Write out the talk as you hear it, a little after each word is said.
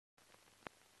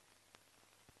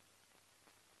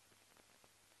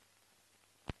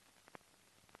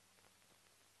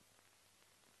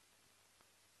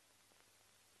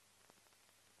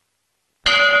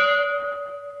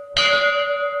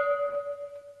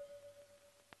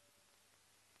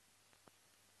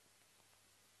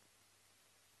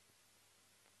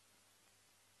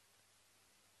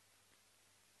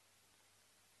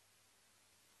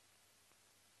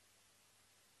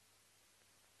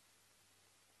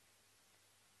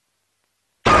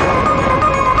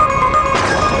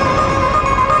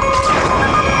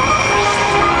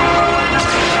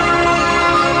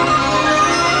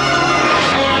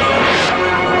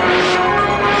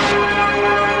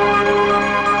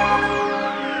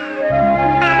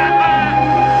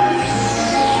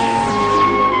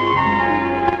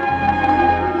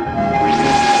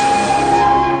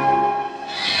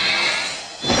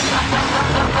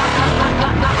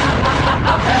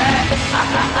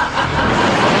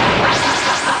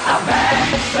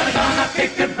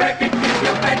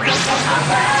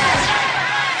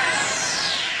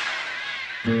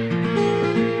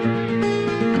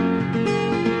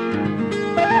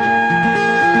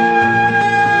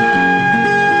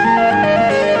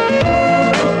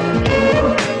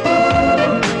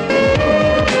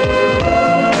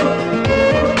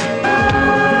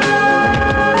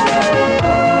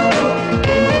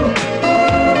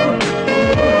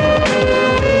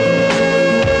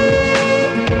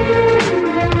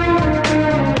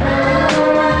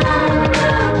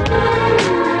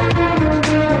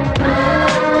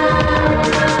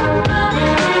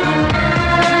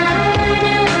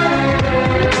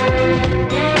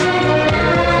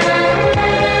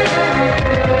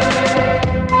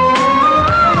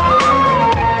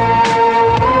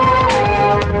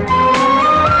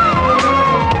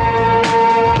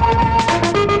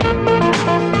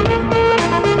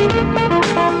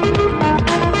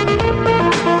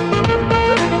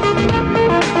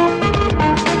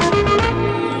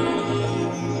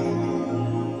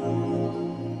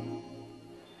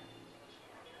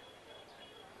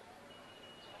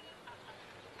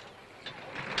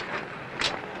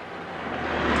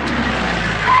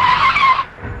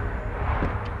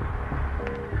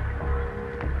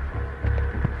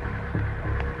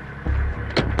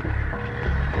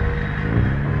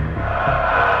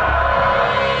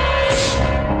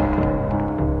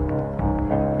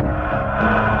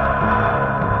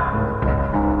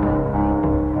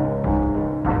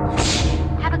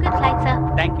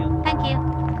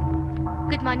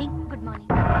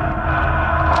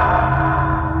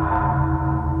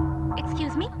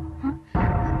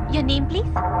Your name,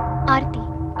 please? Aarti.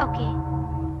 Okay.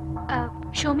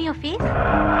 Show me your face.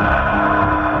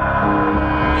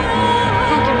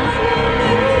 Thank you, ma'am.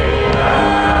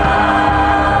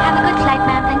 Have a good flight,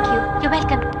 ma'am. Thank you. You're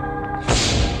welcome.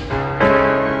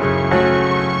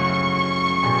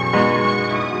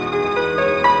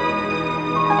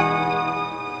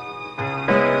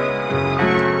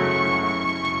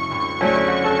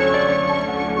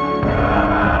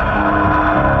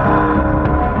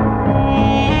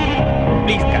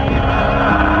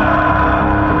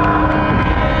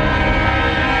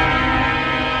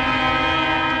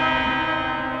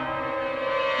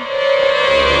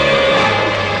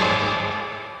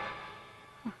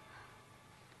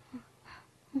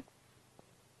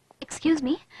 Excuse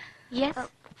me. Yes.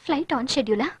 Flight on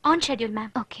schedule? On schedule, ma'am.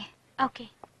 Okay. Okay.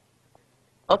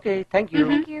 Okay, thank you.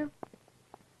 Thank you.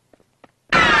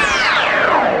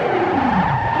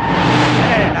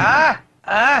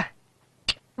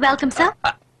 Welcome, sir.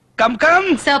 Come.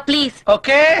 Sir, please.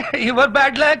 Okay, your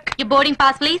bad luck. Your boarding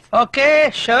pass, please. Okay,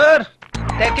 sure.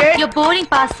 Take it. Your boarding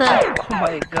pass, sir. Oh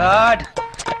my God.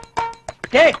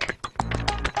 Take.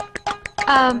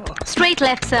 Straight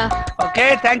left, sir. Okay,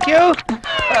 thank you.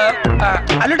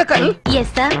 Aludakal. Yes,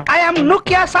 sir. I am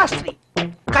Nukya Sastri.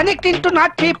 Connecting to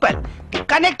not people.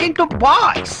 Connecting to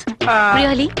boys.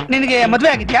 Really? ನಿನಗೆ ಮದುವೆ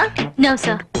ಆಗಿದ್ಯಾ? No,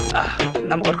 sir.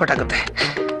 ನಮ್ಗೆ workout ಆಗುತ್ತೆ.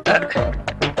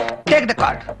 Take the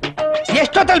card.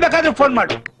 ಎಷ್ಟೊತ್ತಲ್ಲಿ ಬೇಕಾದ್ರೂ phone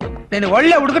ಮಾಡು. ನೀನು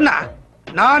ಒಳ್ಳೆ ಹುಡುಗನ್ನ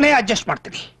ನಾನೇ ಅಡ್ಜಸ್ಟ್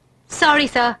ಮಾಡ್ತೀನಿ. Sorry,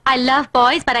 sir. I love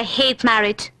boys, but I hate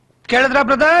marriage. ಕೇಳಿದ್ರ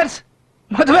ಬ್ರದರ್ಸ್?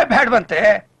 ಮದುವೆ ಬೇಡವಂತೆ,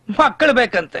 ಮಕ್ಕಳು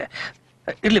ಬೇಕಂತೆ.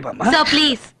 ಇರ್ಲಿ ಬಾಮ್ಮ. Sir,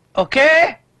 please. Okay.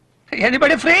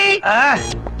 Anybody free?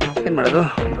 ಏನ್ ಮಾಡೋದು?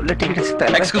 ಒಳ್ಳೆ ಟಿಕೆಟ್ ಸಿಗ್ತಾ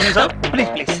ಇಲ್ಲ. Excuse me sir.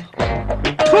 Please.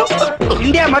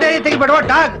 India ಮರ್ಯಾದೆ ತೆಗಿಬೇಡವ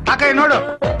ಡಾಗ್. ಆ ಕಡೆ ನೋಡು.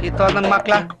 ಈತ ನನ್ನ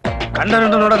ಮಕ್ಳ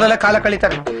ಕಂಡನು ನೋಡೋದಲ್ಲ ಕಾಲ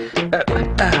ಕಳೀತಾರೆ.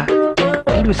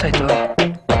 ಎಲ್ಲಿ ಮಿಸ್ ಆಯ್ತು?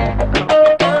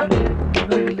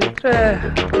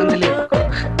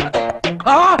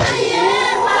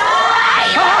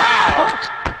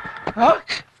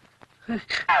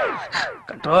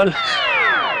 Control.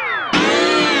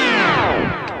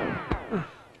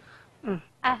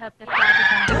 I hope the flight is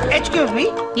on. Excuse me?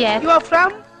 Yes. You are from?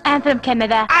 I'm from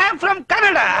Canada. I am from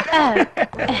Canada. Oh.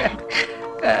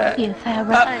 Yes, I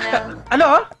will. Hello?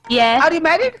 Yes. Are you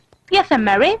married? Yes, I'm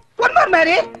married. One more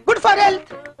married. Good for health.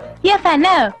 Yes, I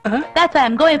know. That's why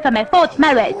I'm going for my 4th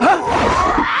marriage.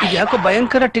 ಯಾಕೋ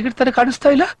ಭಯಂಕರ ticket ತರ ಕಾಣಿಸ್ತಾ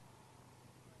ಇಲ್ಲ?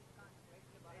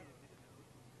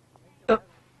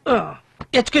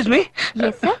 Excuse me.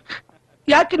 Yes, sir.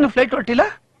 ಯಾಕೆ ಇನ್ನು flight ಹೊರಟಿಲ್ಲ?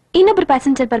 ಇನ್ನೊಬ್ರು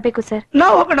passenger ಬರ್ಬೇಕು sir.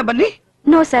 ನಾವು ಹೋಗೋಣ ಬನ್ನಿ.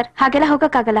 ನೋ ಸರ್, ಹಾಗೆಲ್ಲ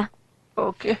ಹೋಗಕ್ಕಾಗಲ್ಲ.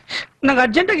 ಓಕೆ, ನಂಗೆ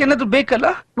ಅರ್ಜೆಂಟ್ ಆಗಿ ಏನಾದ್ರು ಬೇಕಲ್ಲ?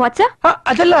 What sir?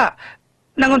 ಅದಲ್ಲ,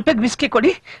 ನಂಗೊಂದು ಪೆಗ್ ಬಿಸ್ಕಿ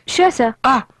ಕೊಡಿ. Sure sir.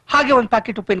 ಹಾಗೆ ಒಂದು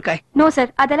ಪ್ಯಾಕೆಟ್ ಉಪ್ಪಿನಕಾಯಿ. ನೋ ಸರ್,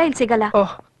 ಅದೆಲ್ಲ ಇಲ್ಲಿ ಸಿಗಲ್ಲ.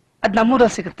 ಓಹ್, ಅದ್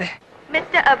ನಮ್ಮೂರಲ್ಲಿ ಸಿಗುತ್ತೆ.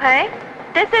 Mr. Abhay,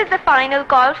 this is the final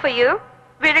call for you.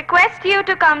 We request you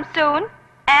to come soon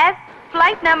as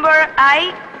flight number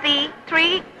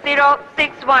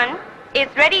IC3061 is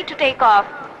ready to take off.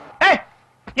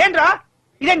 ಏನ್ರಾ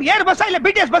ಇದೇನ್ ಏರ್ ಬಸ್ಸಾ ಇಲ್ಲ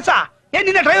BTS ಬಸ್ಸಾ? ಏನ್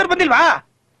ನಿನ್ನ ಡ್ರೈವರ್ ಬಂದಿಲ್ವಾ?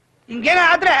 ಹಿಂಗೇನ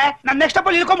ಆದ್ರೆ ನಾನು ನೆಕ್ಸ್ಟ್ ಸ್ಟಾಪ್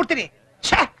ಅಲ್ಲಿ ಇಳ್ಕೊಂಡ್ಬಿಡ್ತೀನಿ.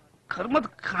 ಛೇ, ಕರ್ಮದ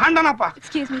ಕಾಂಡನಪ್ಪ.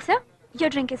 Excuse me sir, your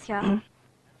drink is here.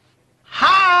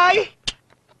 Hi.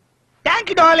 Thank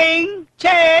you darling.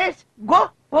 Cheers. Go.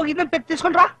 ಹೋಗಿ ಇನ್ನೊಂದು peg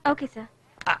తీసుಕೊಂಡ್ರಾ? Okay sir.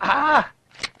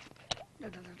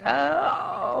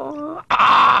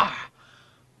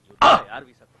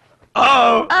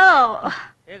 Oh.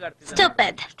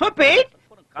 Stupid. Stupid?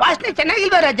 ವಾಸನೆ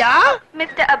ಚೆನ್ನಾಗಿಲ್ವಾ Raja?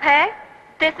 Mr. Abhay,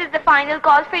 this is the final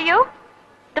call for you.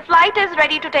 The flight is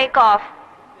ready to take off.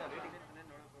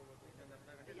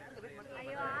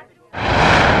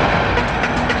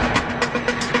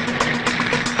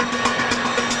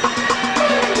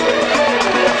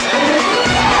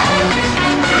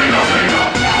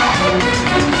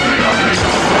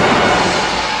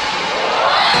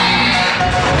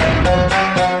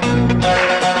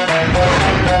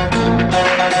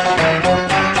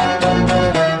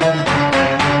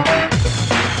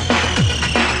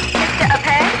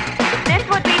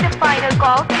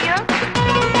 Call for you.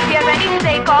 If you are ready to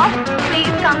take off,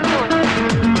 please come soon.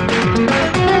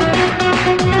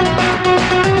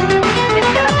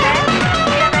 Mr. Abhay, if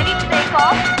you are ready to take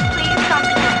off, please come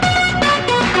soon.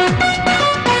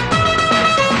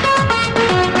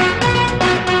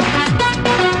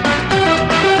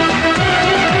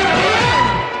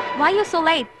 Why are you so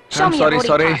late? Show me sorry, your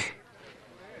boarding sorry. pass.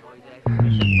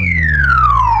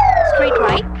 Straight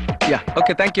right? Yeah,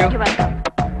 okay, thank you. You're welcome.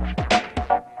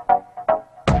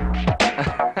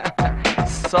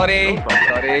 Sorry.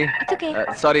 It's okay.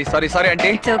 Sorry,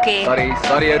 auntie. It's okay.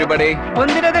 Sorry, everybody.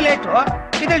 ಬಂದಿರೋದೇ late.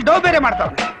 ಇದ್ರಲ್ಲಿ ಡೋ ಬೇರೆ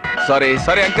ಮಾಡ್ತಾವ್ನೆ. Sorry,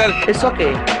 uncle. It's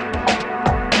okay.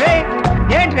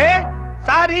 ಏನ್ರಿ?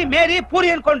 Lorry ಮೇರಿ ಪೂರಿ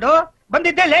ಅನ್ಕೊಂಡು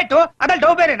ಬಂದಿದ್ದೆ late, ಅದ್ರಲ್ಲಿ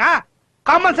ಡೌ ಬೇರೆನಾ?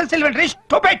 Common sense ಇಲ್ವೇನ್ರಿ?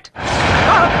 Stupid.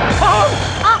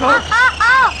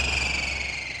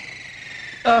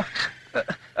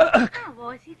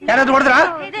 ಯಾರಾದ್ರೂ ಹೊಡೆದ್ರ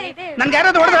ನನ್ಗೆ?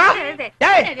 ಯಾರಾದ್ರೂ ಹೊಡೆದ್ರ?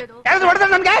 ಯಾರಾದ್ರೂ ಹೊಡೆದ್ರ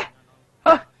ನನ್ಗೆ?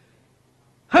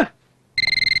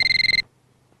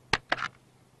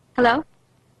 Hello?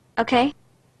 Okay.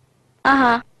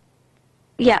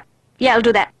 Yeah, I'll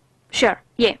do that. Sure,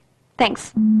 yeah. Thanks.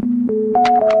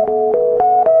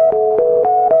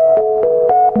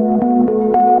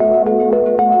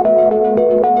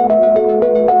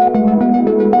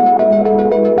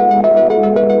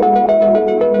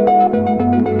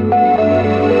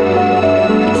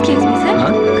 Excuse me, sir.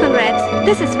 Congrats.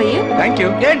 This is for you. Thank you.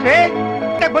 ಏನ್ರಿ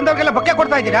ಬಂದವ್ರಿಗೆಲ್ಲ ಬೊಕ್ಕೆ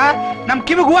ಕೊಡ್ತಾ ಇದ್ದೀರಾ? ನಮ್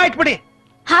ಕಿವಿಗೆ ಹೂವು ಇಟ್ಬಿಡಿ.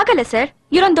 ಹಾಗಲ್ಲ ಸರ್,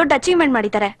 ಇವರೊಂದು ದೊಡ್ಡ ಅಚೀವ್ಮೆಂಟ್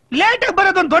ಮಾಡಿದ್ದಾರೆ. ಲೇಟ್ ಆಗಿ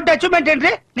ಬರೋದೊಂದು ದೊಡ್ಡ ಅಚೀವ್ಮೆಂಟ್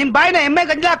ಏನ್ರಿ? ನಿಮ್ ಬಾಯಿನ ಎಮ್ಮೆ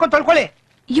ಗಂಜಲ ಹಾಕೊಂಡು ತೊಳ್ಕೊಳ್ಳಿ.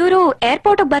 ಇವರು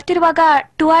ಏರ್ಪೋರ್ಟ್ ಬರ್ತಿರುವಾಗ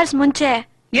 2 hours ಮುಂಚೆ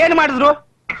ಏನ್ ಮಾಡಿದ್ರು?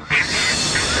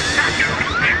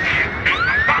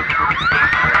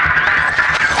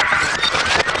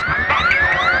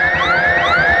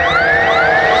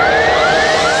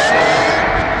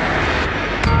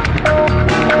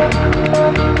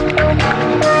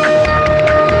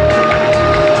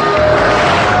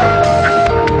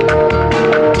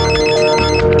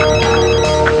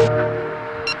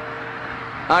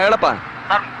 ಹೇಳಪ್ಪ.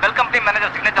 Welcome team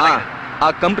manager signature. ಆ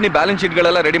ಕಂಪನಿ ಬ್ಯಾಲೆನ್ಸ್ ಶೀಟ್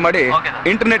ಗಳೆಲ್ಲ ರೆಡಿ ಮಾಡಿ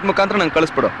ಇಂಟರ್ನೆಟ್ ಮುಖಾಂತರ ನಂಗೆ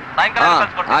ಕಳಿಸ್ಬಿಡು.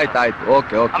 ಆಯ್ತು.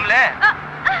 ಓಕೆ.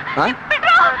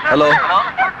 ಹಲೋ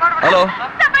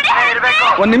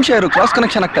ಒಂದ್ ನಿಮಿಷ ಇರು, ಕ್ರಾಸ್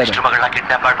ಕನೆಕ್ಷನ್ ಆಗ್ತಾ ಇದೆ.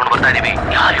 ಕಿಡ್ನಾಪ್ ಮಾಡ್ಕೊಂಡು ಬರ್ತಾ ಇದೀವಿ,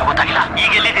 ಯಾರಿಗೂ ಗೊತ್ತಾಗಿಲ್ಲ.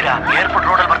 ಈಗ ಎಲ್ಲಿದ್ದೀರಾ? ಏರ್ಪೋರ್ಟ್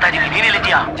ರೋಡ್ ಅಲ್ಲಿ ಬರ್ತಾ ಇದೀವಿ. ನೀನ್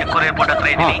ಎಲ್ಲಿದ್ದೀಯಾ? ಚಿಕ್ಕೂರು ಏರ್ಪೋರ್ಟ್ ಹತ್ರ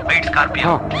ಇದೀವಿ. White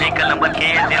Scorpio, vehicle number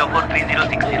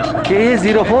KA043060.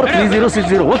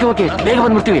 KA043060. Okay, ಬೇಗ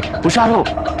ಬಂದ್ಬಿಡ್ತೀವಿ, ಹುಷಾರು.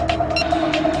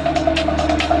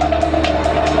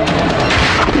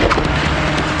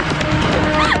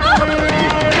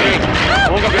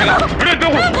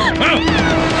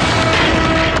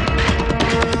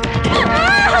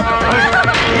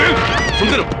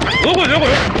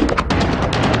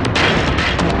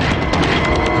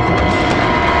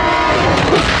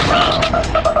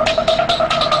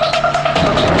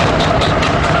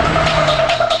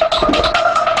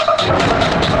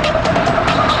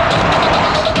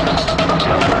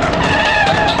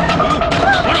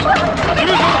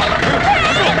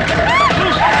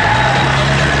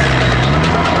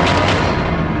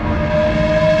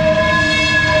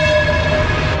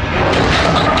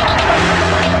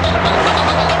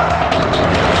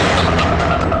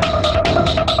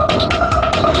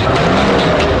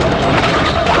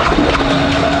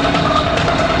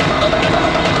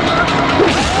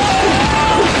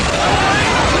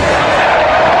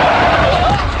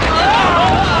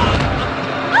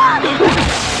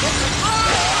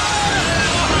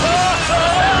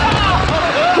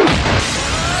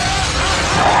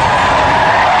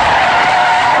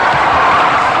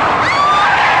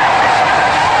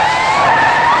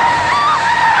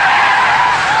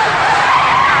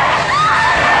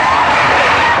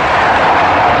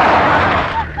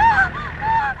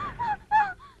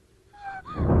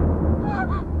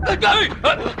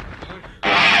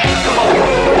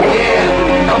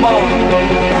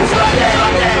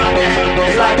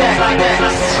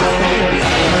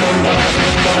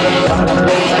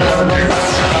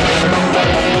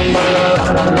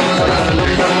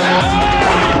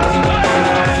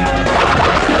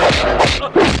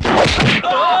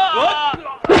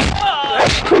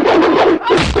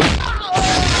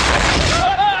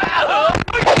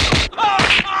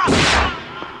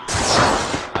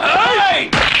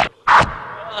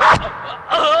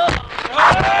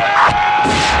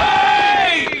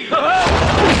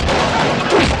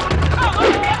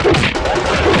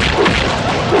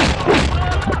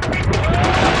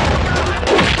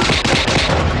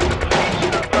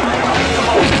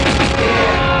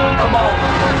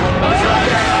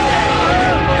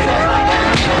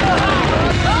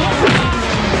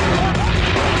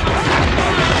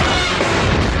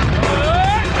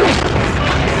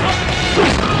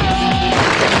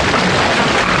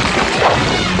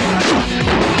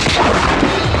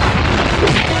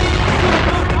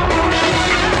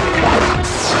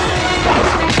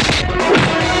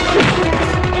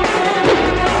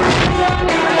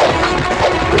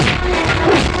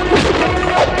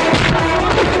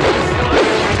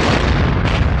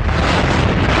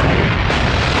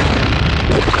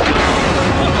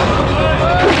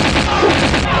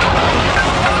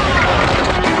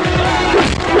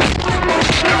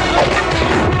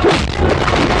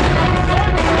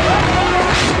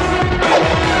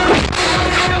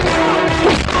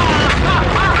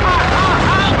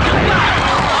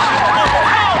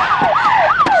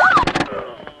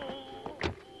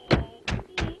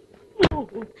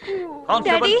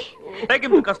 Daddy. Take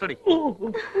him to custody.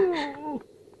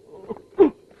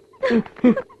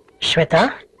 Shweta,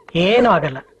 ಏನೂ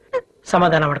ಆಗಲ್ಲ,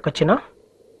 ಸಮಾಧಾನ ಮಾಡ್ಕೊಚಿನೋ.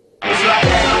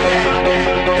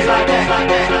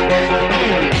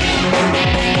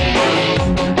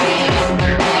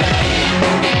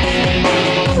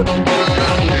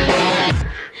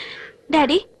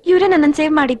 ಡ್ಯಾಡಿ, ಇವರೇ ನನ್ನನ್ನು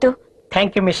ಸೇವ್ ಮಾಡಿದ್ದು.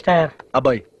 Thank you mister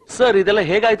Abhay. Sir, ಇದೆಲ್ಲ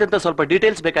ಹೇಗಾಯ್ತು ಅಂತ ಸ್ವಲ್ಪ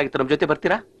ಡೀಟೇಲ್ಸ್ ಬೇಕಾಗಿತ್ತು, ನಮ್ ಜೊತೆ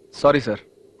ಬರ್ತೀರಾ? ಸಾರಿ ಸರ್,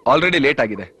 ಆಲ್ರೆಡಿ ಲೇಟ್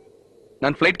ಆಗಿದೆ.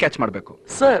 ನಾನು ಫ್ಲೈಟ್ ಕ್ಯಾಚ್ ಮಾಡಬೇಕು.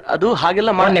 ಸರ್, ಅದು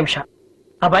ಹಾಗೆಲ್ಲ ಒಂದ್ ನಿಮಿಷ.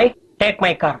 ಅಭಯ್, ಟೇಕ್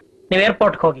ಮೈ ಕಾರ್, ನೀವು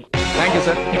ಏರ್ಪೋರ್ಟ್ಗೆ ಹೋಗಿ. Thank you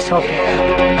sir. It's okay.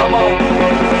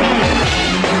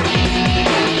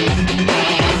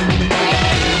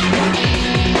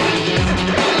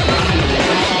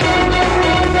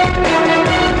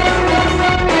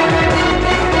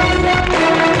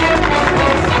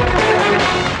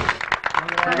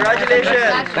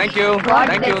 Congratulations. Thank you.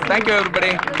 Thank you. Thank you,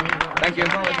 everybody. Thank you.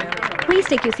 Please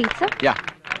take your seat, sir. Yeah.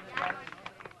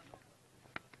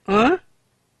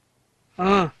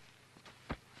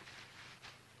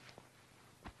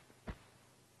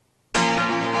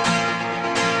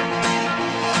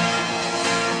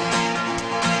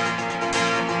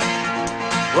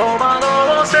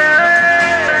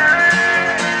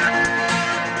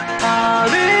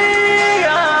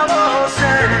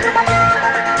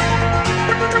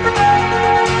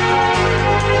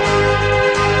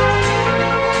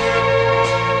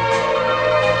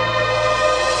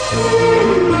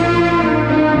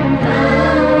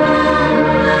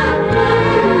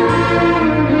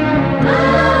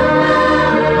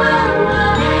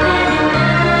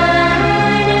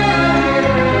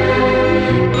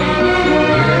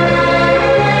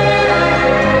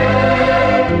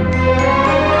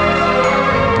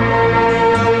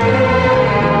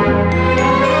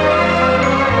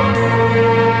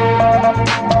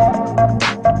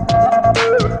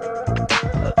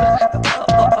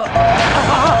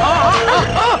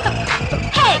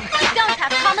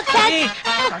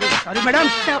 Sorry, madam.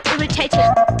 So irritated.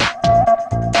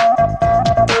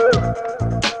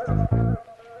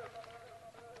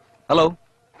 Hello.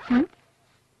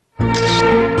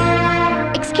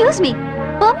 Excuse me.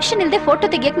 Permission ಇಲ್ಲದೆ photo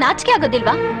ತೆಗಿಯಕ್ ನಾಚಿಕೆ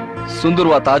ಆಗೋದಿಲ್ವಾ?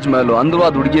 ಸುಂದರವಾದ Taj Mahal,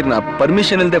 ಅಂದರವಾದ ಹುಡುಗಿರ್ನ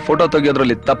permission ಇಲ್ಲದೆ photo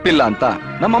ತೆಗಿಯೋದ್ರಲ್ಲಿ ತಪ್ಪಿಲ್ಲ ಅಂತ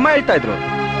ನಮ್ಮಮ್ಮ ಹೇಳ್ತಾ ಇದ್ರು.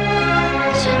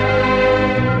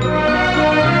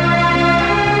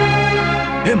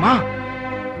 ಮಾ,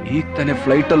 ಈಗ ತಾನೆ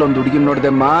ಫ್ಲೈಟ್ ಅಲ್ಲಿ ಒಂದು ಹುಡುಗಿ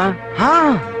ನೋಡಿದೆಮ್ಮ. ಹಾ,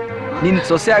 ನಿನ್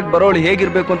ಸೊಸೆಯಾಗಿ ಬರೋಳು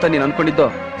ಹೇಗಿರ್ಬೇಕು ಅಂತ ನೀನ್ ಅನ್ಕೊಂಡಿದ್ದು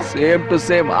ಸೇಮ್ ಟು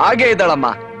ಸೇಮ್ ಹಾಗೆ ಇದ್ದಾಳಮ್ಮ.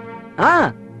 ಹಾ,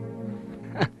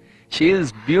 she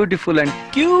is beautiful and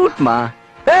cute ಮಾ.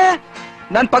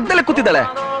 ನಾನ್ ಪಕ್ಕದಲ್ಲೇ ಕೂತಿದ್ದಾಳೆ.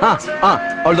 ಹಾ ಹಾ,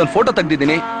 ಅವಳದೊಂದು ಫೋಟೋ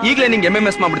ತೆಗ್ದಿದ್ದೀನಿ. ಈಗಲೇ ನಿಂಗೆ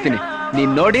MMS ಮಾಡ್ಬಿಡ್ತೀನಿ.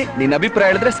 ನೀನ್ ನೋಡಿ ನಿನ್ ಅಭಿಪ್ರಾಯ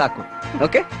ಹೇಳಿದ್ರೆ ಸಾಕು.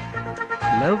 ಓಕೆ,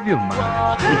 ಲವ್ ಯು ಮಾ.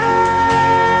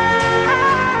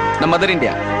 ನಮ್ಮ ಮದರ್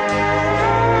ಇಂಡಿಯಾ.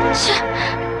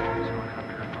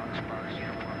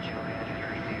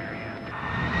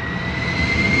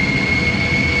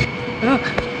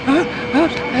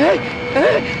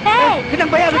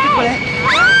 ನಂಗೆ ಭಯ ಆಗುತ್ತೆ.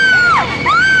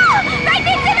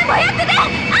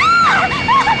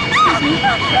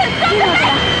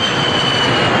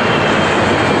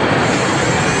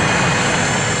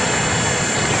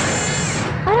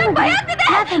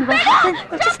 Nothing will happen.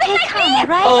 Just stay calm,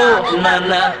 alright? Oh, na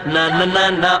na na na na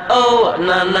na. Oh,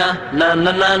 na na na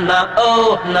na na na. Oh,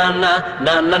 na na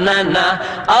na na na na.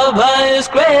 Abhay is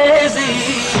crazy.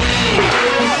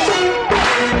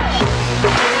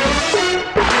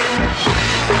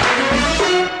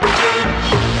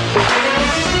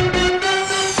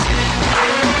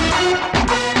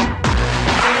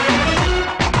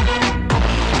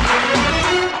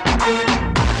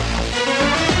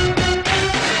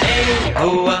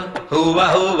 हुआ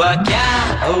हुआ क्या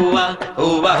हुआ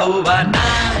हुआ हुआ ना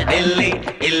Delhi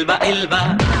इल्वा इल्वा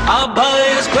Abhay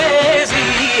is crazy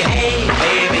hey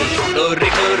baby गोरी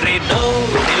गोरी no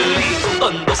Delhi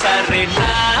ಒಂದು ಸಾರಿ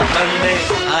ನಾ ಬಂದೆ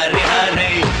ಹರಿ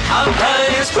ಹರಿ Abhay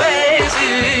is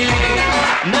crazy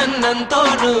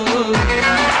ನನ್ನಂತೋನು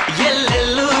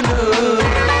ಎಲ್ಲೆಲ್ಲೂನು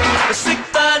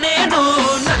ಸಿಗ್ತಾನೇನು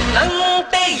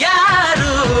ನನ್ನಂತೆ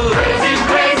ಯಾರು crazy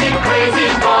crazy crazy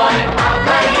boy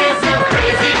Abhay is a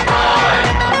crazy boy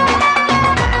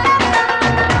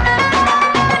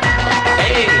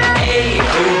hey hey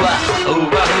हुआ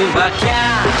हुआ हुआ क्या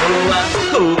हुआ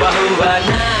हुआ हुआ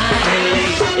ना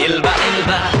ilva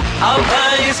ilva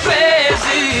Abhay is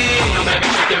crazy you baby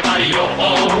shake your body yo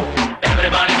oh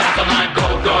everybody dance on my go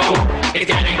go it's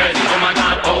getting crazy oh my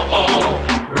god oh oh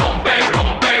rompe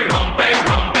rompe rompe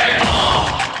rompe oh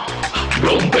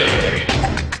rompe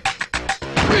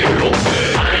rompe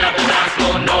hurry up the dance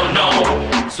floor no no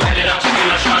sweat it up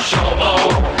Shakira shot show oh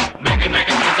make it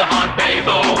feel so hot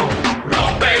baby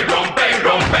rompe rompe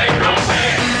rompe rompe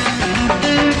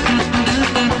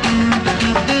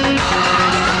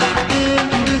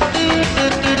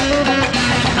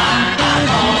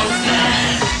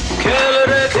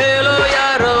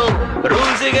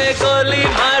ಖುಷಿಗೆ ಗೋಲಿ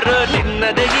ಮಾರೋ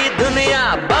ನಿನ್ನದೇ ಈ ದುನಿಯಾ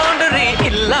boundary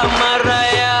ಇಲ್ಲ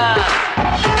ಮಾರಾಯ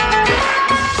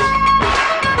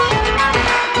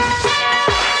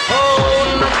ಓ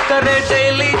ನಕ್ಕರೆ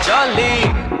daily ಜಾಲಿ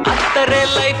ಅತ್ತರೆ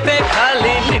ಲೈಫೇ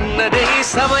ಖಾಲಿ ನಿನ್ನದೇ ಈ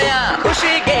ಸಮಯ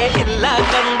ಖುಷಿಗೆ ಇಲ್ಲ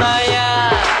ಕಂದಾಯ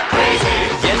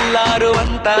ಎಲ್ಲಾರು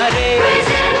ಅಂತಾರೆ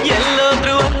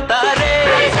ಎಲ್ಲೋದ್ರು ಅಂತಾರೆ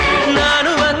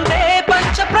ನಾನು ಒಂದೇ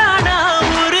ಪಂಚ ಪ್ರಾಣ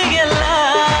ಊರಿಗೆಲ್ಲ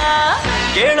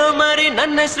ಕೇಳೋ ಮರಿ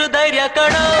ನನ್ನ ಹೆಸರು ಧೈರ್ಯ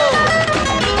ಕಣೋ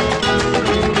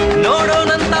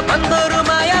ನೋಡೋಣಂತ ಬಂದೋರು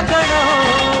ಮಾಯ ಕಣೋ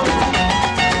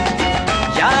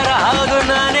ಯಾರ ಹಾಗೂ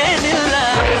ನಾನೇನಿಲ್ಲ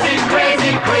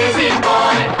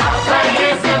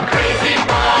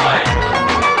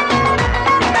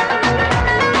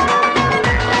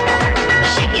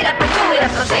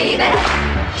Baby,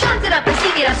 chant it up and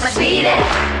sing it up, my sweetie.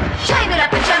 Chime it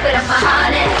up and jump it up, my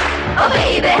honey. Oh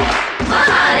baby, my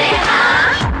honey, huh?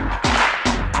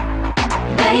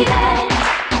 Baby,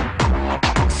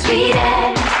 sweetie.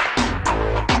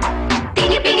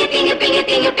 Ding it, ding it, ding it, ding it,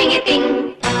 ding it, ding it, ding.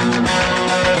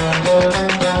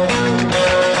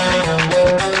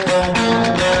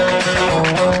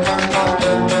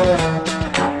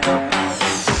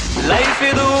 Life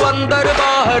ಇದು ಒಂದರ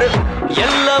ಬಾಹರ್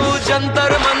ಎಲ್ಲವೂ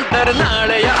ಜಂತರ್ ಮಂತರ್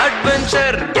ನಾಳೆಯ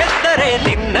adventure ಗೆದ್ದರೆ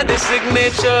ನಿನ್ನದು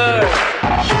signature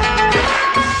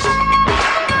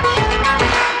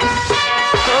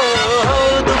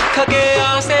ದುಃಖಕ್ಕೆ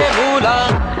ಆಸೆ ಮೂಲ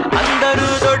ಅಂದರು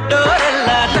ದೊಡ್ಡೋರೆಲ್ಲ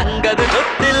ನಂಗದು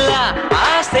ಗೊತ್ತಿಲ್ಲ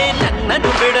ಆಸೆ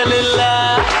ನನ್ನನ್ನು ಬಿಡಲಿಲ್ಲ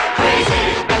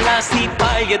ಕಲಾಸಿ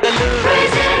ಪಾಯದಲ್ಲೂ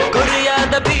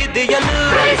ಗುರಿಯಾದ ಬೀದಿಯಲ್ಲೂ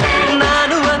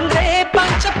ನಾನು ಒಂದೇ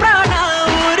ಪಂಚ ಪ್ರಾಣ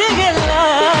ಊರಿಗೆಲ್ಲ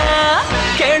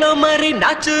ಕೇಳೋ ಮರಿ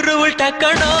ನಾಚೂರು ಉಲ್ಟ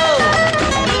ಕಣೋ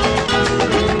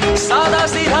ಸಾದಾ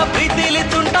ಸೀದಾ ಪ್ರೀತಿಲಿ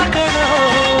ತುಂಟ ಕಣೋ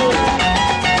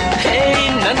ಹೇ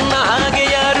ನನ್ನ ಹಾಗೆ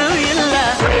ಯಾರು ಇಲ್ಲ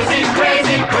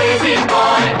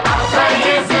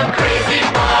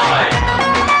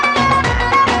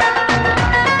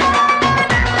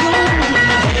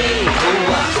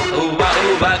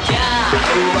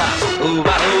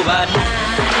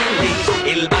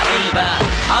Ilba ilba,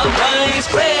 Abhay is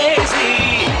crazy.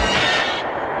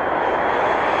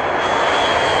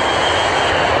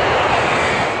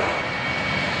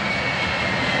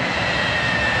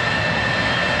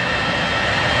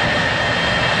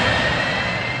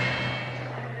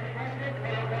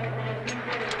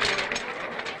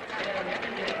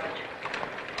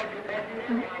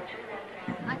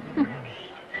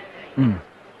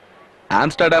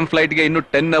 Amsterdam ಫ್ಲೈಟ್ಗೆ ಇನ್ನು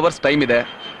 10 hours ಟೈಮ್ ಇದೆ.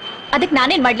 ಅದಕ್ಕೆ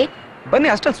ನಾನೇನ್ ಮಾಡ್ಲಿ? ಬನ್ನಿ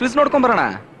ಅಷ್ಟಲ್ಲಿ ಸ್ವಿಸ್ ನೋಡ್ಕೊಂಡ್ ಬರೋಣ.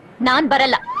 ನಾನ್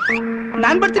ಬರಲ್ಲ.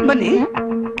 ನಾನ್ ಬರ್ತೀನಿ ಬನ್ನಿ.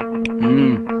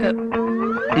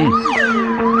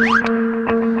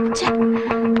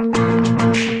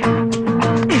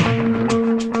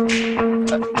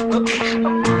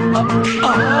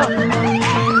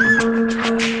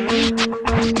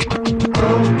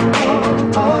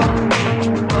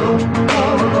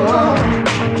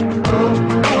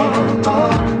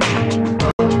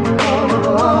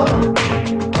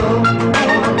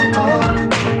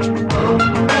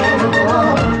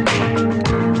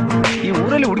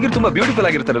 ತುಂಬಾ ಬ್ಯೂಟಿಫುಲ್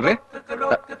ಆಗಿರ್ತಾರಲ್ರಿ.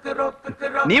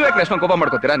 ನೀವೇ ಕೃಷ್ಣ ಕೋಪ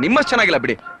ಮಾಡ್ಕೋತೀರಾ? ನಿಮ್ಮಷ್ಟು ಚೆನ್ನಾಗಿಲ್ಲ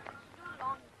ಬಿಡಿ.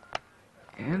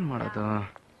 ಏನ್ ಮಾಡೋದು?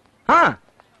 ಹಾ,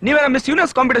 ನೀವೇನ ಮಿಸ್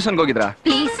ಯೂನಿವರ್ಸ್ ಕಾಂಪಿಟೇಷನ್ ಹೋಗಿದ್ರಾ?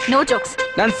 Please no jokes.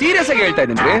 ನಾನು ಸೀರಿಯಸ್ ಆಗಿ ಹೇಳ್ತಾ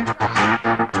ಇದ್ದೀನಿ ರೀ.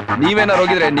 ನೀವೇನಾರು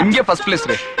ಹೋಗಿದ್ರೆ ನಿಮ್ಗೆ ಫಸ್ಟ್ ಪ್ಲೇಸ್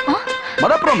ರೀ.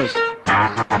 ಮದ ಪ್ರಾಮಿಸ್.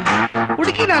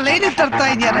 ಹುಡುಗಿನ ಲೈನ್ ತರ್ತಾ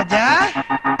ಇದೆಯಾ ರಾಜ?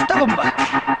 ತಗೊಂಬ.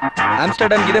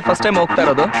 ಆಮ್ಸ್ಟರ್ಡ್ಯಾಮ್ ಗಿದೆ ಫಸ್ಟ್ ಟೈಮ್ ಹೋಗ್ತಾ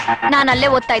ಇರೋದು. ನಾನು ಅಲ್ಲೇ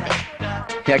ಓದ್ತಾ ಇದ್ದೆ.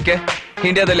 ಯಾಕೆ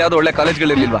ಇಂಡಿಯಾದಲ್ಲಿ ಯಾವ್ದು ಒಳ್ಳೆ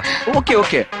ಕಾಲೇಜ್ಗಳಿರ್ಲಿಲ್ವಾ? ಓಕೆ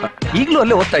ಓಕೆ, ಈಗಲೂ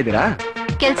ಅಲ್ಲೇ ಓದ್ತಾ ಇದ್ದೀರಾ?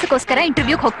 ಕೆಲ್ಸಕ್ಕೋಸ್ಕರ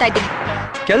ಇಂಟರ್ವ್ಯೂಗೆ ಹೋಗ್ತಾ ಇದ್ದೀನಿ.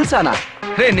 ಕೆಲ್ಸನಾ?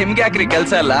 ರೇ ನಿಮ್ಗೆ ಯಾಕ್ರಿ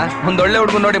ಕೆಲ್ಸ ಅಲ್ಲ? ಒಂದೊಳ್ಳೆ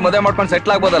ಹುಡುಗನ್ ನೋಡಿ ಮದುವೆ ಮಾಡ್ಕೊಂಡು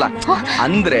ಸೆಟ್ಲ್ ಆಗ್ಬೋದಲ್ಲ.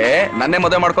 ಅಂದ್ರೆ ನನ್ನೇ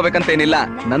ಮದುವೆ ಮಾಡ್ಕೋಬೇಕಂತ ಏನಿಲ್ಲ,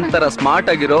 ನಂತರ ಸ್ಮಾರ್ಟ್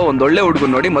ಆಗಿರೋ ಒಂದೊಳ್ಳೆ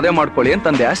ಹುಡುಗನ್ ನೋಡಿ ಮದುವೆ ಮಾಡ್ಕೊಳ್ಳಿ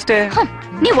ಅಂತಂದೆ ಅಷ್ಟೇ.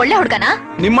 ನೀವ್ ಒಳ್ಳೆ ಹುಡುಗನಾ?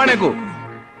 ನಿಮ್ಮನೆಗೂ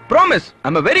promise. I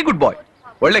am A very good ಬಾಯ್.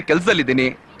 ಒಳ್ಳೆ ಕೆಲ್ಸದಲ್ಲಿದ್ದೀನಿ,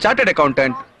 ಚಾರ್ಟೆಡ್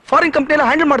ಅಕೌಂಟೆಂಟ್, ಫಾರಿನ್ ಕಂಪ್ನಿ ಎಲ್ಲ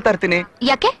ಹ್ಯಾಂಡಲ್ ಮಾಡ್ತಾ ಇರ್ತೀನಿ.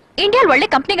 ಯಾಕೆ ಇಂಡಿಯಾಲ್ ಒಳ್ಳೆ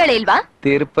ಕಂಪ್ನಿಗಳೇ ಇಲ್ವಾ?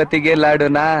 ತಿರುಪತಿಗೆ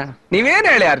ಲಾಡುನಾ? ನೀವೇನ್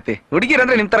ಹೇಳಿ ಆರ್ತಿ,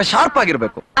 ಹುಡುಗಿರಂದ್ರೆ ನಿಮ್ ತರ ಶಾರ್ಪ್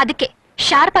ಆಗಿರ್ಬೇಕು. ಅದಕ್ಕೆ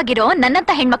ಶಾರ್ಪ್ ಆಗಿರೋ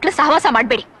ನನ್ನಂತ ಹೆಣ್ಮಕ್ಳು ಸಹವಾಸ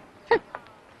ಮಾಡ್ಬೇಡಿ.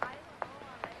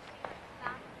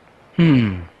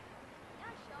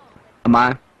 ಅಮ್ಮ,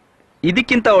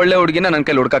 ಇದಕ್ಕಿಂತ ಒಳ್ಳೆ ಹುಡುಗಿನ ನನ್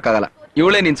ಕೈಲಿ ಹುಡ್ಕಕ್ಕಾಗಲ್ಲ.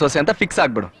 ಇವಳೇ ನಿನ್ ಸೊಸೆ ಅಂತ ಫಿಕ್ಸ್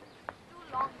ಆಗ್ಬಿಡು.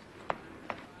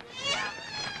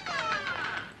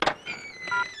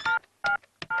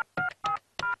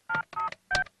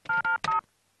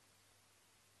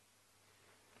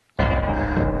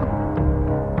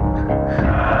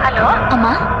 ಹಲೋ ಅಮ್ಮ.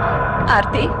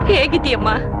 ಆರ್ತಿ, ಹೇಗಿದ್ದೀಯಮ್ಮ?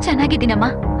 ಚೆನ್ನಾಗಿದ್ದೀನಮ್ಮ.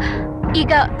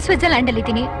 ಈಗ ಸ್ವಿಟ್ಜರ್ಲ್ಯಾಂಡ್ ಅಲ್ಲಿ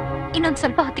ಇದ್ದೀನಿ. ಇನ್ನೊಂದ್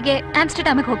ಸ್ವಲ್ಪ ಹೊತ್ತಿಗೆ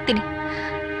ಆಮ್ಸ್ಟರ್ಡ್ಯಾಮಿಗೆ ಹೋಗ್ತೀನಿ.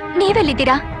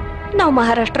 ನೀವೆಲ್ಲಿದ್ದೀರಾ? ನಾವು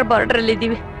ಮಹಾರಾಷ್ಟ್ರ ಬಾರ್ಡರ್ ಅಲ್ಲಿ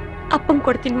ಇದ್ದೀವಿ. ಅಪ್ಪಂಗ್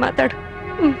ಕೊಡ್ತೀನಿ, ಮಾತಾಡು.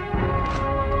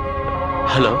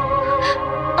 ಹಲೋ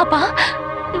ಅಪ್ಪ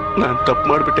ನಾನು ತಪ್ಪು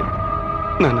ಮಾಡ್ಬಿಟ್ಟೆ,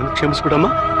 ನನ್ನನ್ನು ಕ್ಷಮಿಸ್ಬಿಡಮ್ಮ.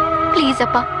 ಪ್ಲೀಸ್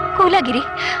ಅಪ್ಪ, ಕೂಲಾಗಿರಿ,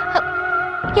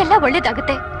 ಎಲ್ಲ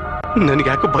ಒಳ್ಳೇದಾಗುತ್ತೆ. ನನಗೆ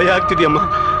ಯಾಕೋ ಭಯ ಆಗ್ತಿದ್ಯಮ್ಮ,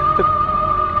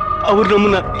 ಅವ್ರು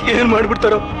ನಮ್ಮನ್ನ ಏನ್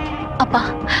ಮಾಡ್ಬಿಡ್ತಾರೋ. ಅಪ್ಪ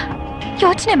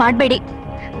ಯೋಚನೆ ಮಾಡಬೇಡಿ,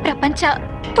 ಪ್ರಪಂಚ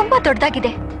ತುಂಬಾ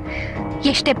ದೊಡ್ಡದಾಗಿದೆ.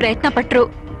 ಎಷ್ಟೇ ಪ್ರಯತ್ನ ಪಟ್ರು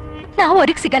ನಾವು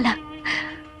ಅವ್ರಿಗೆ ಸಿಗಲ್ಲ,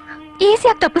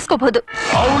 ಈಸಿಯಾಗಿ ತಪ್ಪಿಸ್ಕೋಬಹುದು.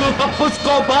 ಅವಳು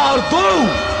ತಪ್ಪಿಸ್ಕೋಬಾರ್ದು.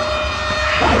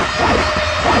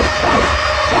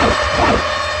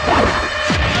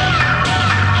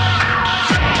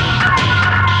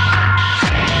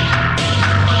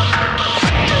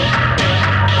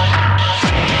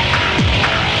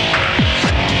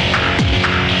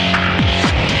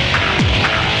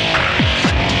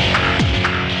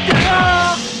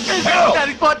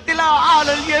 ಗೊತ್ತಿಲ್ಲ,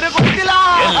 ನನಗೇನು ಗೊತ್ತಿಲ್ಲ,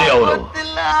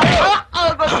 ಗೊತ್ತಿಲ್ಲ,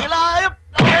 ಗೊತ್ತಿಲ್ಲ,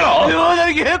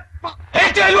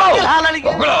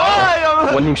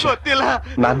 ಒಂದ್ ನಿಮಿಷ,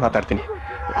 ನಾನ್ ಮಾತಾಡ್ತೀನಿ.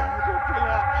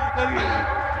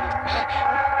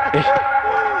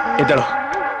 ಎದ್ದಳು,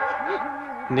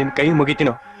 ನಿನ್ ಕೈ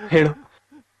ಮುಗಿತೀನೋ ಹೇಳು,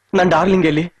 ನನ್ ಡಾರ್ಲಿಂಗ್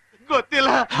ಎಲ್ಲಿ? ಗೊತ್ತಿಲ್ಲ.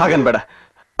 ಹಾಗನ್ಬೇಡ,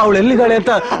 ಅವಳು ಎಲ್ಲಿದ್ದಾಳೆ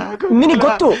ಅಂತ ನಿನಗ್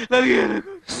ಗೊತ್ತು.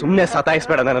 ಸುಮ್ನೆ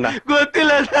ಸತಾಯಿಸ್ಬೇಡ ನನ್ನ.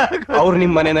 ಗೊತ್ತಿಲ್ಲ, ಅವ್ರು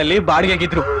ನಿಮ್ ಮನೆಯಲ್ಲಿ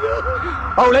ಬಾಡಿಗೆಗಿದ್ರು.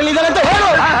 ಅವಳು ಎಲ್ಲಿದ್ದಾಳೆ ಅಂತ ಹೇಳು.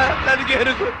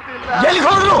 ನನಗೇನು ಗೊತ್ತಿಲ್ಲ. ಎಲ್ಲಿಗೆ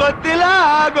ಹೋದ್ರು? ಗೊತ್ತಿಲ್ಲ,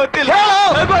 ಗೊತ್ತಿಲ್ಲ,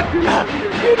 ಗೊತ್ತಿಲ್ಲ,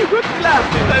 ಏನು ಗೊತ್ತಿಲ್ಲ,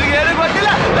 ನನಗೇನು ಗೊತ್ತಿಲ್ಲ.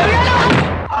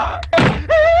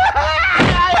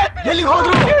 ಎಲ್ಲಿಗೆ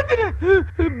ಹೋದ್ರು?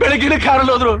 ಬೆಳಗಿನ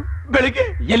ಕಾರಲ್ಲಿ ಹೋದ್ರು. ಬೆಳಿಗ್ಗೆ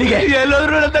ಎಲ್ಲಿಗೆ?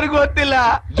 ಎಲ್ಲೋದ್ರು ನನಗೆ ಗೊತ್ತಿಲ್ಲ.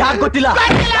 ಯಾಕೆ ಗೊತ್ತಿಲ್ಲ?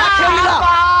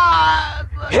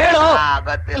 ಹೇಳು.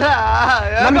 ಗೊತ್ತಿಲ್ಲ.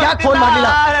 ನಮ್ಗೆ ಯಾಕೆ ಫೋನ್ ಮಾಡ್ಲಿಲ್ಲ?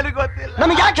 ನನಗೆ ಗೊತ್ತಿಲ್ಲ.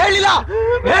 ನಮ್ಗೆ ಯಾಕೆ ಹೇಳಿಲ್ಲ?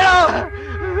 ಹೇಳು.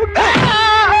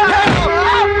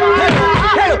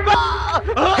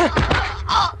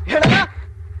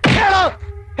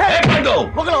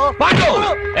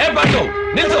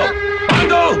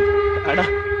 ಅಣ್ಣ,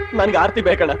 ನನ್ಗೆ ಆರ್ತಿ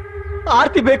ಬೇಕಣ್ಣ,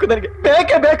 ಆರ್ತಿ ಬೇಕು, ನನಗೆ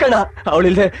ಬೇಕೇ ಬೇಕಣ್ಣ.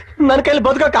 ಅವಳಿಲ್ದೆ ನನ್ನ ಕೈಲಿ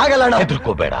ಬದುಕಕ್ ಆಗಲ್ಲ ಅಣ್ಣ.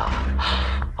 ಹೆದರ್ಕೋಬೇಡ,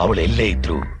 ಅವಳು ಎಲ್ಲೇ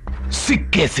ಇದ್ರು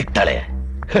ಸಿಕ್ಕೇ ಸಿಗ್ತಾಳೆ.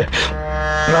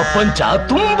 ಪ್ರಪಂಚ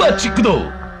ತುಂಬಾ ಚಿಕ್ಕದು,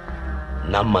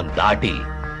 ನಮ್ಮನ್ ದಾಟಿ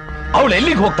ಅವಳು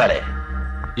ಎಲ್ಲಿಗೆ ಹೋಗ್ತಾಳೆ?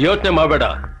 ಯೋಚನೆ ಮಾಡಬೇಡ,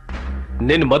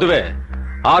 ನಿನ್ ಮದುವೆ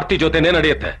ಆರ್ತಿ ಜೊತೆನೇ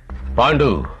ನಡೆಯುತ್ತೆ.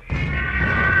 ಪಾಂಡು,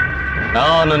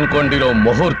 ನಾನ್ ಅನ್ಕೊಂಡಿರೋ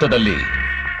ಮುಹೂರ್ತದಲ್ಲಿ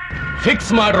ಫಿಕ್ಸ್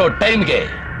ಮಾಡಿರೋ ಟೈಮ್ಗೆ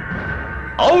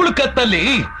ಅವಳ ಕತ್ತಲ್ಲಿ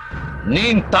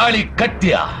ನೀನ್ ತಾಳಿ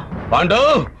ಕಟ್ಟ್ಯ. ಪಾಂಡು,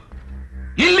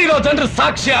 ಇಲ್ಲಿರೋ ಜನರು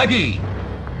ಸಾಕ್ಷಿಯಾಗಿ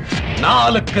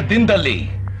 4 ದಿನದಲ್ಲಿ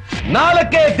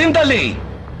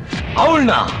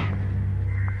ಅವಳನ್ನ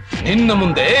ನಿನ್ನ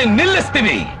ಮುಂದೆ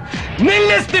ನಿಲ್ಲಿಸ್ತೀವಿ.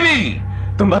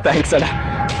 ತುಂಬಾ ಥ್ಯಾಂಕ್ಸ್ ಅಣ್ಣ,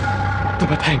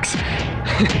 ತುಂಬಾ ಥ್ಯಾಂಕ್ಸ್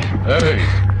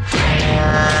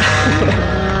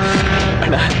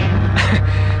ಅಣ್ಣ.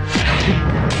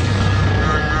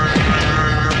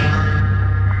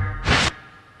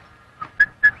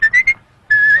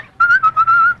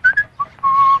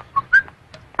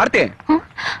 ಆರ್ತಿ,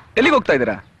 ಎಲ್ಲಿಗೆ ಹೋಗ್ತಾ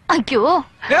ಇದ್ದೀರಾ? ಅಯ್ಯೋ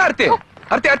ಆರ್ತಿ,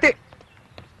 ಆರ್ತಿ, ಆರ್ತಿ,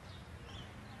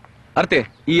 ಆರ್ತಿ,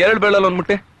 ಈ 2 ಬೆಳ್ಳಲ್ಲಿ ಒಂದ್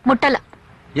ಮುಟ್ಟಲ್ಲ.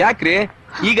 ಯಾಕ್ರಿ?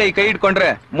 ಈಗ ಈ ಕೈ ಇಟ್ಕೊಂಡ್ರೆ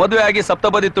ಮದುವೆ ಆಗಿ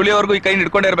ಸಪ್ತಪದಿ ತುಳಿಯೋವರೆಗೂ ಈ ಕೈ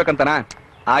ಹಿಡ್ಕೊಂಡೇ ಇರ್ಬೇಕಂತನಾ?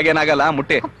 ಹಾಗೇನಾಗಲ್ಲ,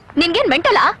 ಮುಟ್ಟಿ. ನಿನ್ಗೇನ್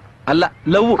ಮೆಂಟಲ್ಲ? ಅಲ್ಲ,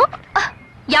 ಲವ್.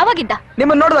 ಯಾವಾಗಿಂದ?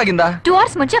 ನಿಮ್ಮನ್ನ ನೋಡ್ದಾಗಿಂದ. 2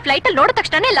 hours ಮುಂಚೆ ಫ್ಲೈಟ್ ಅಲ್ಲಿ ನೋಡಿದ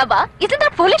ತಕ್ಷಣ ಲವ್? Is that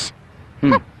foolish?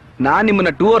 ನಾನ್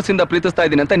ನಿಮ್ಮನ್ನ 2 hours ಇಂದ ಪ್ರೀತಿಸ್ತಾ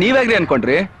ಇದ್ದೀನಿ ಅಂತ ನೀವ್ಯಾಗ್ರಿ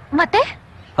ಅನ್ಕೊಂಡ್ರಿ? ಮತ್ತೆ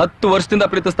 10 ವರ್ಷದಿಂದ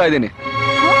ಪ್ರೀತಿಸ್ತಾ ಇದ್ದೀನಿ.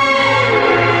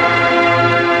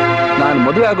 ನಾನ್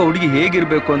ಮದುವೆ ಆಗೋ ಹುಡುಗಿ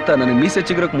ಹೇಗಿರ್ಬೇಕು ಅಂತ ನನಗೆ ಮೀಸೆ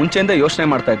ಚಿಗುರಕ್ ಮುಂಚೆಯಿಂದ ಯೋಚನೆ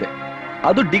ಮಾಡ್ತಾ ಇದ್ದೆ.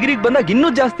 ಅದು ಡಿಗ್ರಿಗೆ ಬಂದಾಗ ಇನ್ನೂ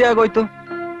ಜಾಸ್ತಿ ಆಗೋಯ್ತು.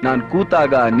 ನಾನ್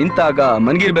ಕೂತಾಗ, ನಿಂತಾಗ,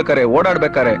 ಮನ್ಗಿರ್ಬೇಕಾರೆ,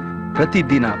 ಓಡಾಡ್ಬೇಕಾರೆ, ಪ್ರತಿ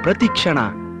ದಿನ, ಪ್ರತಿ ಕ್ಷಣ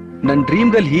ನನ್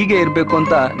ಡ್ರೀಮ್ಗಲ್ ಹೀಗೆ ಇರ್ಬೇಕು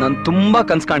ಅಂತ ನಾನ್ ತುಂಬಾ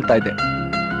ಕನ್ಸ್ ಕಾಣ್ತಾ ಇದ್ದೆ.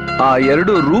 ಆ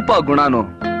 2 ರೂಪ ಗುಣನು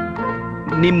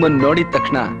ನಿಮ್ಮನ್ ನೋಡಿದ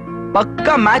ತಕ್ಷಣ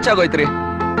ಪಕ್ಕಾ ಮ್ಯಾಚ್ ಆಗೋಯ್ತ್ರಿ.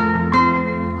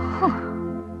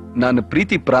 ನಾನು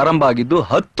ಪ್ರೀತಿ ಪ್ರಾರಂಭ ಆಗಿದ್ದು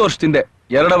 10 ವರ್ಷದಿಂದ,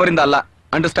 2 ಅವರಿಂದ ಅಲ್ಲ.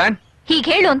 ಅಂಡರ್ಸ್ಟ್ಯಾಂಡ್? ಹೀಗೆ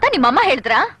ಹೇಳು ಅಂತ ನಿಮ್ಮಮ್ಮ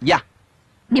ಹೇಳಿದ್ರಾ? ಯಾ.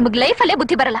 ನಿಮಗ್ ಲೈಫ್ ಅಲ್ಲೇ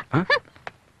ಬುದ್ಧಿ ಬರಲ್ಲ.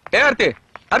 ಏ ಆರ್ತಿ,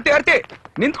 ಆರ್ತಿ, ಆರ್ತಿ,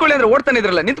 ನಿಂತ್ಕೊಳ್ಳಿ ಅಂದ್ರೆ ಓಡ್ತಾನೆ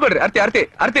ಇದ್ರಲ್ಲ, ನಿಂತ್ಕೊಳ್ರಿ. ಆರ್ತಿ, ಆರ್ತಿ,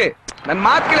 ಆರ್ತಿ, ನನ್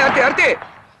ಮಾತ್ ಕೇಳಿ. ಆರ್ತಿ, ಆರ್ತಿ.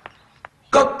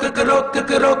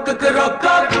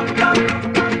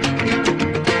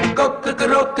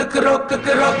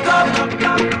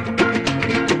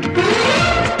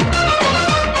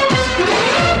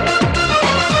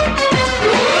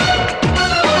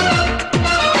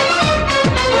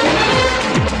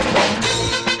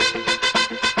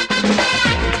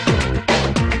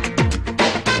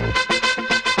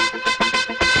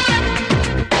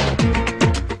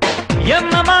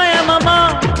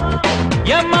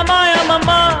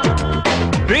 ಯಮ್ಮಮ್ಮ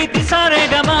ಪ್ರೀತಿ ಸಾರೆ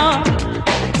ಗಮ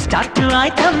ಸ್ಟಾರ್ಟ್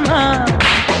ಆಯ್ತಮ್ಮ.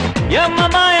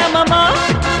 ಯಮ್ಮಮ್ಮ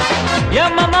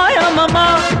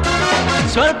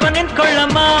ಸ್ವಲ್ಪ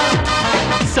ನಿಂತ್ಕೊಳ್ಳಮ್ಮ,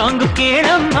 ಸಾಂಗು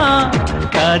ಕೇಳಮ್ಮ.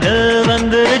 कादल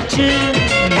बंदरच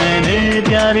मैंने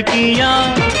प्यार किया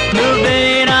नुव्वे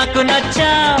नाकु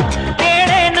नच्चा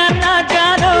तेरे नन्ना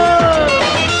जादू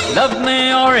Love me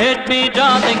or hit me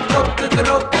darling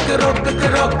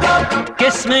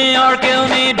Kiss me or kill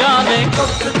me darling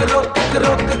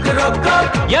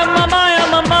Yeah mama yeah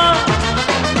mama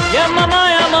Yeah mama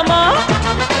yeah mama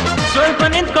ಸ್ವಲ್ಪ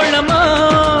ನಿಂತ್ಕೊಳ್ಳಮ್ಮ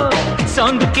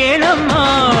ಸಾಂಗ್ ಕೇಳಮ್ಮ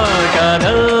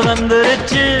ಕಾದಲ್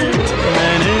ಬಂದರಚ್ಚು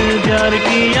ನಾನು ಪ್ಯಾರ್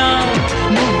ಕಿಯಾ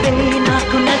ನುವ್ವೆ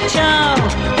ನಾಕು ನಚ್ಚಾ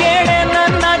ಕೇಳೆ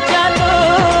ನನ್ನ ಜಾದೂ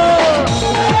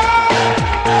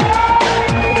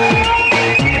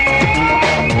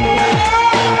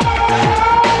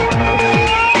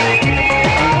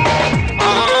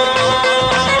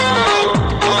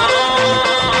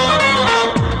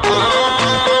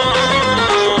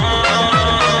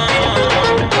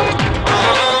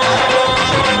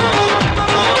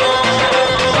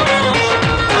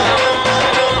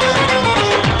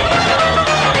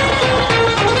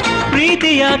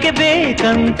ಯಾಕೆ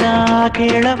ಬೇಕಂತ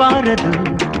ಕೇಳಬಾರದು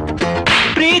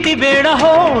ಪ್ರೀತಿ ಬೇಡ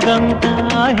ಹೋಗಂತ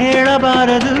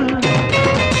ಹೇಳಬಾರದು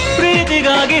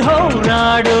ಪ್ರೀತಿಗಾಗಿ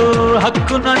ಹೋರಾಡೋ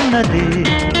ಹಕ್ಕು ನನ್ನದೇ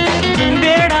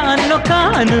ಬೇಡ ಅನ್ನೋ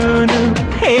ಕಾನೂನು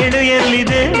ಹೇಳು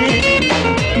ಎಲ್ಲಿದೆ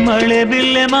ಮಳೆ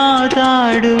ಬಿಲ್ಲೆ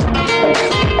ಮಾತಾಡು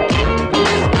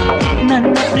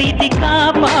ನನ್ನ ಪ್ರೀತಿ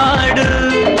ಕಾಪಾಡು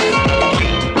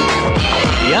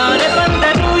ಯಾರೇ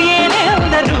ಬಂದರು ಏನೇ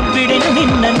ಅಂದರು ಬಿಡೆನು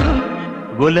ನಿನ್ನನ್ನು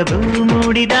ಒಲವು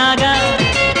ಮೂಡಿದಾಗ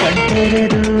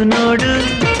ಕಣ್ತೆರೆದು ನೋಡು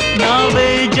ನಾವೇ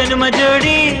ಜನ್ಮ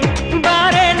ಜೋಡಿ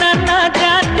ಬಾರೆ ನನ್ನ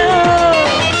ಜಾನು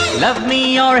Love me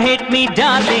or hate me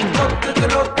darling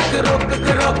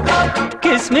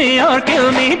Kiss me or kill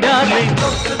me darling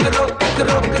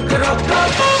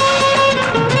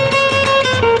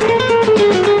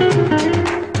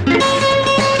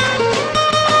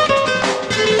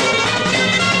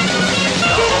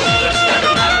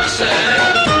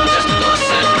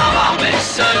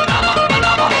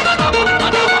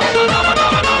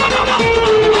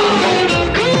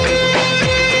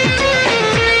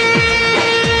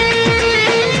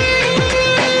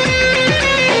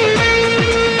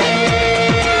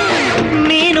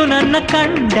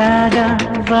ಕಂಡಾಗ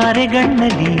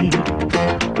ಬಾರೆಗಣ್ಣಲಿ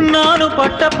ನಾನು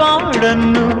ಪಟ್ಟ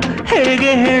ಪಾಡನ್ನು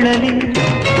ಹೇಗೆ ಹೇಳಲಿ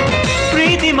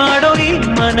ಪ್ರೀತಿ ಮಾಡೋ ಈ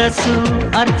ಮನಸ್ಸು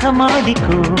ಅರ್ಥ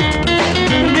ಮಾಡಿಕೋ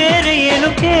ಬೇರೆ ಏನು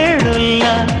ಕೇಳಲ್ಲ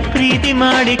ಪ್ರೀತಿ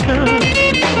ಮಾಡಿಕೋ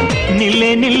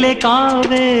ನಿಲ್ಲೆ ನಿಲ್ಲೆ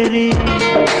ಕಾವೇರಿ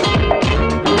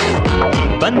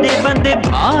ಬಂದೆ ಬಂದೆ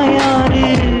ಬಾಯಾರಿ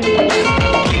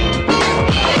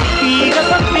ಈಗ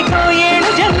ಪತ್ನಿಕೋ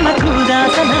 7 ಜನ್ಮಕ್ಕೂ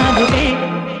ದಾಸನಾಗುವೆ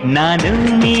ನಾನು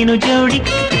ನೀನು ಜೋಡಿ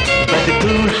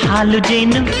ಬದುಕು ಹಾಲು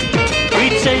ಜೇನು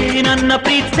ಪ್ರೀತ್ಸೆ ನನ್ನ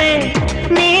ಪ್ರೀತ್ಸೆ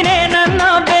ನೀನೇ ನನ್ನ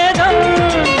ಬೇಗ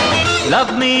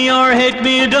Love me or hate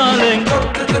me darling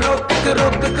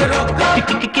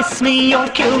Kiss me or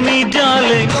kill me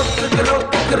darling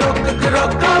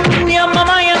Yeah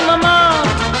mama yeah mama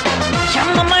Yeah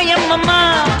mama yeah mama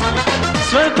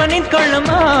ಸ್ವಲ್ಪ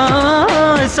ನಿಂತ್ಕೊಳ್ಳಮ್ಮ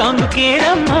ಸಾಂಗ್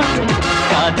ಕೇಳಮ್ಮ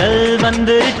ಕಾದಲ್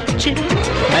ಬಂದರಚ್ಚು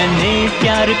मैंने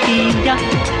प्यार किया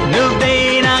नुव्वे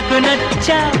नाकु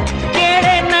नच्चा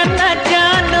केड़े नन्ना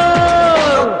जानो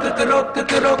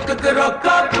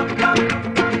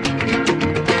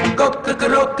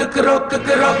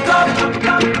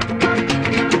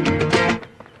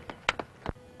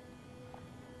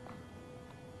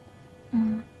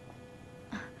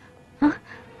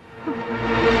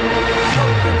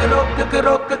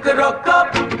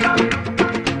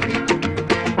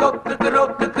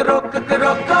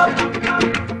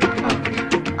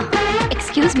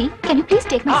Excuse me, can you please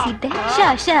take my seat there?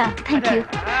 Sure, thank you.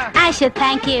 I should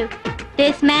thank you.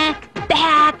 This man,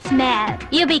 bad smell.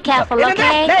 You be careful,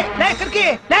 okay? Hey, Kirki!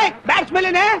 Hey, bad smell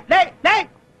in here! Hey!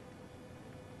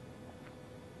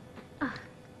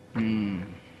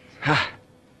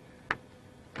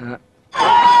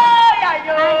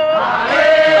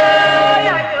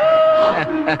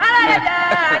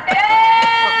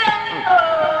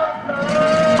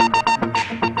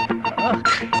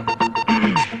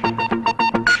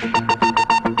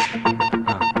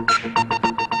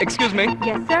 Excuse me.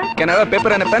 Yes, sir. Can I have a paper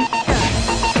and a pen?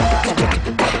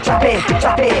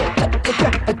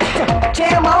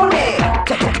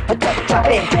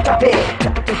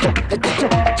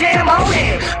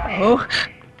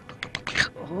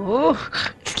 Oh.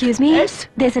 Excuse me? Yes?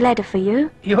 There's a letter for you.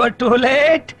 You are too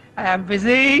late. I am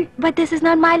busy. But this is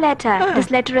not my letter. This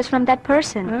letter is from that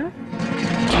person.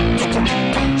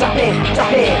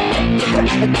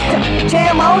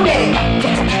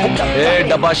 ಏ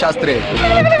ಡಬ್ಬಾ ಶಾಸ್ತ್ರಿ,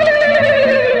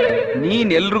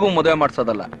 ನೀನ್ ಎಲ್ರಿಗೂ ಮದುವೆ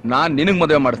ಮಾಡ್ಸೋದಲ್ಲ, ನಾನ್ ನಿನಗ್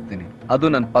ಮದುವೆ ಮಾಡಿಸ್ತೀನಿ, ಅದು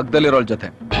ನನ್ ಪಕ್ಕದಲ್ಲಿರೋಳ್ ಜೊತೆ.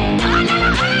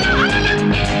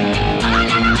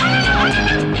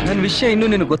 ಒಂದ್ ವಿಷಯ ಇನ್ನೂ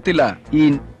ನಿನಗೆ ಗೊತ್ತಿಲ್ಲ. ಈ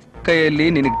ಕೈಯಲ್ಲಿ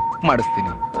ನಿನಗೆ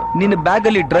ಮಾಡಿಸ್ತೀನಿ, ನಿನ್ನ ಬ್ಯಾಗ್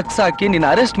ಅಲ್ಲಿ ಡ್ರಗ್ಸ್ ಹಾಕಿ ನಿನ್ನ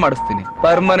ಅರೆಸ್ಟ್ ಮಾಡಿಸ್ತೀನಿ,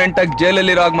 ಪರ್ಮನೆಂಟ್ ಆಗಿ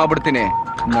ಜೈಲಲ್ಲಿ ಇರೋ ಹಾಗೆ ಮಾಡ್ಬಿಡ್ತೀನಿ.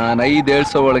 ನಾನು 5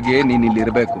 ಏಳ್ಸೋ ಒಳಗೆ ನೀನ್ ಇಲ್ಲಿ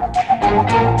ಇರ್ಬೇಕು.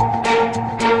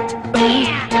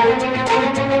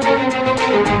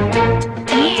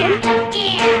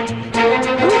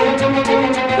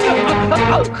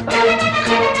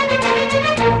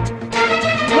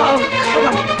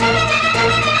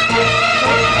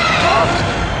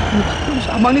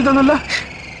 ಸಾಮಾನ್ಯದನಲ್ಲ,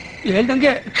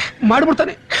 ಹೇಳ್ದಂಗೆ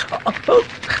ಮಾಡ್ಬಿಡ್ತಾನೆ.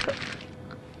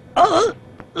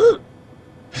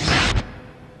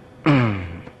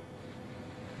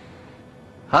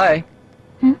 ಹಾಯ್.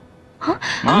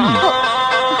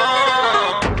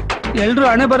 ಎಲ್ರು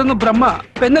ಹಣೆ ಬರೋನು ಬ್ರಹ್ಮ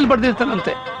ಪೆನ್ನಲ್ಲಿ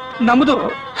ಬರ್ದಿರ್ತಾನಂತೆ. ನಮ್ದು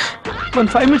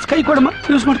ಒಂದ್ 5 ಮಿನಿಟ್ಸ್ ಕೈ ಕೊಡಮ್ಮ,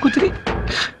 ಯೂಸ್ ಮಾಡ್ಕೊತೀರಿ.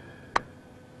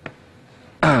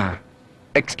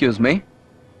 ಎಕ್ಸ್ಕ್ಯೂಸ್ ಮೈ,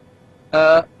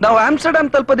 ನಾವು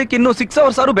ಆಮ್ಸ್ಟರ್ಡ್ಯಾಮ್ ತಲುಪೋದಕ್ಕೆ ಇನ್ನೂ 6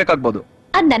 hours ಆದ್ರೂ ಬೇಕಾಗ್ಬೋದು.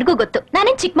 ಅದ್ ನನಗೂ ಗೊತ್ತು,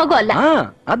 ನಾನೇನ್ ಚಿಕ್ಕ ಮಗು ಅಲ್ಲ.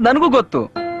 ಅದ್ ನನಗೂ ಗೊತ್ತು.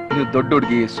 ನೀವು ದೊಡ್ಡ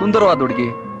ಹುಡುಗಿ, ಸುಂದರವಾದ ಹುಡುಗಿ,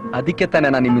 ಅದಕ್ಕೆ ತಾನೇ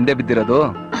ನಾನು ನಿಮ್ ಹಿಂದೆ ಬಿದ್ದಿರೋದು.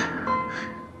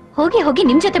 ಹೋಗಿ ಹೋಗಿ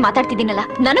ನಿಮ್ ಜೊತೆ ಮಾತಾಡ್ತಿದ್ದೀನಲ್ಲ,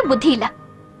 ನನಗ್ ಬುದ್ಧಿ ಇಲ್ಲ.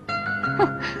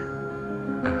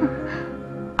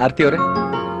 ಆರ್ತಿ ಅವರೇ,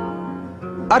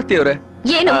 ಆರ್ತಿ ಅವರೇ,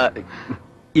 ಏನು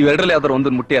ಇವೆರಡರಲ್ಲಿ ಯಾವ್ದಾರು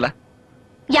ಒಂದೊಂದು ಮುಟ್ಟಿಯಲ್ಲ?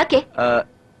 ಯಾಕೆ?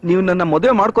 ನೀವು ನನ್ನ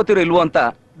ಮದುವೆ ಮಾಡ್ಕೋತಿರೋ ಇಲ್ವೋ ಅಂತ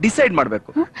ಡಿಸೈಡ್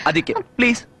ಮಾಡ್ಬೇಕು. ಅದಕ್ಕೆ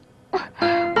please.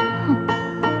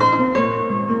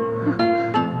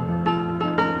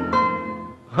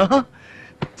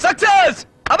 Success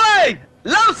Abhay,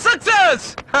 love success.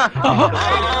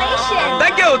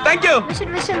 Thank you, thank you,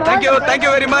 thank you, thank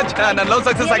you very much. ನನ್ನ ಲವ್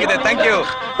ಸಕ್ಸಸ್ ಆಗಿದೆ. Thank you,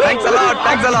 thanks a lot,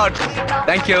 thanks a lot,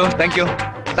 thank you, thank you,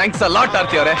 thanks a lot.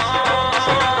 ಆರ್ತಿ ಅವರೇ,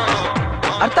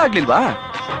 ಅರ್ಥ ಆಗ್ಲಿಲ್ವಾ?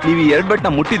 ನೀವು ಈ 2 ಬೆಟ್ನ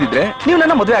ಮುಟ್ಟಿದಿದ್ರೆ ನೀವು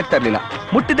ನನ್ನ ಮದುವೆ ಆಗ್ತಾ ಇರ್ಲಿಲ್ಲ,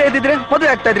 ಮುಟ್ಟಿದ್ದೇ ಇದ್ದಿದ್ರೆ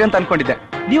ಮದುವೆ ಆಗ್ತಾ ಇದ್ರಿ ಅಂತ ಅನ್ಕೊಂಡಿದ್ದೆ.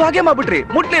 ನೀವ್ ಹಾಗೆ ಮಾಡ್ಬಿಟ್ರಿ,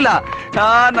 ಮುಟ್ಲಿಲ್ಲ.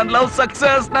 ನನ್ ಲವ್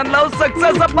ಸಕ್ಸಸ್, ನನ್ ಲವ್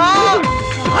ಸಕ್ಸಸ್ ಅಪ್ಪ.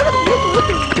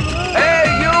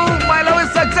 You my love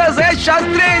is success.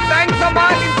 Shastri, thanks ಅಮ್ಮ.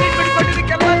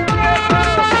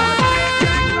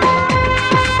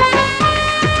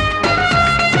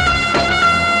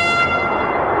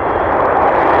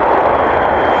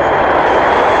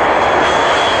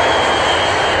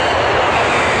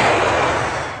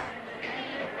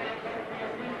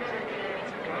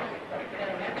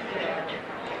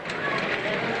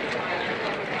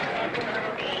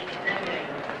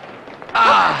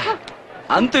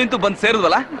 ಅಂತೂ ಇಂತೂ ಬಂದ್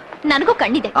ಸೇರಿದ್ವಲ್ಲ. ನನಗೂ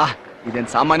ಕಣ್ಣಿದೆ. ಇದೇನ್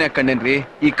ಸಾಮಾನ್ಯ ಕಣ್ಣೇನ್ರಿ,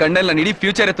 ಈ ಕಣ್ಣಲ್ಲಿ ನಾನು ಇಡೀ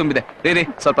ಫ್ಯೂಚರೇ ತುಂಬಿದೆ. ರೀ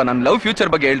ಸ್ವಲ್ಪ ನನ್ ಲವ್ ಫ್ಯೂಚರ್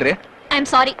ಬಗ್ಗೆ ಹೇಳ್ರಿ. I am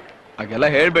sorry. ಹಾಗೆಲ್ಲ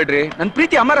ಹೇಳ್ಬೇಡ್ರಿ, ನನ್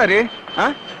ಪ್ರೀತಿ ಅಮರ ರೀ.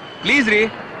 ಪ್ಲೀಸ್ ರೀ.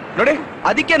 ನೋಡಿ,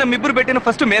 ಅದಕ್ಕೆ ನಮ್ಮಿಬ್ರು ಭೇಟಿನ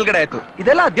ಫಸ್ಟ್ ಮೇಲ್ಗಡೆ ಆಯ್ತು.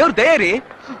 ಇದೆಲ್ಲ ದೇವ್ರ ದಯೆ ರೀ.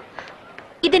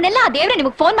 ಇದನ್ನೆಲ್ಲ ಆ ದೇವ್ರೆ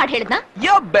ನಿಮಗ್ ಫೋನ್ ಮಾಡಿ ಹೇಳಿದ್ನಾ?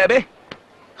 ಯೋ ಬೇಬೆ.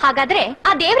 ಹಾಗಾದ್ರೆ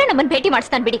ಆ ದೇವ್ರೆ ನಮ್ಮನ್ ಭೇಟಿ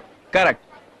ಮಾಡಿಸ್ತಾನ್ ಬಿಡಿ. ಕರೆಕ್ಟ್.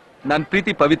 ನನ್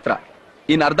ಪ್ರೀತಿ ಪವಿತ್ರ.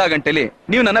 ಇನ್ ಅರ್ಧ ಗಂಟೆಲಿ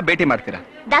ನೀವು ನನ್ನ ಭೇಟಿ ಮಾಡ್ತೀರಾ?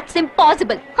 That's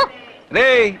impossible. ರೇ,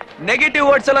 ನೆಗೆಟಿವ್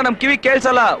ವರ್ಡ್ಸ್ ಎಲ್ಲ ನಮ್ ಕಿವಿ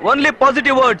ಕೇಳ್ಸಲ್ಲ, only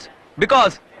positive words.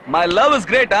 Because my love is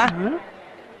great.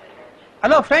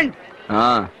 Hello friend,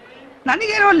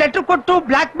 ನನಗೇನೋ ಲೆಟರ್ ಕೊಟ್ಟು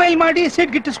ಬ್ಲಾಕ್ ಮೇಲ್ ಮಾಡಿ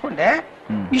ಸೀಟ್ ಗಿಟ್ಟಿಸ್ಕೊಂಡೆ.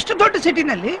 ಇಷ್ಟು ದೊಡ್ಡ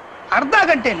ಸಿಟಿನಲ್ಲಿ ಅರ್ಧ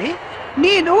ಗಂಟೆಯಲ್ಲಿ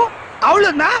ನೀನು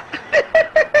ಅವಳನ್ನ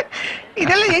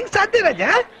ಇದೆಲ್ಲ ಹೆಂಗ್ ಸಾಧ್ಯ ರಾಜ?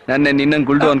 ನನ್ನ ನಿನ್ನ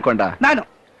ಗುಲ್ಡು ಅನ್ಕೊಂಡ ನಾನು.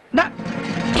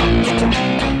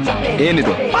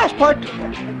 ಏನಿದು? ಪಾಸ್ಪೋರ್ಟ್.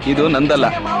 ಇದು ನಂದಲ್ಲ,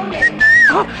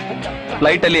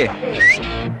 ಫ್ಲೈಟ್ ಅಲ್ಲಿ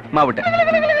ಮಾಡ್ಬಿಟ್ಟೆ.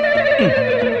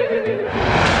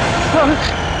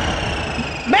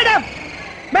 ಮೇಡಮ್,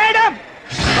 ಮೇಡಮ್,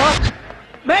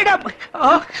 ಮೇಡಮ್,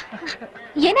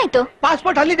 ಏನಾಯ್ತು?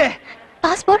 ಪಾಸ್ಪೋರ್ಟ್ ಅಲ್ಲಿದೆ.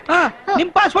 ಪಾಸ್ಪೋರ್ಟ್?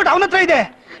 ನಿಮ್ ಪಾಸ್ಪೋರ್ಟ್ ಅವನ ಹತ್ರ ಇದೆ.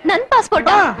 ನನ್ ಪಾಸ್ಪೋರ್ಟ್?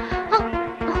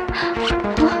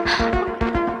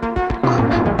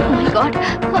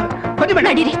 ಬನ್ನಿ ಮೇಡಮ್,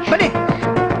 ನಡೀರಿ. ಬನ್ನಿ.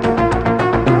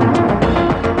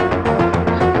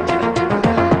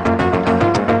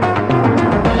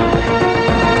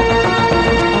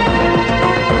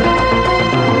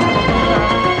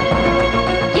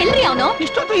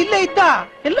 ಇಷ್ಟೊತ್ತು ಇಲ್ಲೇ ಇದ್ದ,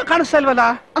 ಎಲ್ಲೂ ಕಾಣಿಸ್ತಾ ಇಲ್ವಲ್ಲ.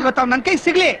 ಇವತ್ತು ಅವ್ನು ನನ್ ಕೈ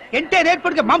ಸಿಗ್ಲಿ, ಎಂಟೈರ್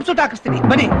ಏರ್ಪೋರ್ಟ್ಗೆ ಬಾಂಬ್ ಸೂಟ್ ಹಾಕಿಸ್ತೀನಿ.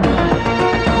 ಬನ್ನಿ.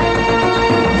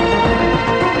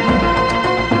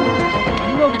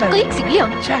 ಸಿಗ್ಲಿ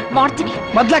ಮಾಡ್ತೀನಿ.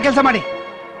 ಮೊದ್ಲ ಕೆಲಸ ಮಾಡಿ.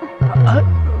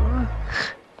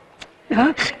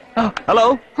 ಹಲೋ,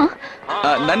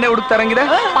 ನನ್ನೇ ಹುಡುಕ್ತಾರಂಗಿದೆ.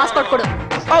 ಪಾಸ್ಪೋರ್ಟ್ ಕೊಡು.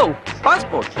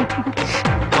 ಪಾಸ್ಪೋರ್ಟ್.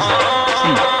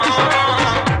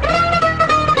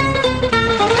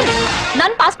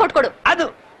 ನನ್ ಪಾಸ್ಪೋರ್ಟ್ ಕೊಡು. ಅದು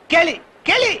ಕೇಳಿ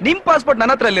ಕೇಳಿ. ನಿಮ್ ಪಾಸ್ಪೋರ್ಟ್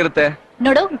ನನ್ನ ಹತ್ರ ಎಲ್ಲಿರುತ್ತೆ?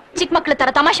 ನೋಡು, ಚಿಕ್ಕ ಮಕ್ಳ ತರ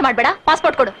ತಮಾಷೆ ಮಾಡ್ಬೇಡ.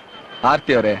 ಪಾಸ್ಪೋರ್ಟ್ ಕೊಡು.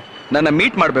 ಆರ್ತಿ ಅವರೇ, ನನ್ನ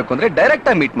ಮೀಟ್ ಮಾಡ್ಬೇಕು ಅಂದ್ರೆ ಡೈರೆಕ್ಟ್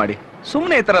ಆಗಿ ಮೀಟ್ ಮಾಡಿ.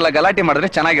 ಸುಮ್ನೆ ಈ ತರ ಎಲ್ಲ ಗಲಾಟೆ ಮಾಡಿದ್ರೆ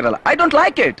ಚೆನ್ನಾಗಿರಲ್ಲ. I don't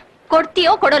like it.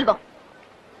 ಕೊಡ್ತೀಯೋ ಕೊಡಲ್ವೋ?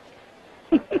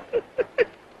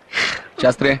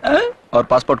 Shastri, ಅವ್ರ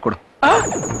ಪಾಸ್ಪೋರ್ಟ್ ಕೊಡು.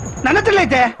 ನನ್ನ ಹತ್ರ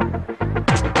ಐತೆ.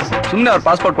 ಸುಮ್ನೆ ಅವ್ರ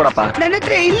ಪಾಸ್ಪೋರ್ಟ್ ಕೊಡಪ್ಪ. ನನ್ನ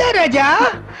ಹತ್ರ ಇಲ್ಲ ರಾಜ.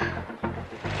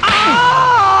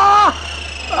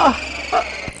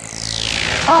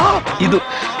 ಇದು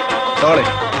ತಗೊಳ್ಳಿ.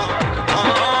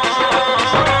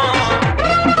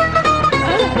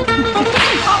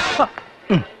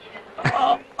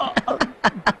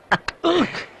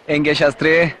 ಹೆಂಗೆ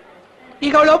ಶಾಸ್ತ್ರಿ?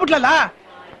 ಈಗ ಅವಳು ಹೋಗ್ಬಿಟ್ಲಲ್ಲ,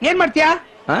 ಏನ್ ಮಾಡ್ತೀಯಾ?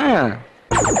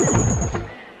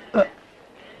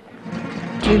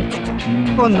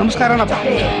 ಒಂದು ನಮಸ್ಕಾರನಪ್ಪ.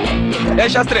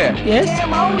 ಶಾಸ್ತ್ರಿ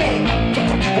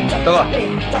ತಗೋ,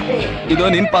 ಇದು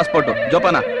ನಿನ್ ಪಾಸ್ಪೋರ್ಟ್,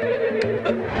 ಜೋಪಾನ.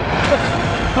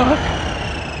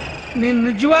 ನೀನ್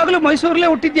ನಿಜವಾಗ್ಲೂ ಮೈಸೂರಲ್ಲೇ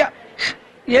ಹುಟ್ಟಿದ್ಯಾ?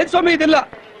 ಏನ್ ಸ್ವಾಮಿ ಇದೆಲ್ಲ?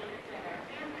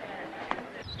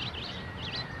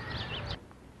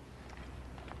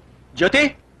 ಜ್ಯೋತಿ,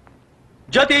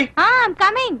 ಜ್ಯೋತಿ. I'm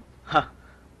coming.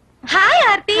 Hi,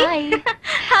 Aarti. Hi.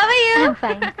 How are you? I'm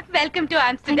fine. Welcome to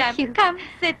Amsterdam. Thank you. Come,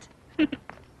 sit.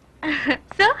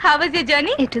 So, how was your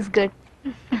journey? It was good.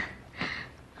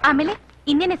 ಆಮೇಲೆ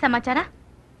ಇನ್ನೇನೆ ಸಮಾಚಾರ?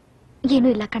 ಏನೂ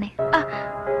ಇಲ್ಲ ಕಣೆ.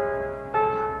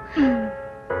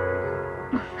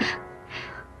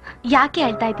 ಯಾಕೆ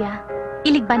ಹೇಳ್ತಾ ಇದ್ಯಾ?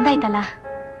 ಇಲ್ಲಿಗೆ ಬಂದಾಯ್ತಲ್ಲ,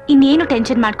 ಇನ್ನೇನು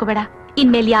ಟೆನ್ಷನ್ ಮಾಡ್ಕೋಬೇಡ.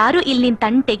 ಇನ್ಮೇಲೆ ಯಾರು ಇಲ್ಲಿ ನಿನ್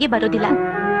ತಂಟೆಗೆ ಬರೋದಿಲ್ಲ.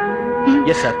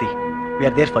 Yes, Aarti. We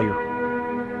are there for you.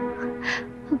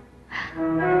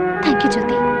 Thank you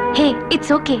Jyothi. Hey,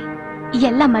 it's okay.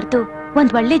 ಎಲ್ಲ ಮರ್ತು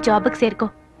ಒಂದ್ ಒಳ್ಳೆ ಜಾಬ್ಗೆ ಸೇರ್ಕೋ.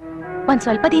 ಒಂದ್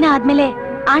ಸ್ವಲ್ಪ ದಿನ ಆದ್ಮೇಲೆ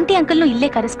ಆಂಟಿ ಅಂಕಲ್ನು ಇಲ್ಲೇ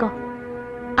ಕರೆಸ್ಕೋ.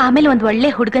 ಆಮೇಲೆ ಒಂದ್ ಒಳ್ಳೆ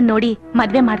ಹುಡುಗನ್ ನೋಡಿ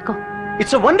ಮದ್ವೆ ಮಾಡ್ಕೋ.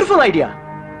 It's a wonderful idea.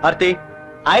 Aarti,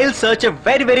 I'll search a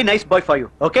very, very nice boy for you,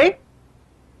 okay?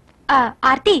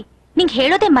 ಆರ್ತಿ, ನಿಂಗ್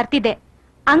ಹೇಳೋದೇ ಮರ್ತಿದ್ದೆ.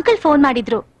 ಅಂಕಲ್ ಫೋನ್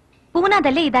ಮಾಡಿದ್ರು,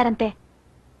 ಪೂನಾದಲ್ಲೇ ಇದಾರಂತೆ.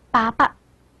 ಪಾಪ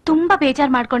ತುಂಬಾ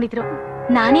ಬೇಜಾರ್ ಮಾಡ್ಕೊಂಡಿದ್ರು.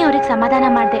 ನಾನೇ ಅವ್ರಿಗೆ ಸಮಾಧಾನ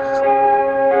ಮಾಡ್ದೆ.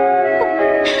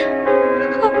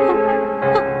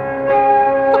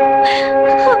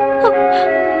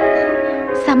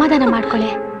 ಸಮಾಧಾನ ಮಾಡ್ಕೊಳ್ಳೆ,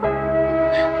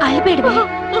 ಅಳ್ಬೇಡ್ವೆ.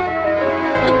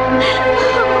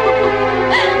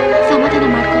 ಸಮಾಧಾನ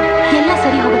ಮಾಡ್ಕೊ, ಎಲ್ಲ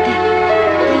ಸರಿ ಹೋಗುತ್ತೆ.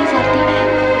 ಪ್ಲೀಸ್ ಆರ್ತಿ,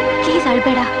 ಪ್ಲೀಸ್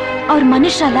ಅಳ್ಬೇಡ. ಅವ್ರ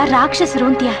ಮನುಷ್ಯರಲ್ಲ, ರಾಕ್ಷಸರು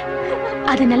ಅಂತೀಯ.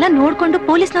 ಅದನ್ನೆಲ್ಲ ನೋಡ್ಕೊಂಡು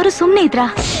ಪೊಲೀಸ್ನವರು ಸುಮ್ನೆ ಇದ್ರಾ?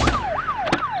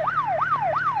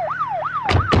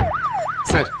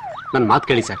 ಸರ್, ನನ್ ಮಾತ್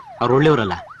ಕೇಳಿ ಸರ್, ಅವ್ರು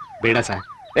ಒಳ್ಳೆಯವರಲ್ಲ. ಬೇಡ ಸರ್.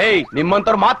 ಏಯ್,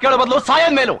 ನಿಮ್ಮಂತವ್ರ ಮಾತ್ ಕೇಳೋ ಬದಲು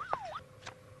ಸಾಯನ್ ಮೇಲೂ.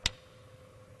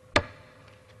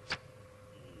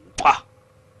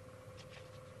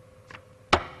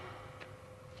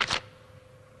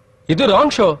 ಇದು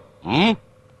ರಾಂಗ್ ಶೋ.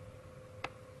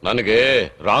 ನನಗೆ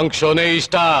ರಾಂಗ್ ಶೋನೇ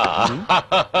ಇಷ್ಟ.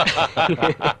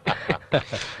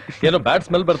 ಏನೋ ಬ್ಯಾಡ್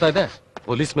ಸ್ಮೆಲ್ ಬರ್ತಾ ಇದೆ.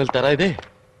 ಪೊಲೀಸ್ ಸ್ಮೆಲ್ ತರ ಇದೆ.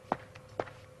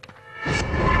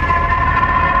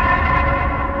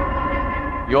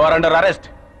 You are under arrest.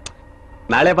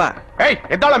 ನಾಳೆ ಬಾ. ಏಯ್,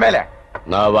 ಎದ್ದಾಳ ಮೇಲೆ.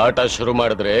 ನಾವ್ ಆಟ ಶುರು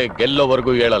ಮಾಡಿದ್ರೆ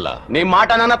ಗೆಲ್ಲೋವರೆಗೂ ಹೇಳಲ್ಲ. ನಿಮ್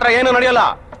ಆಟ ನನ್ನ ಹತ್ರ ಏನು ನಡೆಯಲ್ಲ.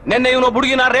 ನಿನ್ನೆ ಇವನು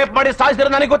ಹುಡುಗಿನ ರೇಪ್ ಮಾಡಿ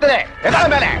ಸಾಯಿಸಿದ್ರೆ ನನಗೆ ಗೊತ್ತಿದೆ. ಎದ್ದಾಳ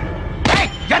ಮೇಲೆ.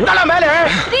 ಎದ್ದಾಳ ಮೇಲೆ.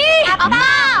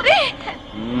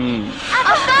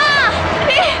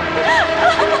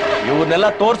 ಇವನ್ನೆಲ್ಲ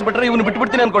ತೋರ್ಸ್ಬಿಟ್ರೆ ಇವನು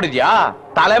ಬಿಟ್ಬಿಡ್ತೀನಿ ಅನ್ಕೊಂಡಿದ್ಯಾ?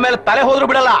 ತಲೆ ಮೇಲೆ ತಲೆ ಹೋದ್ರು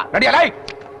ಬಿಡಲ್ಲ. ನಡಿಯಲ್ಲ,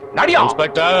 ನಡಿಯ.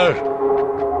 ಇನ್ಸ್ಪೆಕ್ಟರ್,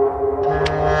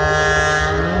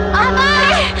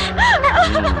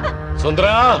 ಸುಂದರ,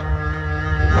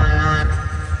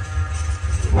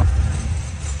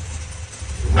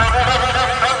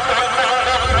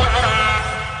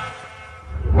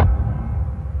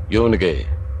 ಇವನಿಗೆ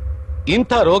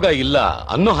ಇಂಥ ರೋಗ ಇಲ್ಲ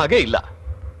ಅನ್ನೋ ಹಾಗೆ ಇಲ್ಲ.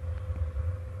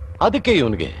 ಅದಕ್ಕೆ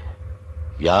ಇವನಿಗೆ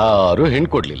ಯಾರು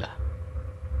ಹೆಣ್ಕೊಡ್ಲಿಲ್ಲ.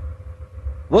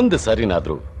 ಒಂದು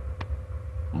ಸರಿನಾದ್ರೂ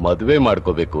ಮದುವೆ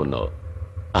ಮಾಡ್ಕೋಬೇಕು ಅನ್ನೋ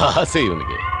ಆಸೆ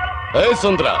ಇವನಿಗೆ. ಏ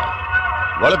ಸುಂದರ,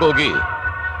 ಒಳಗೋಗಿ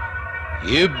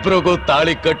ಇಬ್ರಿಗೂ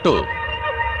ತಾಳಿ ಕಟ್ಟು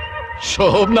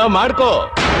ಶೋಭನ ಮಾಡ್ಕೋ.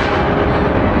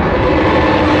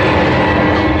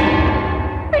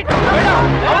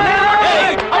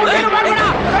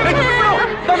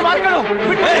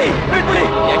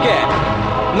 ಯಾಕೆ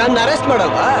ನನ್ನ ಅರೆಸ್ಟ್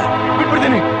ಮಾಡಲ್ವಾ?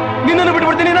 ಬಿಟ್ಬಿಡ್ತೀನಿ, ನಿನ್ನನ್ನು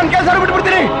ಬಿಟ್ಬಿಡ್ತೀನಿ, ನನ್ನ ಕೆಲಸ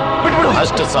ಬಿಟ್ಬಿಡ್ತೀನಿ. ಬಿಟ್ಬಿಡು.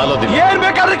 ಅಷ್ಟು ಸಾಲೋದಿಲ್ಲ. ಏನ್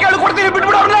ಬೇಕಾದ್ರೆ ಕೇಳ್ಕೊಡ್ತೀನಿ,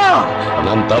 ಬಿಟ್ಬಿಡು ಅವ್ರನ್ನ.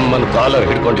 ನನ್ನ ತಮ್ಮನ ಕಾಲರ್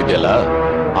ಹಿಡ್ಕೊಂಡಿದ್ಯಲ್ಲ,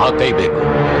 ಆ ಕೈ ಬೇಕು.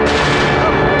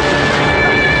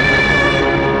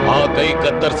 ಆ ಕೈ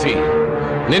ಕತ್ತರಿಸಿ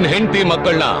ನಿನ್ ಹೆಂಡತಿ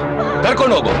ಮಕ್ಕಳನ್ನ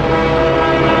ಕರ್ಕೊಂಡು ಹೋಗು.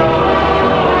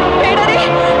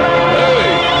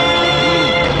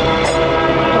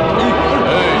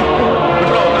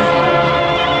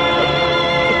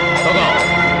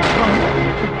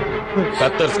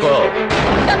 ಕತ್ತರಿಸ್ಕೋ.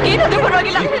 ಏನಾದ್ರೂ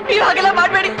ಪರವಾಗಿಲ್ಲ, ನೀವು ಹಾಗೆಲ್ಲ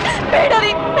ಮಾಡ್ಬೇಡಿ. ಬೇಡ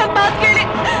ರೀ, ನನ್ ಮಾತು ಕೇಳಿ.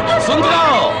 ಸುಂದರ,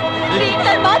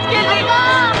 ನನ್ ಮಾತು ಕೇಳಿ.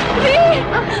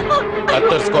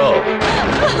 ಕತ್ತರಿಸ್ಕೋ.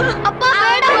 ಅಪ್ಪ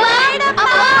ಬೇಡ, ಬೇಡ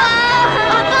ಅಪ್ಪ.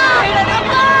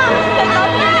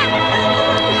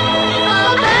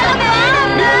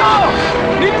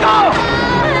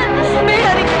 ಬೇಡ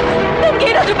ರೀ,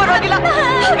 ನನ್ಗೇನಾದ್ರೂ ಪರವಾಗಿಲ್ಲ,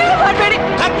 ಹಾಗೆಲ್ಲ ಮಾಡ್ಬೇಡಿ.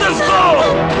 ಕತ್ತರಿಸ್ಕೋ.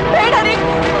 ಬೇಡ ರೀ.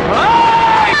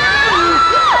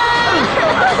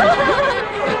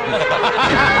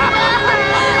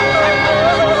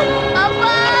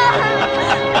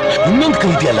 ಇನ್ನೊಂದು ಕೈ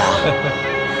ಇದೆಯಲ್ಲ,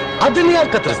 ಅದನ್ನ ಯಾರು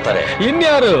ಕತ್ತರಿಸ್ತಾರೆ?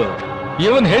 ಇನ್ಯಾರು?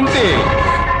 ಇವನ್ ಹೆಂಡತಿ.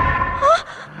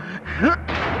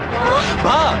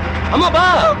 ಬಾ ಅಮ್ಮ, ಬಾ.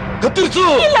 ಕತ್ತರಿಸು.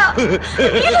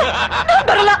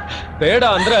 ಬರಲ್ಲ. ಬೇಡ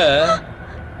ಅಂದ್ರೆ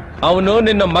ಅವನು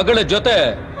ನಿನ್ನ ಮಗಳ ಜೊತೆ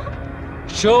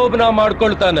ಶೋಭನ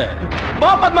ಮಾಡ್ಕೊಳ್ತಾನೆ.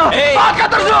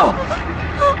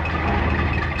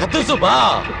 ಕತ್ತರಿಸು ಬಾ.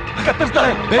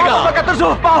 ಕತ್ತರಿಸ್ತಾಳೆ. ಬೇಗ ಕತ್ತರಿಸು.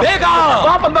 ಬೇಗ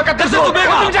ಕತ್ತರಿಸು.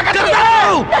 ಬೇಗ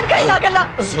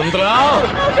ಸುಂದರ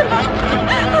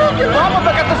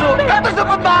ಕತ್ತರಿಸು. ಕತ್ತರಿಸು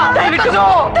ಪದ್ಮ. ದಯವಿಟ್ಟು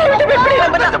ಬಿಟ್ಬಿಡಿ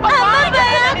ನಮ್ಮನ್ನ.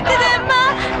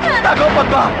 ತಗೋ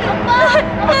ಪದ್ಮ.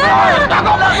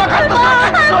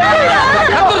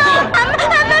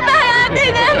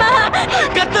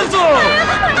 ಕತ್ತರಿಸು.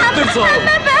 ಕತ್ತರಿಸು.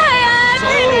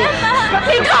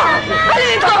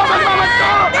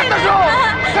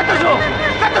 ಕತ್ತರಿಸು.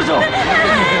 ಕತ್ತರಿಸು.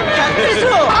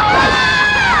 ಕತ್ತರಿಸು.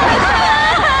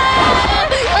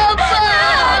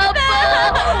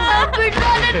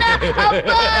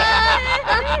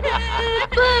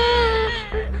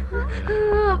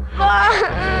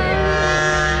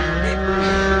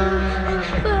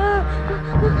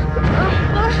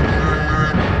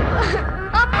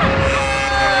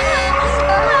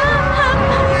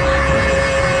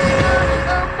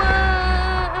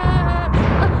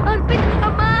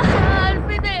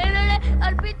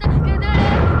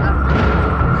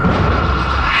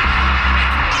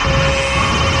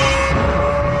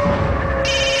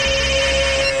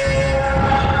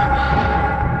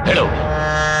 ಹೇಳು,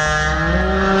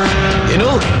 ಏನು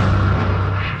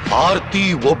ಆರ್ತಿ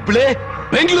ಒಬ್ಳೆ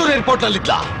Bengaluru airport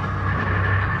ನಲ್ಲಿದ್ದ?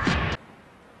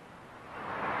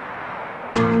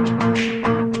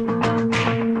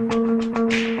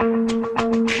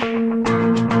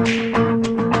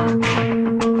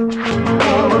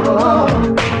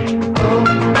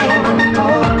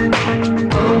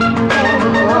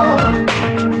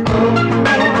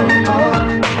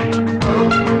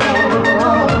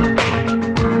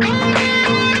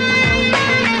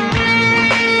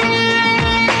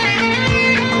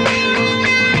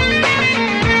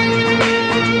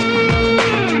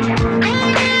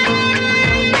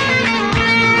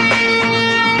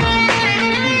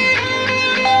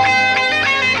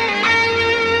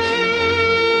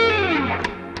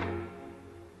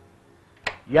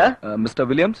 Mr.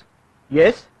 Williams?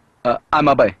 Yes? I'm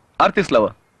Abhay, Aarti's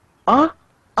lover.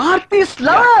 Aarti's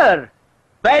lover? Yeah.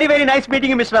 Very, very nice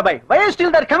meeting you, Mr. Abhay. Why are you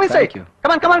still there? Come inside. Thank you.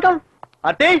 Come on, come on, come.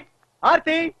 Aarti?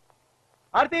 Aarti?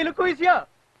 Aarti, look who is here.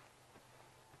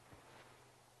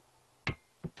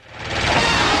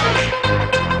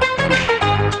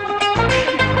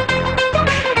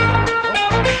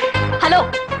 Hello,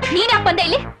 ನೀನ್ ಯಾಕೆ ಬಂದೆ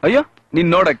ಇಲ್ಲಿ? ಅಯ್ಯೋ,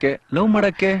 ನೀನ್ ನೋಡಕ್ಕೆ, love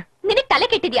ಮಾಡಕ್ಕೆ. ನಿನಗ್ ತಲೆ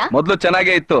ಕೆಟ್ಟಿದ್ಯಾ? ಮೊದ್ಲು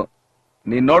ಚೆನ್ನಾಗೇ ಇತ್ತು,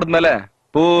 ನೀನ್ ನೋಡಿದ್ಮೇಲೆ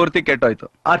ಪೂರ್ತಿ ಕೆಟ್ಟೋಯ್ತು.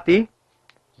 ಆರ್ತಿ,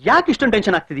 ಯಾಕೆ ಇಷ್ಟೊಂದು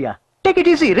ಟೆನ್ಷನ್ ಆಗ್ತಿದ್ಯಾ? Take it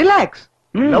easy, relax.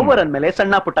 Lover ಅಂದ್ಮೇಲೆ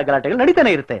ಸಣ್ಣ ಪುಟ್ಟ ಗಲಾಟೆಗಳು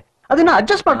ನಡೀತಾನೆ ಇರುತ್ತೆ, ಅದನ್ನ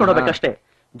ಅಡ್ಜಸ್ಟ್ ಮಾಡ್ಕೊಂಡು ಹೋಗ್ಬೇಕಷ್ಟೇ.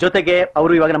 ಜೊತೆಗೆ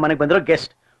ಅವರು ಇವಾಗ ನಮ್ಮ ಮನೆಗೆ ಬಂದಿರೋ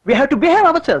guest. We have to behave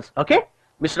our selves. Okay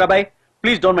mister Abhay,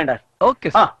 please don't mind Har. Okay.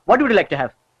 What would you like to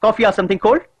have? Coffee or something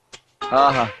cold?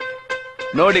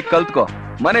 ನೋಡಿ ಕಲ್ತ್ಕೋ,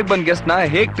 ಮನೆಗ್ ಬಂದ್ ಗೆಸ್ಟ್ ನ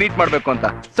ಹೇಗ್ ಟ್ರೀಟ್ ಮಾಡ್ಬೇಕು ಅಂತ.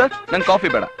 ಸರ್, ನಂಗೆ ಕಾಫಿ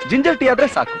ಬೇಡ, ಜಿಂಜರ್ ಟೀ ಆದ್ರೆ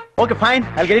ಸಾಕು. Okay fine,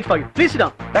 I will get it for you. Please sit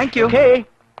down. Thank you.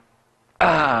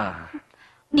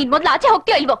 ನೀನ್ ಮೊದ್ಲು ಆಚೆ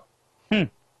ಹೋಗ್ತೀಯೋ ಇಲ್ವೋ?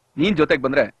 ನೀನ್ ಜೊತೆಗ್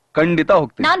ಬಂದ್ರೆ ಖಂಡಿತ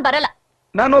ಹೋಗ್ತೀನಿ. ನಾನ್ ಬರಲ್ಲ.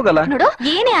 ನಾನ್ ಹೋಗಲ್ಲ. ನೋಡು,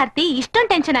 ಏನೇ ಆರ್ತಿ ಇಷ್ಟೊಂದ್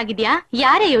ಟೆನ್ಷನ್ ಆಗಿದ್ಯಾ?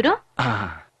 ಯಾರೇ ಇವ್ರು?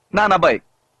 ನಾನ್ ಅಭಯ್,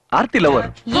 ಆರ್ತಿ ಲವರ್.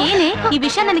 ಏನೇ ಈ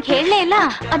ವಿಷಯ ನನಗೆ ಹೇಳಲೇ ಇಲ್ಲ.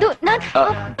 ಅದು ನಾನ್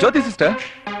ಜ್ಯೋತಿ ಸಿಸ್ಟರ್,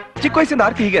 ಚಿಕ್ಕ ವಯಸ್ಸಿಂದ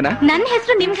ಆರ್ತಿ ಹೀಗೇನಾ? ನನ್ನ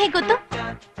ಹೆಸರು ನಿಮ್ಗೆ ಹೇಗ್ ಗೊತ್ತು?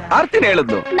 ಆರ್ತಿನ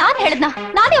ಹೇಳಿದ್ಲು. ನಾನ್ ಹೇಳ್ದ್ನಾ?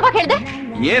 ನಾನ್ ಯಾವಾಗ ಹೇಳ್ದೆ?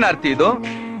 ಏನ್ ಆರ್ತಿ ಇದು?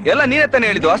 ಎಲ್ಲ ನೀನೇ ತಾನೇ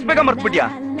ಹೇಳಿದ್ದು, ಅಷ್ಟ್ ಬೇಗ ಮರ್ತ್ಬಿಟ್ಯಾ?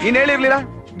 ನೀನ್ ಹೇಳಿರ್ಲಿಲ್ಲ?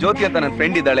 ಜ್ಯೋತಿ ಅಂತ ನನ್ನ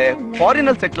ಫ್ರೆಂಡ್ ಇದ್ದಾಳೆ, ಫಾರಿನ್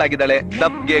ಅಲ್ಲಿ ಸೆಟ್ಲ್ ಆಗಿದ್ದಾಳೆ,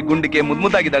 ದಪ್ಗೆ ಗುಂಡಿಗೆ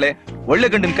ಮುದ್ದಾಗಿದ್ದಾಳೆ, ಒಳ್ಳೆ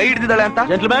ಗಂಡನ್ ಕೈ ಹಿಡಿದಿದ್ದಾಳೆ ಅಂತ.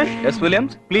 Gentleman, S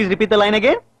Williams, please repeat the line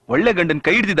again. ಒಳ್ಳೆ ಗಂಡನ್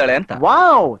ಕೈ ಹಿಡಿದಿದ್ದಾಳೆ ಅಂತ.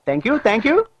 Wow, thank you, thank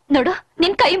you. ನೋಡು,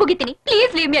 ನಿನ್ ಕೈ ಮುಗಿತೀನಿ,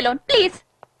 please leave me alone, please.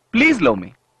 Please love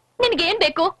me. ನಿನ್ಗೆ ಏನ್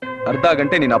ಬೇಕು? ಅರ್ಧ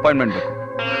ಗಂಟೆ ನೀನ್ ಅಪಾಯಿಂಟ್ಮೆಂಟ್ ಬೇಕು.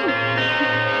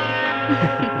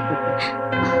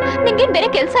 ನಿನ್ಗೇನ್ ಬೇರೆ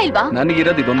ಕೆಲ್ಸ ಇಲ್ವಾ?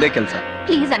 ನನಗಿರೋದು ಇದೊಂದೇ ಕೆಲ್ಸ.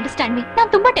 ಪ್ಲೀಸ್ ಅಂಡರ್ಸ್ಟ್ಯಾಂಡ್ ಮೀ, ನಾನ್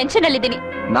ತುಂಬಾ ಟೆನ್ಷನ್ ಅಲ್ಲಿದ್ದೀನಿ.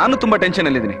 ನಾನು ತುಂಬಾ ಟೆನ್ಷನ್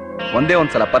ಅಲ್ಲಿದ್ದೀನಿ. ಒಂದೇ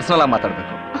ಒಂದ್ಸಲ ಪರ್ಸನಲ್ ಆಗಿ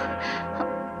ಮಾತಾಡ್ಬೇಕು.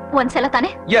 ಒಂದ್ಸಲ ತಾನೆ?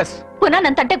 ಎಸ್. ಪುನಃ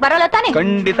ನನ್ ತಂಟೆಗೆ ಬರಲ್ಲ ತಾನೆ?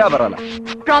 ಖಂಡಿತ ಬರಲ್ಲ.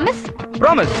 ಪ್ರಾಮಿಸ್?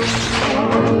 ಪ್ರಾಮಿಸ್.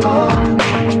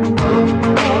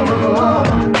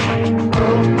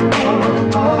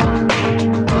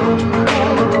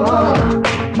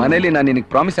 ಮನೇಲಿ ನಾನು ನಿನಗೆ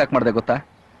ಪ್ರಾಮಿಸ್ ಯಾಕೆ ಮಾಡ್ದೆ ಗೊತ್ತಾ?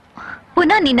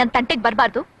 ಪುನಃ ನೀನ್ ನನ್ ತಂಟೆಗೆ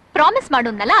ಬರ್ಬಾರ್ದು ಪ್ರಾಮಿಸ್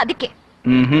ಮಾಡೋದ್ನಲ್ಲ ಅದಕ್ಕೆ.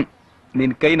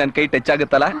 ನಿನ್ ಕೈ ನನ್ ಕೈ ಟಚ್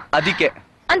ಆಗುತ್ತಲ್ಲ ಅದಕ್ಕೆ.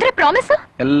 ಅಂದ್ರೆ ಪ್ರಾಮಿಸ್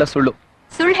ಎಲ್ಲ ಸುಳ್ಳು.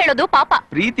 ಸುಳ್ಳು ಹೇಳೋದು ಪಾಪ.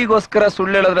 ಪ್ರೀತಿಗೋಸ್ಕರ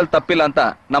ಸುಳ್ಳು ಹೇಳೋದ್ರಲ್ಲಿ ತಪ್ಪಿಲ್ಲ ಅಂತ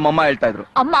ನಮ್ಮಮ್ಮ ಹೇಳ್ತಾ ಇದ್ರು.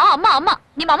 ಅಮ್ಮ ಅಮ್ಮ ಅಮ್ಮ,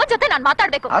 ನಿಮ್ಮ ಅಮ್ಮ ಜೊತೆ ನಾನ್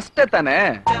ಮಾತಾಡ್ಬೇಕು. ಅಷ್ಟೇ ತಾನೇ?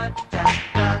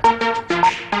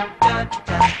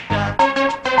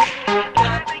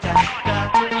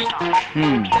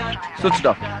 Switch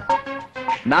off.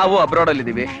 ನಾವು ಅಬ್ರಾಡ್ ಅಲ್ಲಿ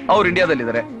ಇದೀವಿ, ಅವ್ರು ಇಂಡಿಯಾದಲ್ಲಿ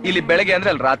ಇದಾರೆ. ಇಲ್ಲಿ ಬೆಳಗ್ಗೆ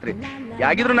ಅಂದ್ರೆ ಅಲ್ಲಿ ರಾತ್ರಿ.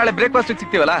 ಯಾಗಿದ್ರು ನಾಳೆ ಬ್ರೇಕ್ಫಾಸ್ಟ್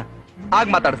ಸಿಗ್ತೀವಲ್ಲ, ಆಗ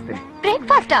ಮಾತಾಡಿಸ್ತೀನಿ.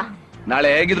 ಬ್ರೇಕ್ಫಾಸ್ಟಾ? ನಾಳೆ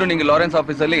ಹೇಗಿದ್ರು ನಿಂಗೆ ಲಾರೆನ್ಸ್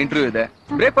ಆಫೀಸಲ್ಲಿ ಇಂಟರ್ವ್ಯೂ ಇದೆ.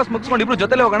 ಬ್ರೇಕ್ಫಾಸ್ಟ್ ಮುಗಿಸ್ಕೊಂಡು ಇಬ್ರು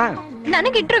ಜೊತೆಲೆ ಹೋಗೋಣ.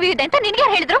 ನನಗೆ ಇಂಟರ್ವ್ಯೂ ಇದೆ ಅಂತ ನಿನ್ಗೆ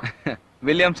ಯಾರು ಹೇಳಿದ್ರು?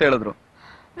 ವಿಲಿಯಮ್ಸ್ ಹೇಳಿದ್ರು.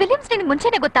 ವಿಲಿಯಮ್ಸ್ ನಿನ್ಗೆ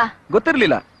ಮುಂಚೆನೆ ಗೊತ್ತಾ?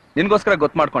 ಗೊತ್ತಿರ್ಲಿಲ್ಲ, ನಿನ್ಗೋಸ್ಕರ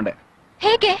ಗೊತ್ತು ಮಾಡ್ಕೊಂಡೆ.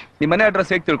 ಹೇಗೆ? ನಿಮ್ ಮನೆ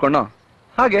ಅಡ್ರೆಸ್ ಹೇಗ್ ತಿಳ್ಕೊಂಡೋ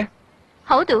ಹಾಗೆ.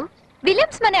 ಹೌದು,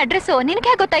 ವಿಲಿಯಮ್ಸ್ ಮನೆ ಅಡ್ರೆಸ್ ನಿನ್ಗೆ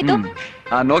ಹೇಗೆ ಗೊತ್ತಾಯ್ತು?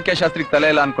 ಆ ನೋಕಿಯಾ ಶಾಸ್ತ್ರಿಗೆ ತಲೆ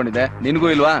ಇಲ್ಲ ಅನ್ಕೊಂಡಿದ್ದೆ, ನಿನ್ಗೂ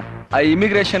ಇಲ್ವಾ? ಆ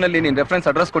ಇಮಿಗ್ರೇಷನ್ ಅಲ್ಲಿ ನೀನ್ ರೆಫರೆನ್ಸ್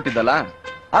ಅಡ್ರೆಸ್ ಕೊಟ್ಟಿದ್ದಲ್ಲ,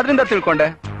 ಆದ್ರಿಂದ ತಿಳ್ಕೊಂಡೆ.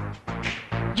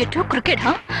 ಎಷ್ಟು ಕ್ರಿಕೆಟ್?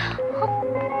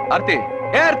 ಆರ್ತಿ,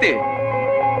 ಏ ಆರ್ತಿ.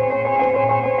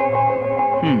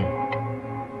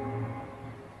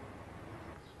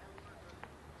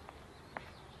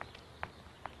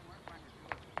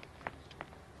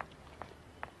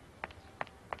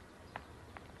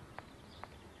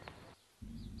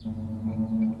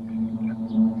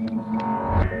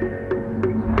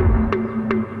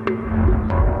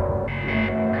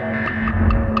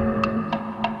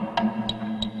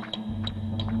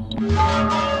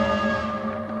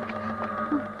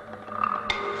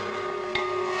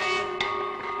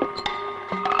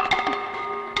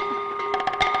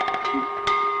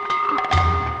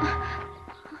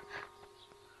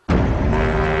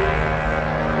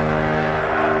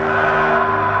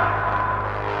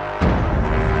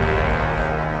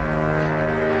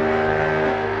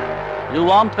 You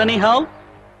want any help?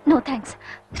 No thanks.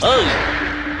 Oh.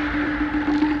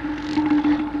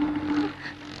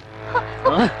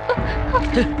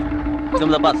 Give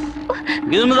me the pass.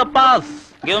 Give me the pass.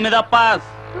 Give me the pass.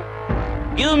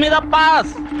 Give me the pass.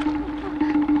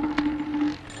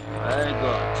 Very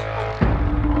good.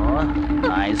 Oh,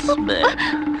 nice bed.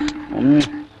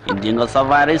 Indian girls are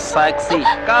very sexy.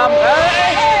 Come.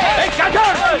 Hey, catch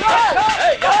her!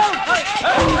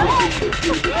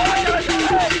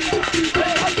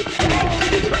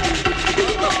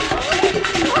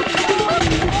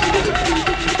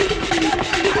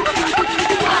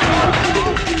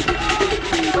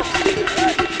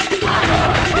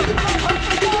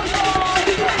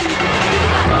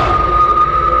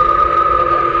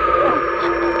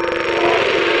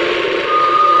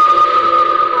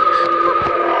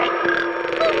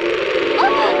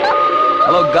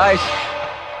 Hello guys.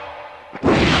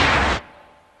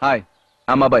 Hi,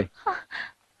 I'm Abhay.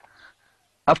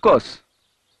 Of course,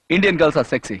 Indian girls are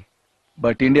sexy,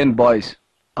 but Indian boys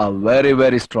are very,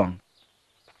 very strong.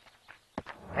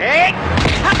 Hey!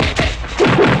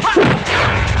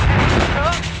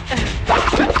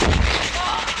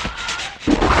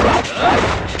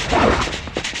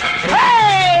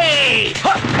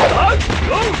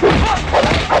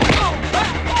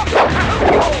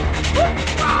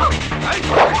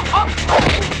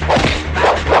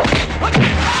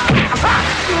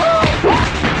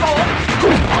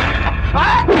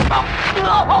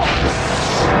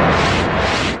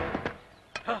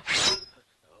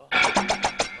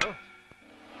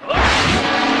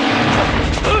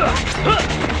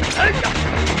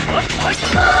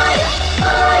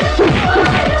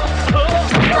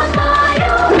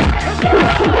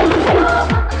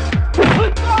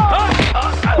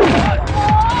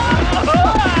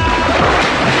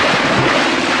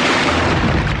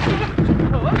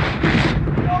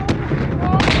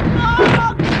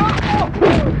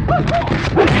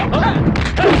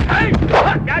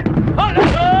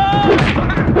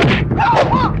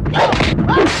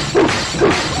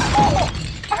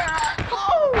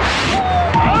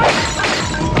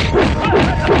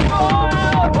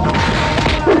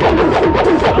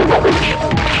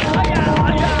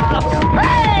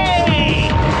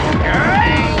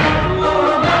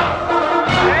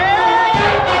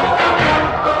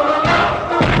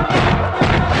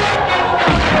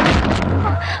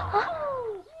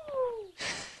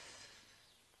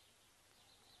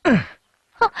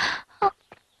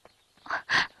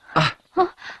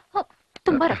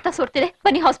 ತುಂಬಾ ರಕ್ತ ಸೋರ್ತಿದೆ,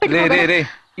 ಬನ್ನಿ hospital. ರೇ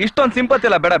ಇಷ್ಟೊಂದು sympathy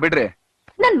ಇಲ್ಲ, ಬೇಡ ಬಿಡ್ರಿ.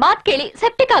 ನನ್ ಮಾತ್ ಕೇಳಿ,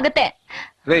 ಸೆಪ್ಟಿಕ್ ಆಗುತ್ತೆ.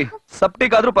 ರೇ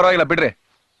ಸೆಪ್ಟಿಕ್ ಆದ್ರೂ ಪರವಾಗಿಲ್ಲ ಬಿಡ್ರಿ.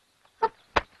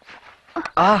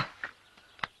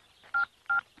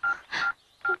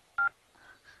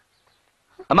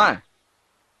 ಅಮ್ಮ,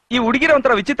 ಈ ಹುಡುಗಿರ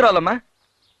ಒಂಥರ ವಿಚಿತ್ರ ಅಲ್ಲಮ್ಮ.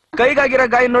 ಕೈಗಾಗಿರೋ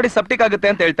ಗಾಯ ನೋಡಿ ಸೆಪ್ಟಿಕ್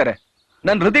ಆಗುತ್ತೆ ಅಂತ ಹೇಳ್ತಾರೆ.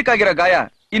 ನನ್ ಹೃದಯಕ್ಕಾಗಿರೋ ಗಾಯ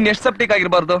ಇನ್ನೆಷ್ಟು septic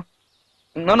ಆಗಿರ್ಬಾರ್ದು?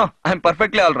 No I am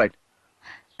perfectly all right.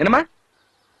 ಏನಮ್ಮ?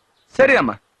 ಸರಿ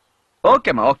ಅಮ್ಮ,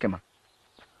 ಓಕೆಮ್ಮ ಓಕೆಮ್ಮ.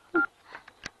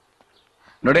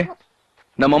 ನೋಡಿ,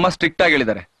 ನಮ್ಮಮ್ಮ ಸ್ಟ್ರಿಕ್ಟ್ ಆಗಿ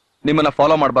ಹೇಳಿದ್ದಾರೆ, ನಿಮ್ಮನ್ನ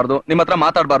ಫಾಲೋ ಮಾಡಬಾರ್ದು, ನಿಮ್ಮ ಹತ್ರ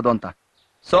ಮಾತಾಡಬಾರ್ದು ಅಂತ.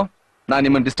 ಸೊ ನಾನು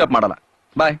ನಿಮ್ಮನ್ನ ಡಿಸ್ಟರ್ಬ್ ಮಾಡಲ್ಲ.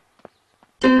 ಬಾಯ್.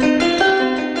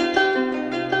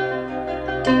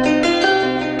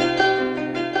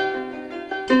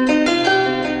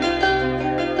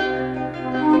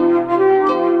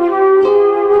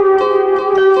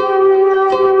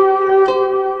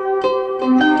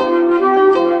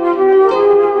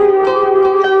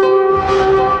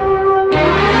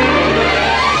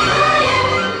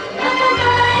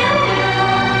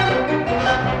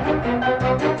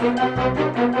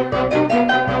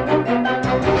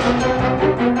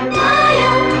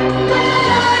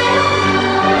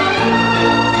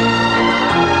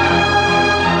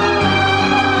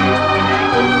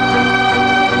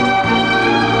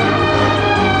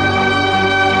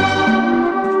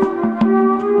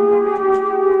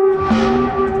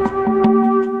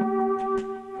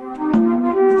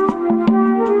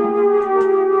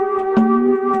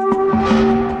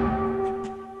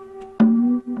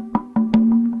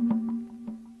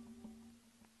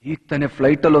 ತಾನೆ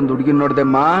ಫ್ಲೈಟ್ ಅಲ್ಲಿ ಒಂದು ಹುಡುಗಿ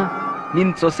ನೋಡ್ದೆಮ್ಮ,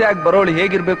 ನಿನ್ ಸೊಸೆಯಾಗಿ ಬರೋಳು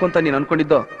ಹೇಗಿರ್ಬೇಕು ಅಂತ ನೀನ್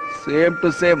ಅನ್ಕೊಂಡಿದ್ದೋ ಸೇಮ್ ಟು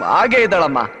ಸೇಮ್ ಹಾಗೇ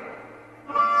ಇದ್ದಾಳಮ್ಮ.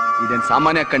 ಇದೇನ್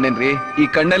ಸಾಮಾನ್ಯ ಕಣ್ಣೇನ್ರಿ, ಈ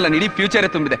ಕಣ್ಣೆಲ್ಲ ಇಡೀ ಫ್ಯೂಚರೇ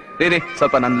ತುಂಬಿದೆ. ರೀ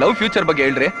ಸ್ವಲ್ಪ ನನ್ ಲವ್ ಫ್ಯೂಚರ್ ಬಗ್ಗೆ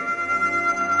ಹೇಳ್ರಿ.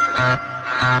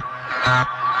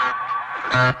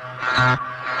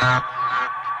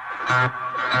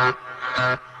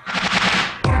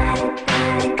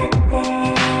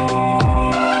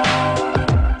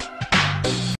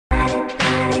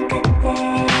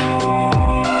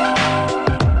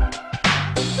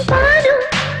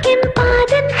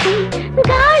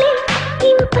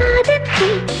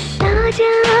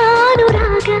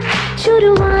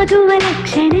 ಶುರುವಾಗುವ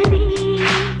ಲಕ್ಷಣವೇ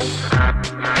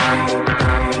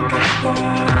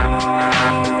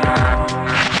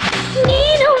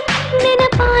ನೀನು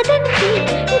ನೆನಪಾದಂತೆ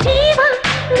ಜೀವ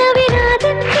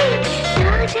ನವಿರಾದಂತೆ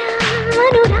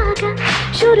ರಾಜಾನುರಾಗ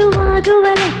ಶುರುವಾಗುವ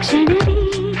ಲಕ್ಷಣವೇ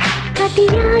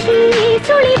ಕತಿಯಾಗಿ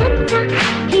ಸುಳಿವಂತ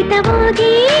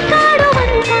ಹಿತವಾಗಿ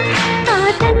ಕಾಡುವಂತ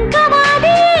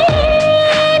ಆತಂಕವಾದಿ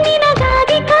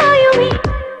ನಿನಗಾಗಿ ಕಾಯುವೆ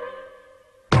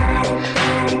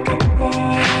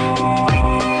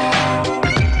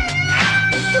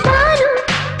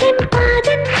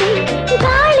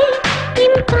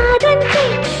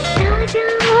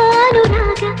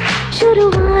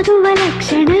ಶುರುವಾಗುವ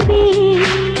ಲಕ್ಷಣವೇ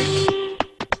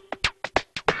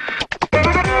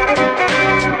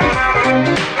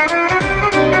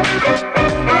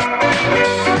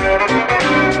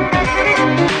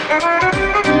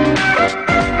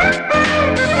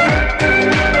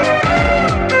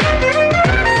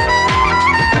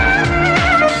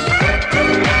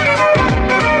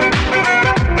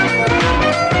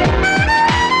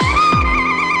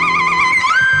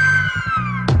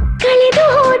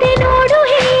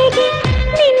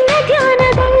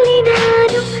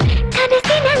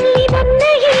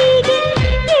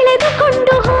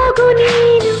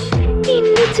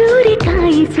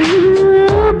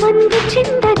ಒಂದು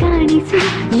ಚೆಂದಗಾಣಿಸು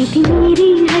ಮಿತಿ ಮೀರಿ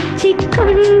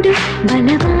ಹಚ್ಚಿಕೊಂಡು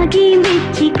ಬಲವಾಗಿ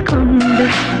ಮೆಚ್ಚಿಕೊಂಡು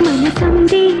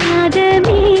ಮನಸೊಂದೇ ಆದ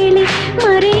ಮೇಲೆ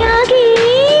ಮರೆಯಾಗಿ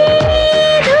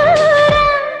ದೂರ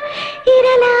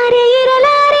ಇರಲಾರೆ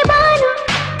ಇರಲಾರೆ ಬಾನು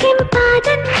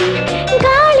ಕೆಂಪಾದಂತೆ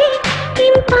ಗಾಳಿ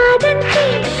ಕೆಂಪಾದಂತೆ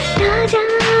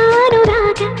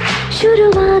ರಾಜಾನುರಾಗ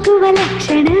ಶುರುವಾಗುವ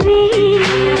ಲಕ್ಷಣವೇ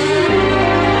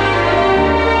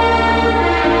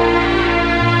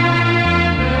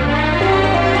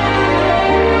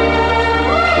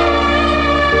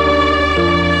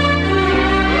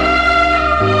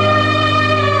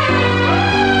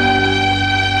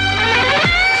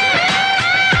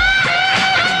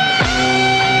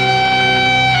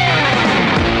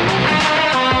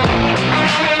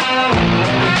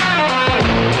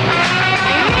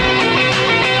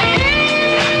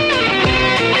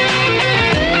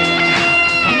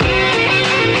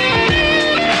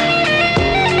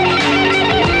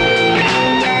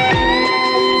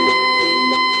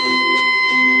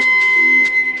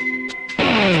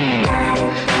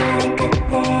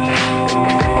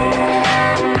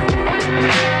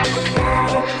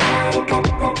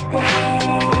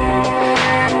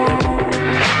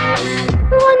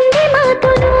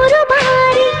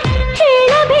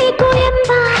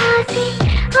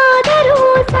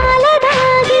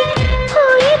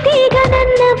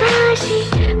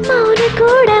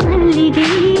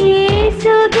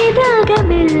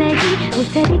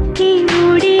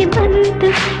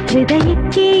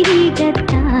ಹೃದಯಕ್ಕೆ ಈಗ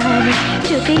ತಾನೆ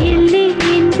ಜೊತೆಯಲ್ಲೇ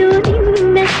ಎಂದು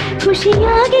ನಿನ್ನ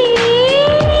ಖುಷಿಯಾಗಿ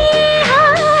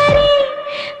ಹಾರಿ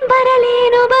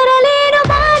ಬರಲೇನು ಬರಲೇನು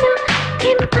ಬಾನು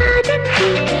ಕೆಂಪಾದಂತೆ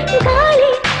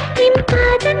ಗಾಳಿ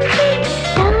ಕೆಂಪಾದಂತೆ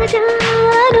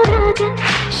ರಾಜಾನುರಾಗ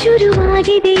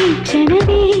ಶುರುವಾಗಿದೆ ಈ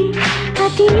ಕ್ಷಣವೇ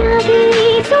ಅತಿಯಾಗಿ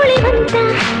ಸುಳಿವಂತ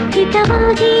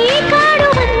ಹಿತವಾಗಿ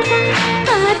ಕಾಡುವಂತ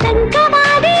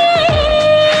ಆತಂಕವಾದಿ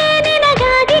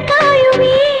ನಿನಗಾಗಿ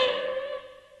ಕಾಯುವೆ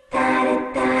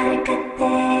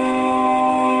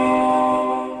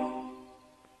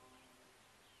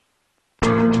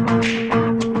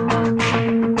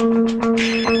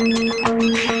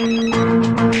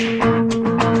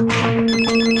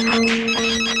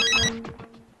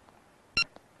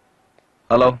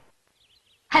ಹಲೋ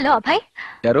ಹಲೋ ಅಭಯ್,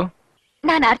 ಯಾರು?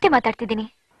 ನಾನು ಆರ್ತಿ ಮಾತಾಡ್ತಿದ್ದೀನಿ.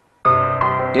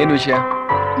 ಏನ್ ವಿಷಯ?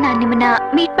 ನಾನ್ ನಿಮ್ಮನ್ನ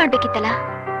ಮೀಟ್ ಮಾಡ್ಬೇಕಿತ್ತಲ್ಲ.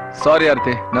 ಸಾರಿ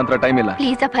ಆರ್ತಿ, ನಂತರ ಟೈಮ್ ಇಲ್ಲ.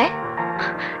 ಪ್ಲೀಸ್ ಅಭಯ್,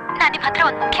 ನಾನ್ ನಿಮ್ ಹತ್ರ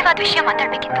ಒಂದು ಮುಖ್ಯವಾದ ವಿಷಯ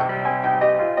ಮಾತಾಡ್ಬೇಕಿತ್ತು.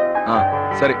 ಹಾ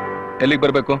ಸರಿ, ಎಲ್ಲಿಗೆ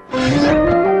ಬರ್ಬೇಕು?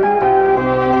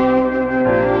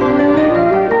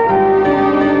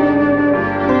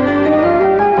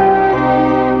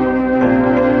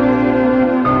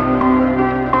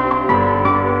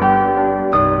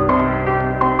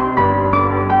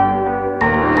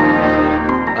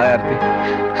 ಹಾಯ್ ಆರ್ತಿ.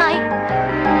 ಹಾಯ್.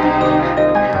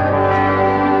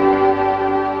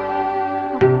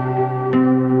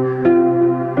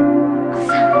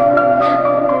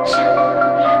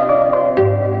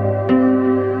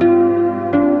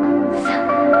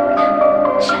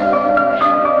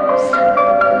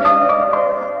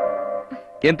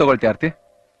 ಏನ್ ತಗೊಳ್ತೀಯ ಆರ್ತಿ?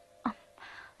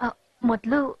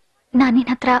 ಮೊದ್ಲು ನಾನ್ ನಿನ್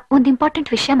ಹತ್ರ ಒಂದ್ ಇಂಪಾರ್ಟೆಂಟ್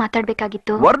ವಿಷಯ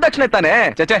ಮಾತಾಡ್ಬೇಕಾಗಿತ್ತು. ವರದಕ್ಷಿಣೆ ತಾನೇ?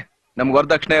 ಚಚೆ, ನಮ್ಗೆ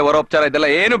ವರದಕ್ಷಿಣೆ ವರೋಪಚಾರ ಇದೆಲ್ಲ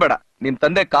ಏನು ಬೇಡ. ನಿಮ್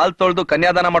ತಂದೆ ಕಾಲ್ ತೊಳ್ದು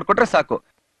ಕನ್ಯಾದಾನ ಮಾಡ್ಕೊಟ್ರೆ ಸಾಕು.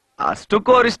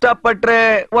 ಅಷ್ಟಕ್ಕೂ ಅವ್ರು ಇಷ್ಟಪಟ್ರೆ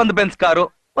ಒಂದ್ ಬೆನ್ಸ್ ಕಾರು,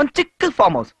 ಒಂದ್ ಚಿಕ್ಕ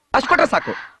ಫಾರ್ಮ್ ಹೌಸ್ ಅಷ್ಟ್ ಕೊಟ್ರೆ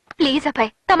ಸಾಕು. ಪ್ಲೀಸ್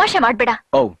ಅಭಯ್, ತಮಾಷೆ ಮಾಡ್ಬೇಡ.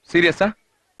 ಓ ಸೀರಿಯಸ್ಸಾ?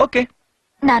 ಓಕೆ.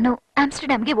 ನಾನು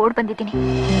ಆಮ್ಸ್ಟರ್ಡ್ಯಾಮ್ಗೆ ಓಡ್ ಬಂದಿದ್ದೀನಿ.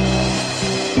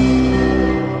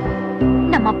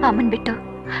 ನಮ್ಮಪ್ಪ ಅಮ್ಮನ್ ಬಿಟ್ಟು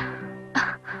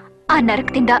ಆ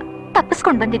ನರಕದಿಂದ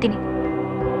ತಪ್ಪಿಸ್ಕೊಂಡ್ ಬಂದಿದ್ದೀನಿ.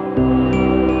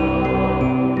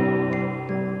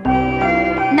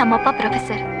 ನಮ್ಮಪ್ಪ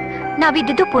ಪ್ರೊಫೆಸರ್,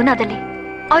 ನಾವಿದ್ದಿದ್ದು ಪೂನಾದಲ್ಲಿ.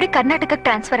 ಅವ್ರಿಗೆ ಕರ್ನಾಟಕಕ್ಕೆ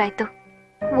ಟ್ರಾನ್ಸ್ಫರ್ ಆಯ್ತು.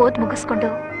 ಓದ್ ಮುಗಿಸ್ಕೊಂಡು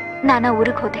ನಾನಾ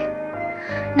ಊರಿಗೆ ಹೋದೆ.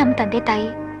 ನಮ್ ತಂದೆ ತಾಯಿ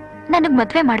ನನಗ್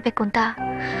ಮದ್ವೆ ಮಾಡ್ಬೇಕು ಅಂತ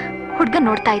ಹುಡ್ಗ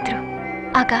ನೋಡ್ತಾ ಇದ್ರು.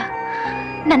 ಆಗ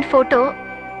ನನ್ ಫೋಟೋ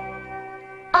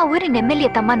ಆ ಊರಿನ ಎಮ್ಮೆಲ್ಯ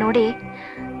ತಮ್ಮ ನೋಡಿ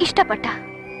ಇಷ್ಟಪಟ್ಟ.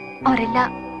 ಅವರೆಲ್ಲ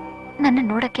ನನ್ನ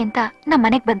ನೋಡಕ್ಕೆ ಅಂತ ನಮ್ಮ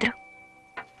ಮನೆಗ್ ಬಂದ್ರು.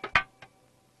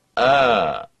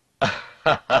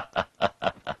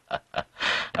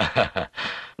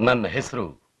 ನನ್ನ ಹೆಸರು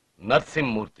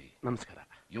ನರಸಿಂಹಮೂರ್ತಿ. ನಮಸ್ಕಾರ.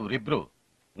 ಇವರಿಬ್ರು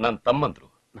ನನ್ನ ತಮ್ಮಂದ್ರು.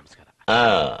 ನಮಸ್ಕಾರ.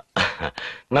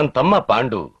 ನನ್ನ ತಮ್ಮ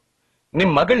ಪಾಂಡು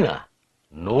ನಿಮ್ ಮಗಳನ್ನ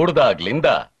ನೋಡ್ದಾಗ್ಲಿಂದ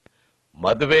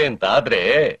ಮದುವೆ ಅಂತ ಆದ್ರೆ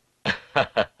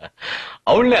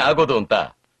ಅವಳನ್ನೇ ಆಗೋದು ಅಂತ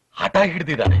ಹಠ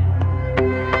ಹಿಡ್ದಿದ್ದಾನೆ.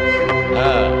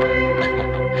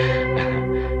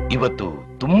 ಇವತ್ತು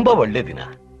ತುಂಬಾ ಒಳ್ಳೆ ದಿನ.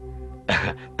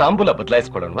 ತಾಂಬೂಲ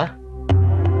ಬದಲಾಯಿಸ್ಕೊಡೋಣವಾ?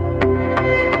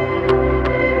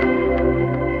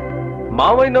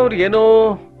 ಮಾವಯ್ಯನವ್ರು ಏನೋ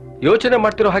ಯೋಚನೆ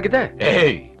ಮಾಡ್ತಿರೋ ಹಾಗಿದೆ.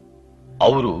 ಏಯ್,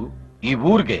 ಅವರು ಈ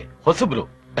ಊರ್ಗೆ ಹೊಸಬ್ರು.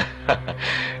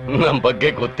 ನಮ್ ಬಗ್ಗೆ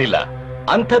ಗೊತ್ತಿಲ್ಲ.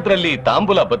 ಅಂಥದ್ರಲ್ಲಿ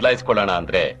ತಾಂಬೂಲ ಬದಲಾಯಿಸ್ಕೊಳ್ಳೋಣ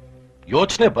ಅಂದ್ರೆ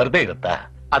ಯೋಚನೆ ಬರ್ದೇ ಇರುತ್ತಾ?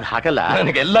 ಅದ್ ಹಾಗಲ್ಲ.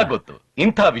 ನನಗೆಲ್ಲ ಗೊತ್ತು.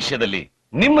 ಇಂಥ ವಿಷಯದಲ್ಲಿ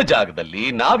ನಿಮ್ಮ ಜಾಗದಲ್ಲಿ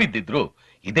ನಾವಿದ್ದಿದ್ರು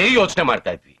ಇದೇ ಯೋಚನೆ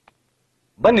ಮಾಡ್ತಾ ಇದ್ವಿ.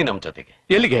 ಬನ್ನಿ ನಮ್ ಜೊತೆಗೆ.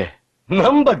 ಎಲ್ಲಿಗೆ?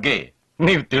 ನಮ್ ಬಗ್ಗೆ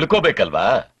ನೀವ್ ತಿಳ್ಕೋಬೇಕಲ್ವಾ?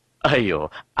 ಅಯ್ಯೋ,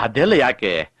 ಅದೆಲ್ಲ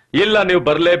ಯಾಕೆ? ಇಲ್ಲ, ನೀವು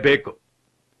ಬರ್ಲೇಬೇಕು.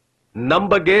 ನಮ್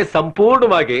ಬಗ್ಗೆ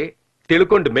ಸಂಪೂರ್ಣವಾಗಿ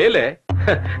ತಿಳ್ಕೊಂಡ ಮೇಲೆ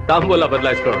ತಾಂಬೂಲ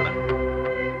ಬದಲಾಯಿಸ್ಕೊಳ್ಳೋಣ.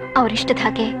 ಅವ್ರಿಷ್ಟದ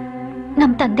ಹಾಗೆ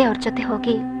ನಮ್ ತಂದೆ ಅವ್ರ ಜೊತೆ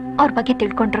ಹೋಗಿ ಅವ್ರ ಬಗ್ಗೆ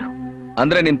ತಿಳ್ಕೊಂಡ್ರು.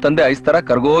 ಅಂದ್ರೆ ನಿಮ್ ತಂದೆ ಐಸ್ ತರ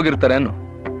ಕರ್ಗೋಗಿರ್ತಾರೆ ಅನ್ನು?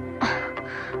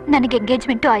 ನನಗೆ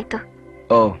ಎಂಗೇಜ್ಮೆಂಟು ಆಯ್ತು.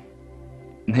 ಓ,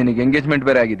 ನಿನಗೆ ಎಂಗೇಜ್ಮೆಂಟ್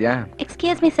ಬೇರೆ ಆಗಿದ್ಯಾ?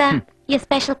 Excuse me sir, your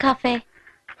special cafe.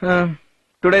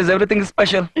 Today's everything is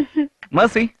special.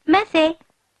 Mercy. Mercy.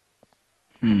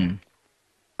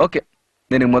 Okay,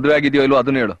 ನಿನಗೆ ಮದುವೆ ಆಗಿದೆಯೋ ಇಲ್ವೋ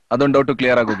ಅದನ್ನ ಹೇಳು. ಅದೊಂದು ಡೌಟ್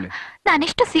ಕ್ಲಿಯರ್ ಆಗೋಗ್ಲಿ.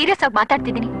 ನಾನೆಷ್ಟು ಸೀರಿಯಸ್ ಆಗಿ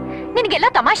ಮಾತಾಡ್ತಿದ್ದೀನಿ, ನಿನ್ಗೆಲ್ಲ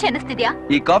ತಮಾಷೆ ಅನಿಸ್ತಿದ್ಯಾ?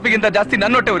 ಈ ಕಾಫಿಗಿಂತ ಜಾಸ್ತಿ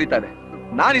ನನ್ನ ಹೊಟ್ಟೆ ಉರಿತಾ ಇದೆ.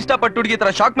 ನಾನ್ ಇಷ್ಟಪಟ್ಟು ಹುಡುಗಿ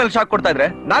ತರ ಶಾಕ್ ಮೇಲೆ ಶಾಕ್ ಕೊಡ್ತಾ ಇದ್ರೆ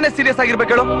ನಾನೇ ಸೀರಿಯಸ್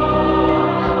ಆಗಿರ್ಬೇಕು ಹೇಳು.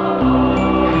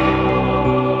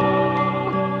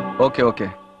 ಓಕೆ ಓಕೆ,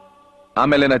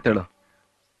 ಆಮೇಲೆ ಏನಾಯ್ತು ಹೇಳು.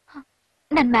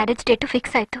 ನನ್ ಮ್ಯಾರೇಜ್ ಡೇಟು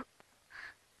ಫಿಕ್ಸ್ ಆಯ್ತು.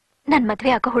 ನನ್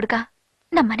ಮದ್ವೆ ಆಗೋ ಹುಡುಗ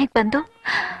ನಮ್ ಮನೆಗ್ ಬಂದು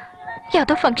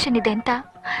ಯಾವ್ದೋ ಫಂಕ್ಷನ್ ಇದೆ ಅಂತ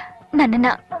ನನ್ನನ್ನ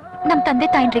ನಮ್ ತಂದೆ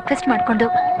ತಾಯಿನ ರಿಕ್ವೆಸ್ಟ್ ಮಾಡ್ಕೊಂಡು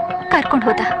ಕರ್ಕೊಂಡು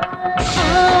ಹೋದ.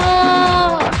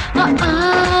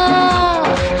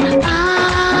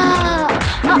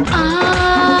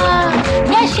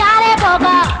 ಶಾಲೆ ಭೋಗ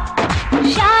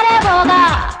ಶಾಲೆ ಭೋಗ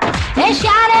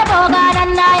ಶಾಲೆ ಭೋಗ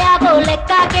ನನ್ನ ಯಾಕೋ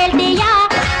ಲೆಕ್ಕ ಕೇಳ್ತೀಯ?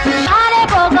 ಶಾಲೆ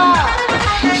ಭೋಗ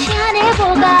ಶಾಲೆ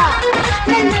ಭೋಗ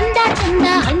ನನ್ನಿಂದ ಚಂದ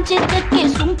ಹಂಚಿದ್ದಕ್ಕೆ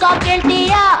ಸುಂಕ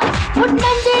ಕೇಳ್ತೀಯ?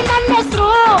 ಮುನ್ನಂಜಿ ನನ್ನ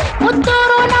ಹೆಸರು,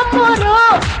 ಪುತ್ತೂರು ನಮ್ಮೂರು,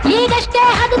 ಈಗಷ್ಟೇ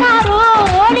 16,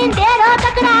 ಓಡಿಂದೇನೋ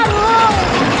ತಕರಾರು.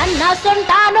 ನನ್ನ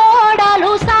ಸೊಂಟ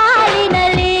ನೋಡಲು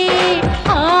ಸಾಲಿನಲ್ಲಿ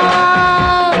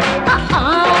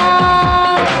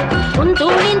ಕುಂತು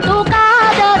ನಿಂತು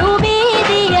ಕಾದರು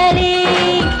ಬೀದಿಯಲಿ.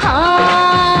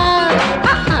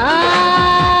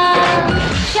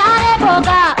 ಶಾಲೆ ಭೋಗ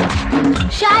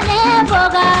ಶಾಲೆ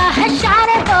ಭೋಗ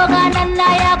ಶಾಲೆ ಭೋಗ ನನ್ನ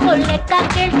ಯಾಕೋ ಲೆಕ್ಕ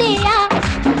ಕೇಳ್ತೀಯ?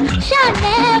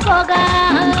 ಶಾಲೆ ಭೋಗ.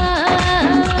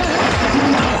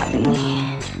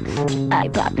 Ay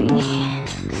papi,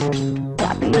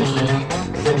 papi,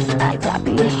 ay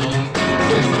papi.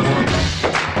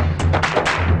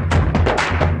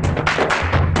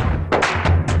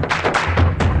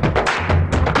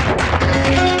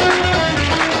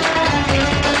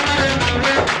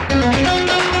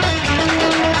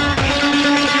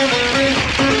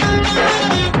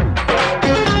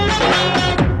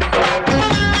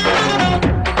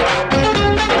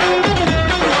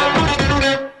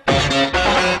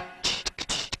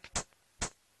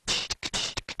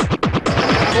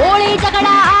 ಕೋಳಿ ಜಗಳ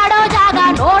ಆಡೋ ಜಾಗ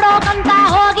ನೋಡೋಕಂತ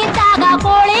ಹೋಗಿದ್ದಾಗ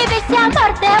ಕೋಳಿ ವಿಷಯ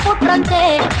ಬರ್ತೆ ಬಿಟ್ರಂತೆ.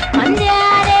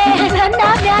 ಮಂದ್ಯಾರೇ ನನ್ನ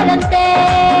ಮ್ಯಾಲಂತೆ.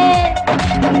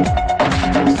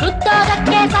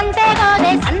 ಸುತ್ತೋದಕ್ಕೆ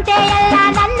ಸಂತೆಗೋದೆ, ಸಂತೆ ಎಲ್ಲ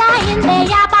ನನ್ನ ಹಿಂದೆ.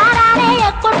 ವ್ಯಾಪಾರನೇ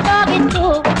ಎಕ್ಕುಟ್ಟೋಗಿತ್ತು,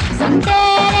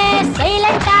 ಸಂತೆನೇ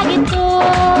ಸೈಲೆಂಟ್ ಆಗಿತ್ತು.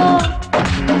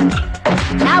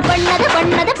 ನಾ ಬಣ್ಣದ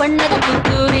ಬಣ್ಣದ ಬಣ್ಣದ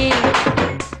ಪುತ್ತೂರಿ,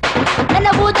 ನನ್ನ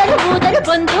ಊದಲು ಊದಲು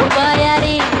ಬಂದು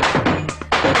ಬಾಯಾರಿ.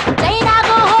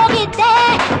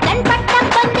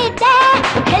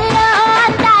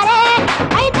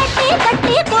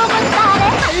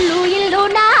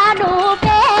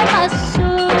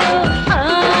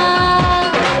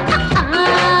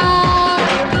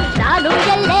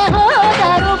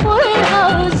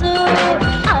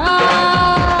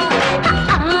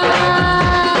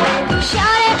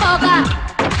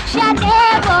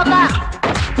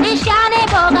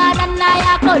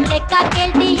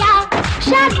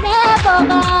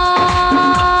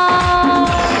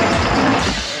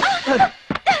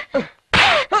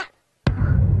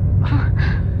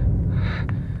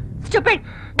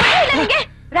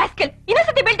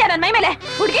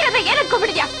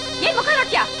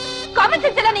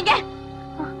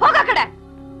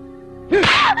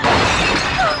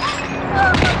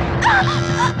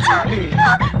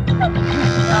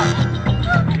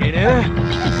 ಏನೇ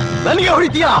ನನಗೆ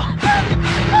ಹೊಡಿತೀಯಾ?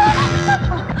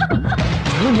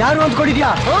 ನೀನ್ ಯಾರು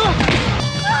ಅಂದ್ಕೊಂಡಿದ್ಯಾ?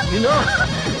 ನೀನು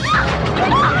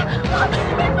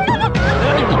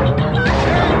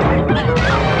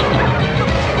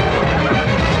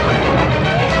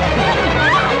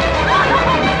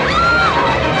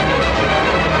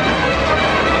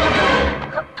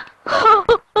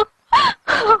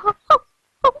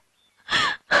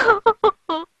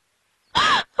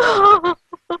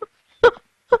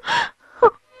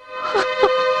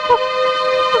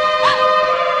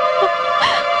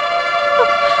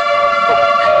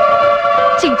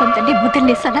ಜೀವನದಲ್ಲಿ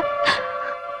ಮೊದಲನೇ ಸಲ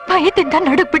ಭಯದಿಂದ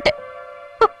ನಡುಗ್ಬಿಟ್ಟೆ.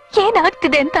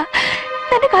 ಏನಾಗ್ತಿದೆ ಅಂತ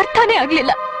ನನಗೆ ಅರ್ಥನೇ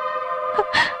ಆಗ್ಲಿಲ್ಲ.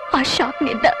 ಆ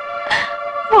ಶಾಕ್ನಿಂದ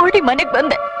ಓಡಿ ಮನೆಗ್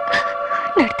ಬಂದೆ.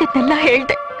 ನಡೆದಿದ್ನೆಲ್ಲ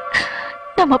ಹೇಳ್ದೆ.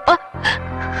 ನಮ್ಮಪ್ಪ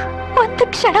ಒಂದು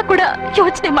ಕ್ಷಣ ಕೂಡ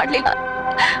ಯೋಚನೆ ಮಾಡ್ಲಿಲ್ಲ.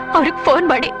 ಅವ್ರಿಗೆ ಫೋನ್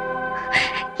ಮಾಡಿ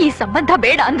ಈ ಸಂಬಂಧ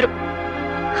ಬೇಡ ಅಂದ್ರು.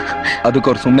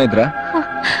 ಅದಕ್ಕವ್ರು ಸುಮ್ಮನೆ ಇದ್ರ?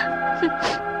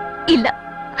 ಇಲ್ಲ,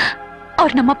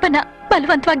 ಅವ್ರು ನಮ್ಮಪ್ಪನ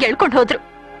ಬಲವಂತವಾಗಿ ಎಳ್ಕೊಂಡು ಹೋದ್ರು.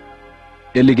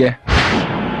 ಎಲ್ಲಿಗೆ?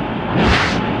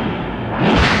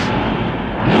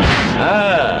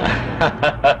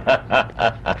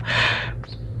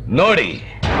 ನೋಡಿ,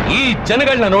 ಈ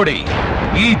ಜನಗಳನ್ನ ನೋಡಿ,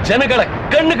 ಈ ಜನಗಳ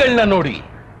ಕಣ್ಣುಗಳನ್ನ ನೋಡಿ.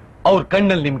 ಅವ್ರ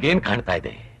ಕಣ್ಣಲ್ಲಿ ನಿಮ್ಗೇನ್ ಕಾಣ್ತಾ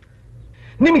ಇದೆ?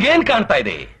 ನಿಮ್ಗೇನ್ ಕಾಣ್ತಾ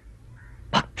ಇದೆ?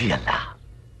 ಭಕ್ತಿ ಅಲ್ಲ,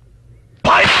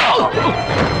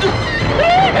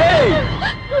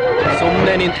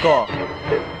 ಸುಮ್ಮನೆ ನಿಂತ್ಕೋ.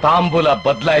 ತಾಂಬೂಲ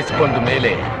ಬದಲಾಯಿಸ್ಕೊಂಡ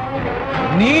ಮೇಲೆ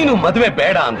ನೀನು ಮದುವೆ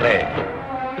ಬೇಡ ಅಂದ್ರೆ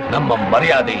ನಮ್ಮ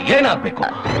ಮರ್ಯಾದೆ ಏನಾಗ್ಬೇಕು?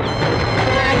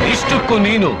 ಇಷ್ಟಕ್ಕೂ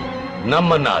ನೀನು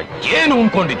ನಮ್ಮನ್ನ ಏನು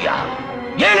ಅನ್ಕೊಂಡಿದ್ಯಾ?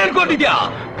 ಏನ್ ಅನ್ಕೊಂಡಿದ್ಯಾ?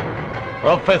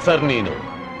 ಪ್ರೊಫೆಸರ್ ನೀನು.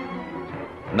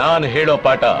 ನಾನು ಹೇಳೋ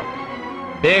ಪಾಠ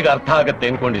ಬೇಗ ಅರ್ಥ ಆಗತ್ತೆ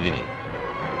ಅನ್ಕೊಂಡಿದ್ದೀನಿ.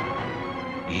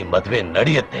 ಈ ಮದುವೆ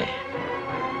ನಡೆಯುತ್ತೆ,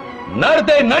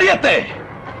 ನಡೆಯುತ್ತೆ.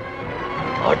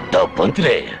 ಅಡ್ಡ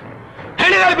ಬಂದ್ರೆ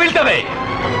ಹೆಣೆಗಳು ಬೀಳ್ತವೆ.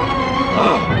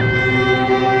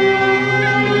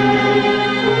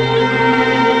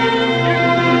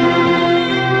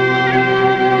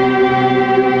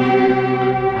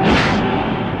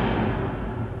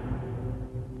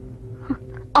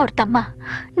 ಅವ್ರ ತಮ್ಮ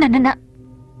ನನ್ನನ್ನ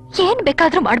ಏನ್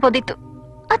ಬೇಕಾದ್ರೂ ಮಾಡ್ಬೋದಿತ್ತು.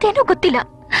 ಅದೇನೋ ಗೊತ್ತಿಲ್ಲ.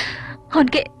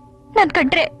 ಅವನ್ಗೆ ನನ್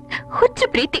ಕಂಡ್ರೆ ಹುಚ್ಚು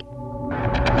ಪ್ರೀತಿ.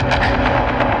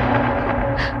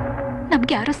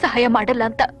 ನಮ್ಗೆ ಯಾರು ಸಹಾಯ ಮಾಡಲ್ಲ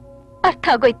ಅಂತ ಅರ್ಥ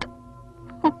ಆಗೋಯ್ತು.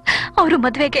 ಅವರು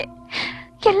ಮದ್ವೆಗೆ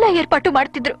ಎಲ್ಲ ಏರ್ಪಾಟು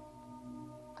ಮಾಡ್ತಿದ್ರು.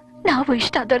 ನಾವು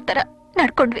ಇಷ್ಟ ಆದವ್ರ ತರ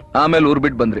ನಡ್ಕೊಂಡ್ವಿ. ಆಮೇಲೆ ಊರ್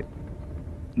ಬಿಟ್ಟು ಬಂದ್ರಿ.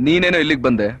 ನೀನೇನೋ ಇಲ್ಲಿಗೆ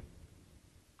ಬಂದೆ.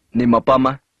 ನಿಮ್ಮಪ್ಪ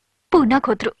ಅಮ್ಮ ಪೂನಾಗ್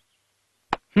ಹೋದ್ರು.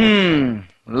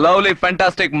 Lovely,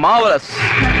 fantastic, marvellous.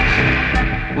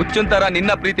 ಹುಚ್ಚುನ್ ತರ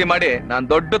ನಿನ್ನ ಪ್ರೀತಿ ಮಾಡಿ ನಾನ್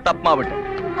ದೊಡ್ಡ ತಪ್ಪು ಮಾಡ್ಬಿಟ್ಟೆ.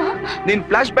 ನೀನ್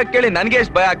ಫ್ಲಾಶ್ ಬ್ಯಾಕ್ ಕೇಳಿ ನನ್ಗೆ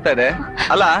ಎಷ್ಟು ಭಯ ಆಗ್ತಾ ಇದೆ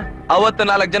ಅಲ್ಲ. ಅವತ್ತು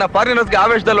 4 ಜನ ಫಾರಿನರ್ಸ್ಗೆ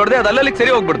ಆವೇಶದಲ್ಲಿ ಹೊಡೆದೆ, ಅದಲ್ಲಲ್ಲಿ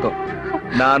ಸರಿ ಹೋಗ್ಬಿಡ್ತು.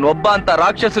 ನಾನ್ ಒಬ್ಬ ಅಂತ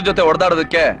ರಾಕ್ಷಸ ಜೊತೆ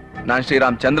ಹೊಡೆದಾಡೋದಕ್ಕೆ ನಾನ್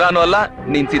ಶ್ರೀರಾಮ್ ಚಂದ್ರನೂ ಅಲ್ಲ,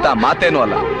 ನೀನ್ ಸೀತಾ ಮಾತೇನೂ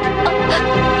ಅಲ್ಲ.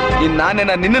 ಇನ್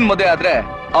ನಾನೇನ ನಿನ್ನ ಮದುವೆ ಆದ್ರೆ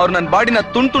ಅವ್ರು ನನ್ ಬಾಡಿನ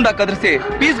ತುಂಡಾಗಿ ಕದರ್ಸಿ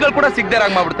ಪೀಸ್ಗಳು ಕೂಡ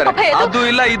ಸಿಗ್ದೇರಾಗ್ ಮಾಡ್ಬಿಡ್ತಾರೆ. ಅದು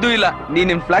ಇಲ್ಲ, ಇದು ಇಲ್ಲ. ನೀನ್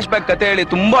ನಿಮ್ ಫ್ಲಾಶ್ ಬ್ಯಾಕ್ ಕತೆ ಹೇಳಿ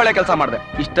ತುಂಬಾ ಒಳ್ಳೆ ಕೆಲಸ ಮಾಡ್ದೆ.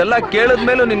 ಇಷ್ಟೆಲ್ಲ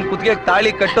ಕೇಳಿದ್ಮೇಲೂ ನಿನ್ ಕುತ್ತಿಗೆ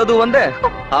ತಾಳಿ ಕಟ್ಟೋದು ಒಂದೇ,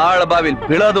 ಆಳ ಬಾವಿಲ್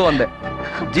ಬೀಳೋದು ಒಂದೇ.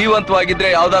 ಜೀವಂತವಾಗಿದ್ರೆ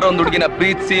ಯಾವ್ದಾರ ಒಂದ್ ಹುಡುಗಿನ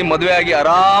ಪ್ರೀತಿಸಿ ಮದುವೆ ಆಗಿ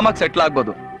ಆರಾಮಾಗಿ ಸೆಟ್ಲ್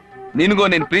ಆಗ್ಬೋದು. ನಿನ್ಗೂ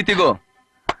ನಿನ್ ಪ್ರೀತಿಗೂ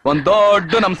ಒಂದ್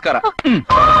ದೊಡ್ಡ ನಮಸ್ಕಾರ.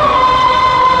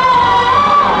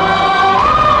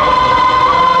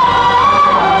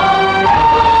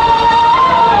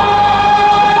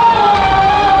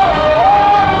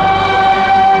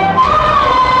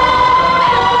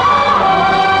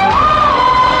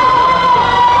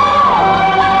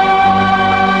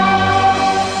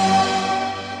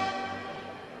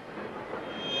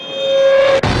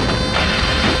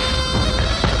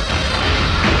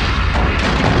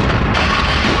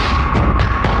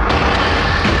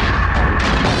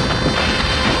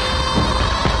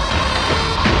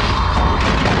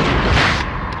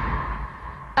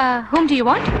 Whom do you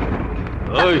want?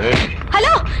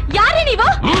 Hello, ಯಾರೇ ನೀವು?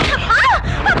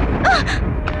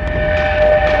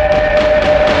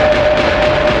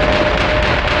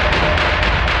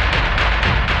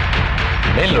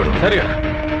 ಮೇಲ್ ನೋಡು. ಸರಿ.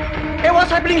 Hey,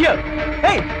 what's happening here?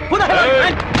 Hey, who the hell are you?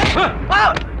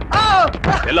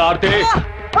 ಎಲ್ಲ ಆರ್ತಿ.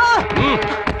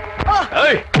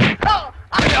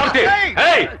 ಆರ್ತಿ.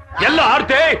 ಎಲ್ಲ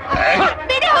ಆರ್ತಿ.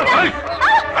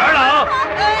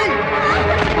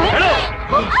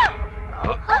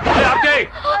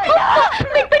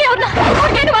 ಬಿಟ್ಬಿಡಿ ಅವ್ರನ್ನ.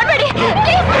 ಅವ್ರಿಗೇನು ಮಾಡಬೇಡಿ.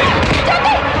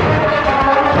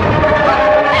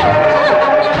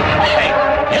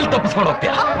 ಎಲ್ಲಿ ತಪ್ಪಿಸ್ಕೊಂಡು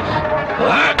ಹೋಗ್ತೀಯ?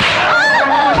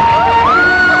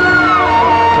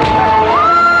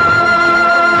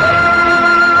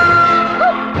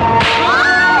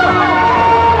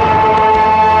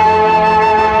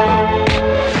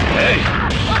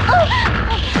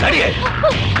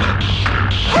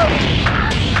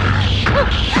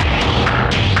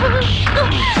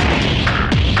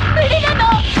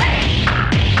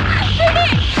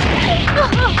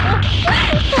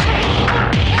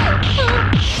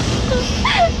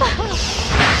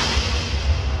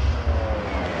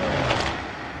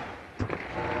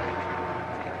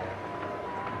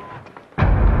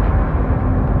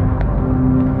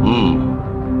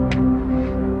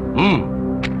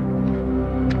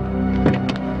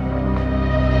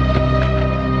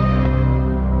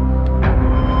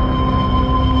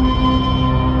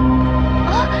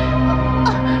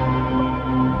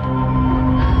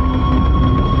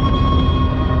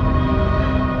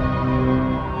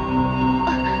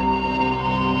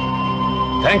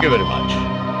 Thank you very much.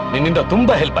 ನಿನ್ನಿಂದ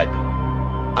ತುಂಬಾ ಹೆಲ್ಪ್ ಆಯ್ತು.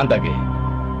 ಅಂದಾಗೆ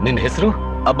ನಿನ್ನ ಹೆಸರು?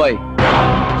 ಅಭಯ್.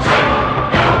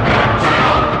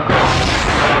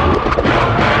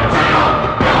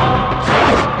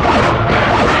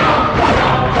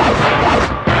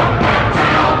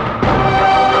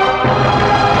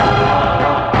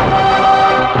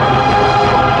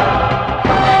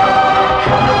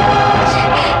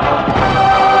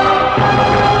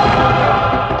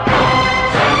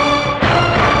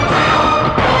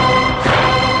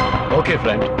 ಓಕೆ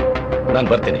ಫ್ರೆಂಡ್, ನಾನು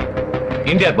ಬರ್ತೀನಿ.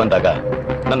 ಇಂಡಿಯಾಗೆ ಬಂದಾಗ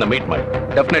ನನ್ನ ಮೀಟ್ ಮಾಡಿ.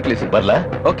 Definitely sir. ಬರ್ಲಾ?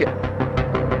 ಓಕೆ.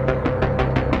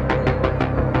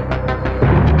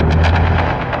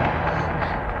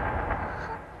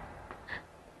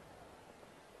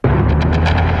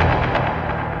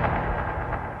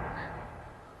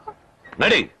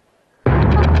 ನಡಿ.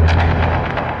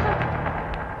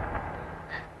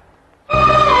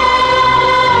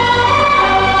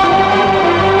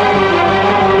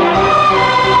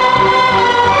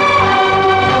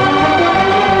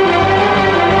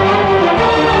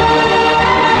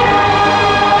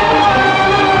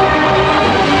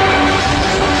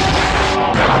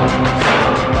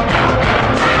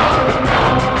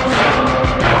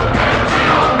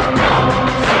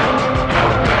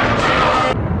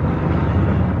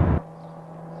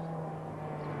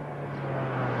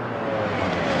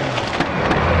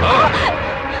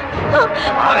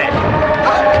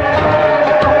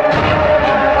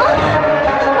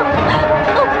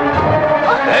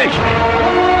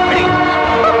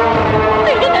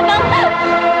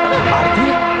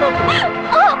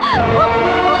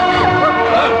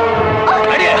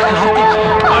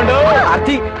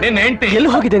 ಎಲ್ಲಿ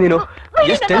ಹೋಗಿದೆ ನೀನು?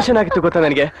 ಎಷ್ಟು ಟೆನ್ಷನ್ ಆಗಿತ್ತು ಗೊತ್ತಾ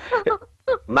ನನಗೆ.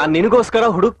 ನಾನ್ ನಿನಗೋಸ್ಕರ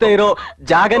ಹುಡುಕ್ತಾ ಇರೋ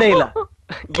ಜಾಗನೇ ಇಲ್ಲ.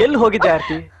 ಎಲ್ಲಿ ಹೋಗಿದ್ದೆ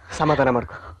ಆರ್ತಿ? ಸಮಾಧಾನ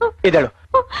ಮಾಡ್ಕೊ, ಇದೇಳು.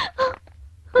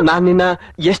 ನಾನ್ ನಿನ್ನ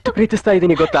ಎಷ್ಟು ಪ್ರೀತಿಸ್ತಾ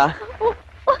ಇದ್ದೀನಿ ಗೊತ್ತಾ?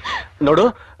 ನೋಡು,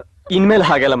 ಇನ್ಮೇಲೆ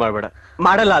ಹಾಗೆಲ್ಲ ಮಾಡ್ಬೇಡ.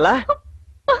 ಮಾಡಲ್ಲ ಅಲ್ಲ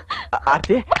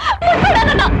ಆರ್ತಿ?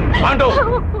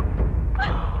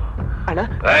 ಅಣ್ಣ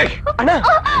ಅಣ್ಣ,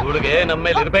 ಹುಡುಗೆ ನಮ್ಮ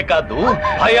ಮೇಲೆ ಇರ್ಬೇಕಾದ್ದು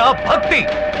ಭಯ, ಭಕ್ತಿ.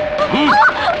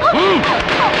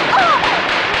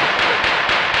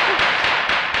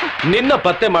 ನಿನ್ನ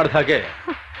ಪತ್ತೆ ಮಾಡಿದ ಹಾಗೆ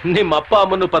ನಿಮ್ಮ ಅಪ್ಪ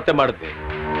ಅಮ್ಮನ್ನು ಪತ್ತೆ ಮಾಡಿದ್ವಿ.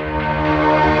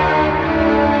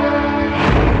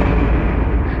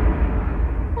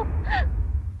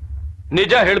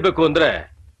 ನಿಜ ಹೇಳ್ಬೇಕು ಅಂದ್ರೆ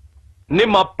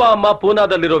ನಿಮ್ಮ ಅಪ್ಪ ಅಮ್ಮ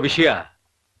ಪೂನಾದಲ್ಲಿರೋ ವಿಷಯ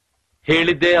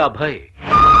ಹೇಳಿದ್ದೇ ಅಭಯ್.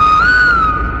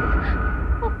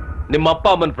 ನಿಮ್ಮ ಅಪ್ಪ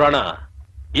ಅಮ್ಮನ ಪ್ರಾಣ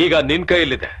ಈಗ ನಿನ್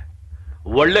ಕೈಯಲ್ಲಿದೆ.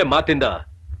 ಒಳ್ಳೆ ಮಾತಿಂದ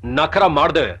ನಖರ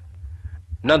ಮಾಡ್ದೆ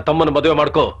ನನ್ ತಮ್ಮನ ಮದುವೆ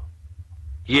ಮಾಡ್ಕೋ.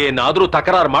 ಏನಾದ್ರೂ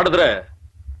ತಕರಾರು ಮಾಡಿದ್ರೆ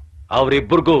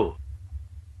ಅವರಿಬ್ಬರಿಗೂ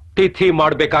ತಿಥಿ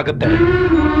ಮಾಡ್ಬೇಕಾಗತ್ತೆ.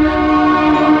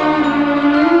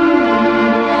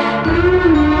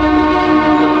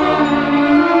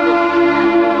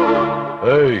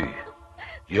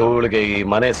 ಇವಳಿಗೆ ಈ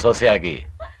ಮನೆ ಸೊಸೆಯಾಗಿ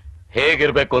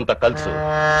ಹೇಗಿರ್ಬೇಕು ಅಂತ ಕಲ್ಸು.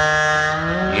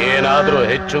 ಏನಾದ್ರೂ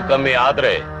ಹೆಚ್ಚು ಕಮ್ಮಿ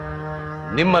ಆದ್ರೆ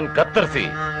ನಿಮ್ಮನ್ ಕತ್ತರಿಸಿ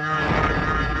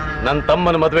ನನ್ನ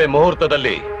ತಮ್ಮನ ಮದುವೆ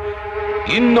ಮುಹೂರ್ತದಲ್ಲಿ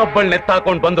ಇನ್ನೊಬ್ಬಳ್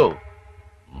ನೆತ್ತಾಕೊಂಡ್ ಬಂದು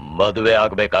ಮದುವೆ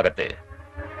ಆಗ್ಬೇಕಾಗತ್ತೆ.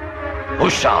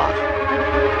 ಹುಷಾರ್.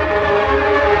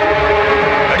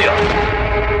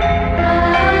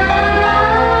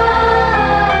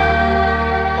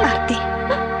 ಆರ್ತಿ,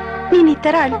 ನೀನ್ ಈ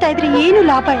ತರ ಅಳ್ತಾ ಇದ್ರೆ ಏನು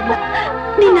ಲಾಭ ಇಲ್ಲ.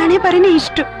 ನೀನ್ ಹಣೆ ಬರನೇ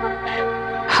ಇಷ್ಟು.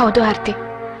 ಹೌದು ಆರ್ತಿ,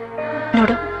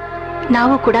 ನೋಡು,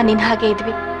 ನಾವು ಕೂಡ ನಿನ್ ಹಾಗೆ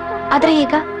ಇದ್ವಿ. ಆದ್ರೆ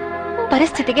ಈಗ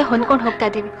ಪರಿಸ್ಥಿತಿಗೆ ಹೊಂದ್ಕೊಂಡು ಹೋಗ್ತಾ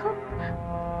ಇದೀವಿ.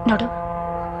 ನೋಡು,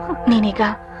 ನೀನೀಗ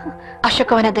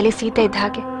ಅಶೋಕವನದಲ್ಲಿ ಸೀತೆ ಇದ್ದ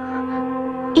ಹಾಗೆ.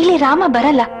 ಇಲ್ಲಿ ರಾಮ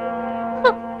ಬರಲ್ಲ.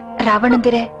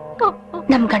 ರಾವಣಂದಿರೆ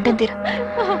ನಮ್ ಗಂಡಂದಿರ.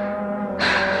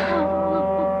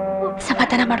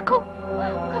 ಸಮಾಧಾನ ಮಾಡ್ಕೋ.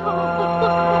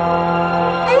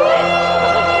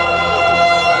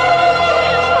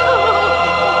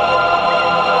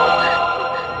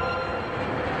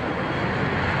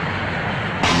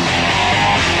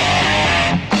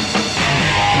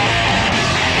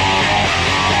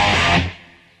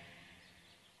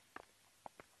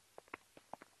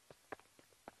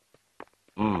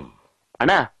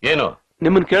 ಅಣ್ಣ, ಏನು?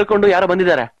 ನಿಮ್ಮನ್ ಕೇಳ್ಕೊಂಡು ಯಾರೋ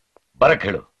ಬಂದಿದ್ದಾರೆ. ಬರಕ್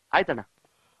ಹೇಳು. ಆಯ್ತಣ್ಣ.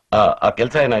 ಆ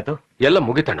ಕೆಲ್ಸ ಏನಾಯ್ತು? ಎಲ್ಲ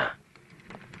ಮುಗಿತಣ್ಣ.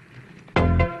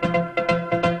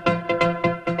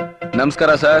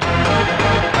 ನಮಸ್ಕಾರ ಸರ್.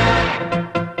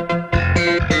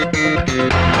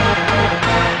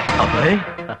 ಅಭಯ್,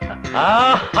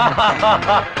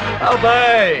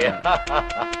 ಅಭಯ್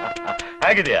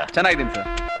ಹೇಗಿದ್ಯಾ? ಚೆನ್ನಾಗಿದ್ದೀನಿ ಸರ್.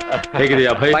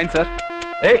 ಹೇಗಿದೆಯಾ ಅಭಯ್? Fine sir.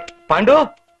 ಏ ಪಾಂಡು,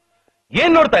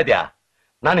 ಏನ್ ನೋಡ್ತಾ ಇದ್ಯಾ?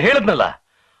 ನಾನು ಹೇಳದ್ನಲ್ಲ,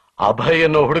 ಅಭಯ್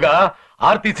ಅನ್ನೋ ಹುಡುಗ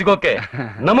ಆರ್ತಿ ಸಿಗೋಕೆ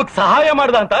ನಮಗ್ ಸಹಾಯ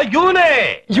ಮಾಡ್ದ ಅಂತ. ಇವನೇ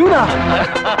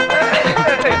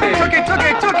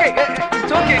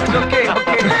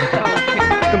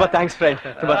ತುಂಬಾ ಥ್ಯಾಂಕ್ಸ್ ಫ್ರೆಂಡ್,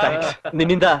 ತುಂಬಾ ಥ್ಯಾಂಕ್ಸ್.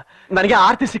 ನಿನ್ನಿಂದ ನನಗೆ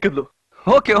ಆರ್ತಿ ಸಿಕ್ಕಿದ್ಲು.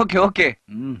 Okay okay okay.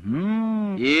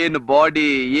 ಏನ್ ಬಾಡಿ,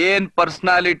 ಏನ್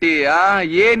ಪರ್ಸನಾಲಿಟಿ,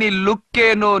 ಏನ್ ಈ ಲುಕ್,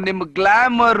 ಏನು ನಿಮ್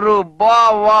ಗ್ಲಾಮರ್, ವಾ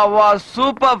ವಾ ವಾ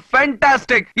ಸೂಪರ್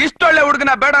ಫ್ಯಾಂಟಾಸ್ಟಿಕ್. ಇಷ್ಟೊಳ್ಳೆ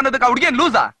ಹುಡುಗನ ಬೇಡ ಅನ್ನೋದಕ್ಕೆ ಹುಡುಗಿಯನ್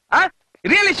ಲೂಸಾ?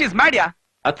 Really she's ಮಾಡ್ಯಾ?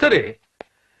 ಅದ್ ಸರಿ,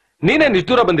 ನೀನೇನ್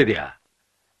ಇಷ್ಟು ದೂರ ಬಂದಿದ್ಯಾ?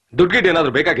 ದುಡ್ಗಿಡ್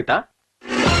ಏನಾದ್ರು ಬೇಕಾಗಿತ್ತಾ?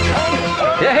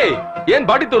 ಏನ್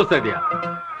ಬಾಡಿ ತೋರಿಸ್ತಾ ಇದೀಯಾ?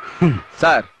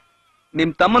 ಸರ್,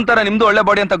 ನಿಮ್ ತಮ್ಮನ್ ತರ ನಿಮ್ದು ಒಳ್ಳೆ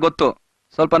ಬಾಡಿ ಅಂತ ಗೊತ್ತು.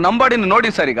 ಸ್ವಲ್ಪ ನಮ್ ಬಾಡಿನ ನೋಡಿ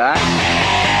ಸರ್. ಈಗ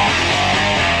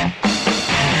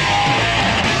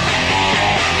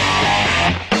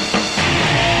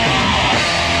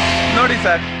ನೋಡಿ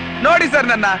ಸರ್, ನೋಡಿ ಸರ್,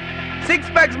 ನನ್ನ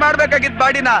 6 ಪ್ಯಾಕ್ಸ್ ಮಾಡ್ಬೇಕಾಗಿದ್ದ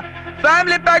ಬಾಡಿನ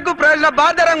ಫ್ಯಾಮಿಲಿ ಪ್ಯಾಕ್ ಪ್ರಯೋಜನ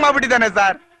ಬಾದರಂಗ್ ಮಾಡ್ಬಿಟ್ಟಿದ್ದಾನೆ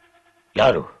ಸರ್.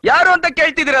 ಯಾರು ಯಾರು ಅಂತ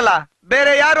ಕೇಳ್ತಿದಿರಲ್ಲ,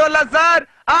 ಬೇರೆ ಯಾರು ಅಲ್ಲ ಸರ್,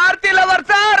 ಆರ್ತಿ ಲವರ್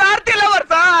ಸರ್, ಆರ್ತಿ ಲವರ್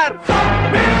ಸರ್.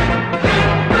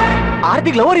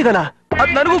 ಆರ್ತಿಗ್ ಲವರ್ ಇದಾನ?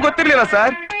 ಅದ್ ನನಗೂ ಗೊತ್ತಿರ್ಲಿಲ್ಲ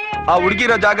ಸರ್. ಆ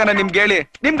ಹುಡುಗಿರೋ ಜಾಗನ ನಿಮ್ಗೆ ಹೇಳಿ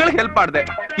ನಿಮ್ಗಳಿಗೆ ಹೆಲ್ಪ್ ಮಾಡ್ದೆ.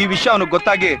 ಈ ವಿಷಯ ಅವನಿಗೆ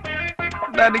ಗೊತ್ತಾಗಿ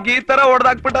ನನಗೆ ಈ ತರ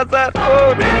ಹೊಡೆದಾಕ್ಬಿಟ್ಟ ಸರ್.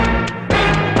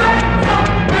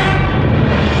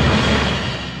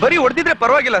 ಬರೀ ಹೊಡೆದಿದ್ರೆ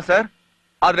ಪರವಾಗಿಲ್ಲ ಸರ್,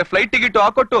 ಆದ್ರೆ ಫ್ಲೈಟ್ ಟಿಕೆಟ್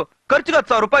ಹಾಕೊಟ್ಟು ಖರ್ಚಿಗೆ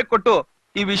 10,000 ರೂಪಾಯಿ ಕೊಟ್ಟು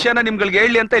ಈ ವಿಷಯನ ನಿಮ್ಗಳಿಗೆ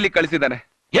ಹೇಳಿ ಅಂತ ಇಲ್ಲಿ ಕಳಿಸಿದಾನೆ.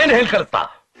 ಏನ್ ಹೇಳಿ ಕಳಿಸ್ತಾ?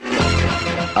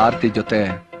 ಆರ್ತಿ ಜೊತೆ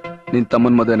ನಿನ್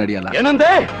ತಮ್ಮನ್ ಮದುವೆ ನಡೆಯಲ್ಲ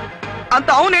ಏನಂದೆ ಅಂತ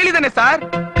ಅವನು ಹೇಳಿದಾನೆ ಸರ್.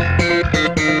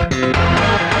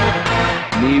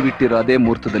 ನೀವಿಟ್ಟಿರೋ ಅದೇ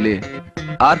ಮುಹೂರ್ತದಲ್ಲಿ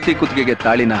ಆರ್ತಿ ಕುತ್ತಿಗೆಗೆ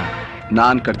ತಾಳಿನ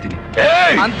ನಾನ್ ಕಟ್ತೀನಿ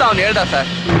ಅಂತ ಅವನು ಹೇಳ್ದ ಸರ್.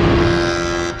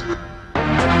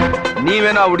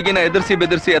 ನೀವೇನೋ ಆ ಹುಡುಗಿನ ಎದುರಿಸಿ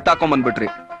ಬೆದರ್ಸಿ ಎತ್ತಾಕೊಂಡ್ಬಂದ್ಬಿಟ್ರಿ.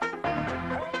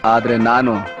 ಆದ್ರೆ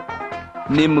ನಾನು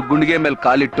ನಿಮ್ ಗುಂಡಿಗೆ ಮೇಲೆ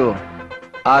ಕಾಲಿಟ್ಟು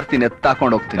ಆರ್ತಿನ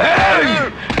ಎತ್ತಾಕೊಂಡು ಹೋಗ್ತೀನಿ.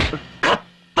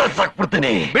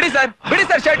 ಬಿಡಿ ಸರ್, ಬಿಡಿ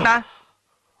ಸರ್ ಶರ್ಟ್ನ.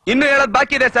 ಇನ್ನು ಹೇಳೋದ್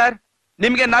ಬಾಕಿ ಇದೆ ಸರ್.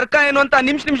 ನಿಮ್ಗೆ ನರ್ಕ ಏನು ಅಂತ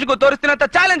ನಿಮಿಷಕ್ಕೂ ತೋರಿಸ್ತೀನಿ ಅಂತ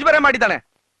ಚಾಲೆಂಜ್ ಬೇರೆ ಮಾಡಿದ್ದಾನೆ.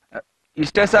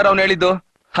 ಇಷ್ಟೇ ಸರ್ ಅವ್ನು ಹೇಳಿದ್ದು.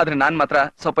 ಆದ್ರೆ ನಾನ್ ಮಾತ್ರ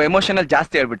ಸ್ವಲ್ಪ ಎಮೋಷನಲ್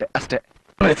ಜಾಸ್ತಿ ಹೇಳ್ಬಿಟ್ಟೆ ಅಷ್ಟೇ.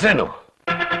 ಹೆಸರೇನು?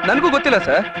 ನನ್ಗೂ ಗೊತ್ತಿಲ್ಲ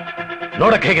ಸರ್.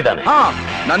 ನೋಡಕ್ ಹೇಗಿದ್ದಾನೆ?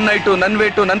 ನನ್ನ ಹೈಟು, ನನ್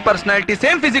ವೇಟು, ನನ್ personality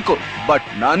same physique, but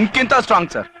ನನ್ಕಿಂತ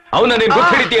strong sir. ಅವನ ನೀನ್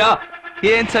ಗೊತ್ತಿಡ್ತೀಯಾ?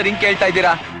 ಏನ್ ಸರ್ ಹಿಂಗ್ ಕೇಳ್ತಾ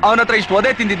ಇದ್ದೀರಾ? ಅವನ ಹತ್ರ ಇಷ್ಟು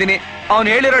ಒದೆ ತಿಂದಿದ್ದೀನಿ. ಅವ್ನು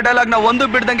ಹೇಳಿರೋ ಡೈಲಾಗ್ ನ ಒಂದು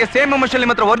ಬಿಡ್ದಂಗೆ ಸೇಮ್ ಎಮೋಷನ್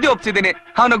ನಿಮ್ಮ ಹತ್ರ ವರ್ದಿ ಒಪ್ಸಿದ್ದೀನಿ.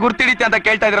 ಅವನ ಗುರ್ತಿಡಿತಿ ಅಂತ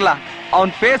ಕೇಳ್ತಾ ಇದ್ರಲ್ಲ,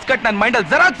 ಅವ್ನ್ ಫೇಸ್ ಕಟ್ ನನ್ ಮೈಂಡ್ ಅಲ್ಲಿ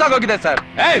ಜೆರಾಕ್ಸ್ ಆಗೋಗಿದೆ ಸರ್.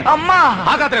 ಅಮ್ಮ,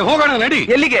 ಹಾಗಾದ್ರೆ ಹೋಗೋಣ ನಡಿ.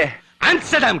 ಎಲ್ಲಿಗೆ?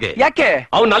 ಆಮ್ಸ್ಟರ್ಡ್ಯಾಮ್ಗೆ. ಯಾಕೆ?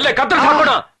 ಅವನಲ್ಲೇ ಕತ್ತರಿಸಿ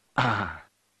ಹಾಕೋಣ.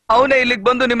 ಅವನೇ ಇಲ್ಲಿಗೆ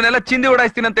ಬಂದು ನಿಮ್ಮನ್ನೆಲ್ಲ ಚಿಂದಿ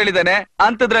ಓಡಾಯಿಸ್ತೀನಿ ಅಂತ ಹೇಳಿದಾನೆ.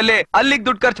 ಅಂತದ್ರಲ್ಲಿ ಅಲ್ಲಿಗೆ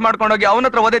ದುಡ್ಡು ಖರ್ಚು ಮಾಡ್ಕೊಂಡೋಗಿ ಅವನ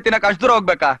ಹತ್ರ ಒದೆ ತಿನ್ನಕ್ ಅಷ್ಟು ದೂರ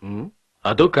ಹೋಗ್ಬೇಕಾ?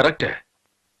 ಅದು ಕರೆಕ್ಟ್.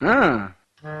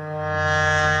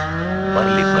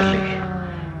 ಬರ್ಲಿ ಬರ್ಲಿ.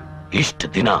 ಇಷ್ಟು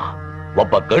ದಿನ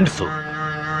ಒಬ್ಬ ಗಂಡಸು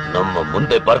ನಮ್ಮ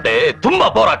ಮುಂದೆ ಬರ್ದೆ ತುಂಬಾ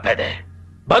ಬೋರ್ ಆಗ್ತಾ ಇದೆ.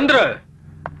 ಬಂದ್ರೆ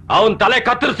ಅವನ್ ತಲೆ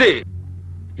ಕತ್ತರಿಸಿ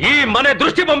ಈ ಮನೆ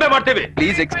ದೃಷ್ಟಿ ಬೊಂಬೆ ಮಾಡ್ತೀವಿ.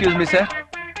 ಪ್ಲೀಸ್ ಎಕ್ಸ್ಕ್ಯೂಸ್ ಮಿ ಸರ್,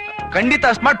 ಖಂಡಿತ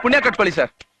ಅಷ್ಟು ಮಾಡಿ ಪುಣ್ಯ ಕಟ್ಕೊಳ್ಳಿ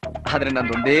ಸರ್. ಆದ್ರೆ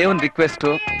ನಂದೊಂದೇ ಒಂದು ರಿಕ್ವೆಸ್ಟ್.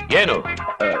 ಏನು?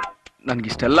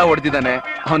 ನನ್ಗಿಷ್ಟೆಲ್ಲ ಹೊಡೆದಿದ್ದಾನೆ,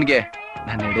 ಅವನ್ಗೆ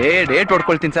ನಾನು ಡೇಟ್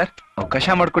ಹೊಡ್ಕೊಳ್ತೀನಿ ಸರ್. ಅವಕಾಶ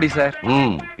ಮಾಡ್ಕೊಡಿ ಸರ್.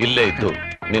 ಇಲ್ಲೇ ಇದ್ದು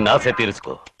ನಿನ್ನ ಆಸೆ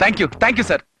ತೀರಿಸ್ಕೋ. Thank you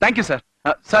sir, thank you sir.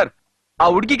 Sir, ಆ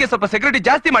ಹುಡುಗಿಗೆ ಸ್ವಲ್ಪ ಸೆಕ್ಯೂರಿಟಿ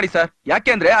ಜಾಸ್ತಿ ಮಾಡಿ ಸರ್.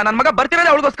 ಯಾಕೆ ಅಂದ್ರೆ ನನ್ ಮಗ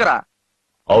ಬರ್ತಿರೋದೇ ಅವಳಿಗೋಸ್ಕರ.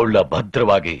 ಅವಳ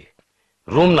ಭದ್ರವಾಗಿ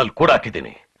ರೂಮ್ ನಲ್ಲಿ ಕೂಡ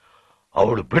ಹಾಕಿದ್ದೀನಿ.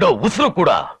 ಅವಳು ಬಿಡೋ ಉಸಿರು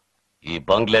ಕೂಡ ಈ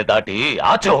ಬಂಗ್ಲೆ ದಾಟಿ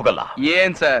ಆಚೆ ಹೋಗಲ್ಲ.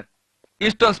 ಏನ್ ಸರ್,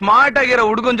 ಇಷ್ಟೊಂದು ಸ್ಮಾರ್ಟ್ ಆಗಿರೋ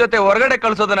ಹುಡುಗನ್ ಜೊತೆ ಹೊರಗಡೆ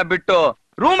ಕಳ್ಸೋದನ್ನ ಬಿಟ್ಟು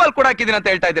ರೂಮ್ ಅಲ್ಲಿ ಕೂಡ ಹಾಕಿದೀನಿ ಅಂತ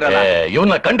ಹೇಳ್ತಾ ಇದೀರಲ್ಲ?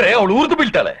 ಇವನ್ನ ಕಂಡ್ರೆ ಅವಳು ಉರ್ದು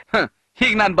ಬೀಳ್ತಾಳೆ.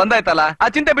 ಈಗ ನಾನ್ ಬಂದಾಯ್ತಲ್ಲ, ಆ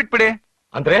ಚಿಂತೆ ಬಿಟ್ಬಿಡಿ.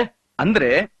 ಅಂದ್ರೆ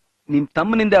ನಿಮ್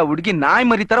ತಮ್ಮನಿಂದ ಆ ಹುಡುಗಿ ನಾಯಿ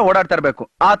ಮರಿ ತರ ಓಡಾಡ್ತಾ ಇರ್ಬೇಕು,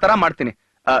 ಆ ತರ ಮಾಡ್ತೀನಿ.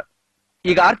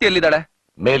 ಈಗ ಆರ್ತಿ ಎಲ್ಲಿದ್ದಾಳೆ?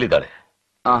 ಮೇಲಿದ್ದಾಳೆ.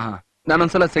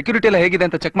 ನಾನೊಂದ್ಸಲ ಸೆಕ್ಯೂರಿಟಿ ಎಲ್ಲ ಹೇಗಿದೆ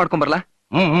ಅಂತ ಚೆಕ್ ಮಾಡ್ಕೊಂಡ್ ಬರ್ಲಾ?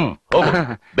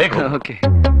 ಓಕೆ.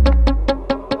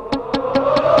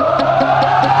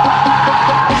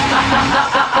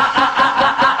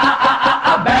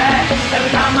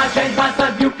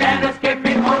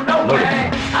 ನೋಡಿ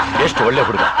ಎಷ್ಟು ಒಳ್ಳೆ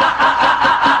ಹುಡುಗ.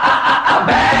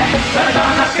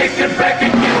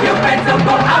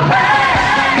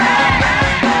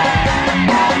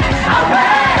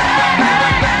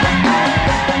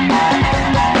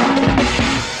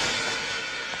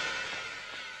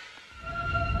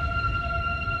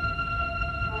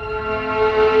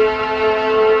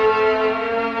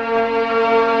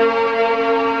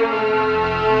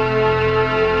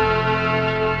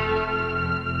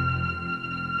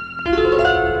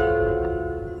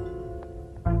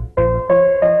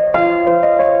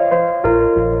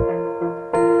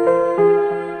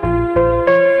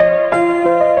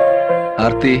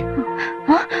 ಆರ್ತಿ,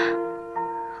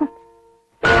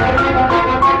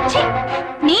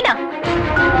 ನೀನಾ?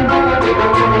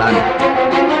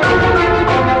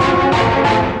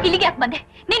 ಇಲ್ಲಿಗೆ ಯಾಕೆ ಬಂದೆ?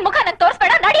 ನಿನ್ ಮುಖ ನಂಗೆ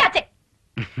ತೋರಿಸ್ಬೇಡ, ನಡಿ ಆಚೆ.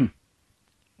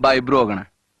 ಬಾ, ಇಬ್ರು ಹೋಗೋಣ.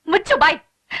 ಮುಚ್ಚು ಬಾಯ್.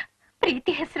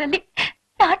 ಪ್ರೀತಿ ಹೆಸರಲ್ಲಿ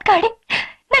ನಾಟಕ ಆಡಿ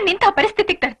ನನ್ ಇಂಥ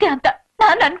ಪರಿಸ್ಥಿತಿಗೆ ತರ್ತೀಯ ಅಂತ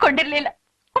ನಾನ್ ಅನ್ಕೊಂಡಿರ್ಲಿಲ್ಲ.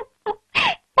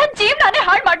 ನನ್ ಜೀವನಾನೇ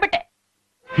ಹಾಳು ಮಾಡ್ಬಿಟ್ಟೆ.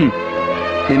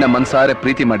 ನಿನ್ನ ಮನ್ಸಾರೆ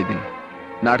ಪ್ರೀತಿ ಮಾಡಿದ್ದೀನಿ,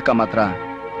 ನಾಟಕ ಮಾತ್ರ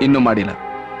ಇನ್ನೂ ಮಾಡಿಲ್ಲ.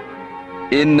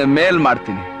 ಇನ್ನು ಮೇಲ್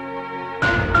ಮಾಡ್ತೀನಿ.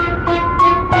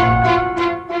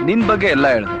 ನಿನ್ ಬಗ್ಗೆ ಎಲ್ಲ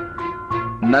ಹೇಳ್ದೆ,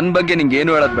 ನನ್ ಬಗ್ಗೆ ನಿಂಗೆ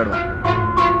ಏನು ಹೇಳೋದ್ ಬೇಡವಾ?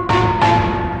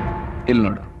 ಇಲ್ಲಿ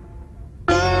ನೋಡು,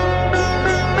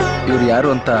 ಇವ್ರು ಯಾರು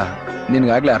ಅಂತ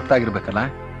ನಿನ್ಗಾಗ್ಲೇ ಅರ್ಥ ಆಗಿರ್ಬೇಕಲ್ಲ.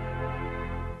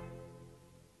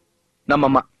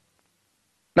 ನಮ್ಮಮ್ಮ,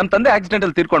 ನಮ್ ತಂದೆ ಆಕ್ಸಿಡೆಂಟ್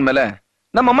ಅಲ್ಲಿ ತೀರ್ಕೊಂಡ್ಮೇಲೆ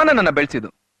ನಮ್ಮಮ್ಮನ ನನ್ನ ಬೆಳೆಸಿದ್ದು.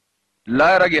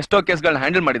 ಲಾಯರ್ ಆಗಿ ಎಷ್ಟೋ ಕೇಸ್ಗಳನ್ನ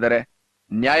ಹ್ಯಾಂಡಲ್ ಮಾಡಿದ್ದಾರೆ,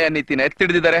 ನ್ಯಾಯ ನೀತಿನ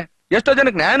ಎತ್ತಿಡಿದಿದ್ದಾರೆ, ಎಷ್ಟೋ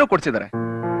ಜನಕ್ಕೆ ನ್ಯಾಯನೂ ಕೊಡ್ಸಿದ್ದಾರೆ.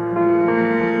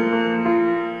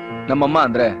 ನಮ್ಮಮ್ಮ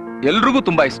ಅಂದ್ರೆ ಎಲ್ರಿಗೂ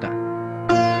ತುಂಬಾ ಇಷ್ಟ,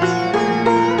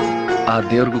 ಆ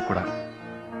ದೇವ್ರಿಗೂ ಕೂಡ.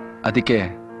 ಅದಕ್ಕೆ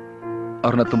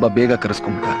ಅವ್ರನ್ನ ತುಂಬಾ ಬೇಗ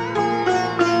ಕರೆಸ್ಕೊಂಡ್ಬಿಟ್ಟ.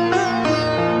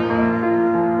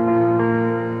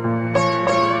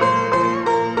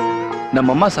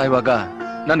 ನಮ್ಮಮ್ಮ ಸಾಯುವಾಗ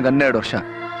ನನ್ಗೆ 12 ವರ್ಷ.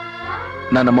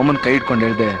 ನಾನು ನಮ್ಮಮ್ಮನ ಕೈ ಇಟ್ಕೊಂಡು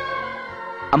ಹೇಳ್ದೆ,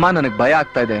 ಅಮ್ಮ ನನಗೆ ಭಯ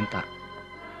ಆಗ್ತಾ ಇದೆ ಅಂತ.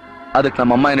 ಅದಕ್ಕೆ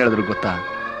ನಮ್ಮಮ್ಮ ಏನ್ ಹೇಳಿದ್ರು ಗೊತ್ತಾ?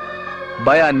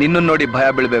 ಭಯ ನಿನ್ನ ನೋಡಿ ಭಯ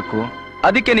ಬೀಳ್ಬೇಕು,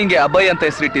 ಅದಕ್ಕೆ ನಿಂಗೆ ಅಭಯ್ ಅಂತ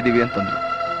ಹೆಸರಿಟ್ಟಿದೀವಿ ಅಂತಂದ್ರು.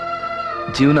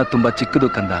 ಜೀವನ ತುಂಬಾ ಚಿಕ್ಕದು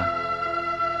ಕಂದ,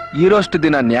 ಇರೋಷ್ಟು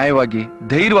ದಿನ ನ್ಯಾಯವಾಗಿ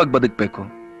ಧೈರ್ಯವಾಗಿ ಬದುಕ್ಬೇಕು,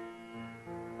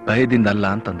 ಭಯದಿಂದ ಅಲ್ಲ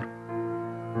ಅಂತಂದ್ರು.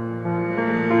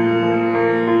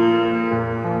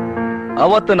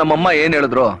 ಅವತ್ತು ನಮ್ಮಮ್ಮ ಏನ್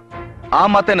ಹೇಳಿದ್ರು ಆ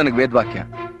ಮಾತೆ ನನಗೆ ವೇದವಾಕ್ಯ.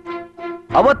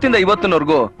 ಅವತ್ತಿಂದ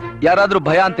ಇವತ್ತಿನವರೆಗೂ ಯಾರಾದ್ರೂ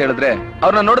ಭಯ ಅಂತ ಹೇಳಿದ್ರೆ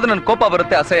ಅವ್ರನ್ನ ನೋಡಿದ್ರೆ ನನ್ ಕೋಪ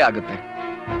ಬರುತ್ತೆ, ಅಸಹ್ಯ ಆಗುತ್ತೆ.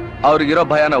 ಅವ್ರಿಗಿರೋ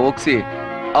ಭಯನ ಹೋಗ್ಸಿ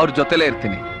ಅವ್ರ ಜೊತೆಲೇ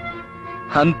ಇರ್ತೀನಿ.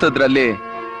 ಅಂಥದ್ರಲ್ಲಿ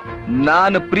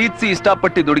ನಾನು ಪ್ರೀತಿಸಿ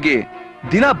ಇಷ್ಟಪಟ್ಟಿದ್ದ ಹುಡುಗಿ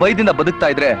ದಿನ ಭಯದಿಂದ ಬದುಕ್ತಾ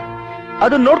ಇದ್ರೆ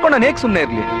ಅದನ್ನ ನೋಡ್ಕೊಂಡು ನಾನು ಹೇಗ್ ಸುಮ್ನೆ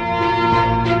ಇರ್ಲಿ?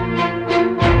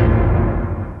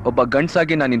 ಒಬ್ಬ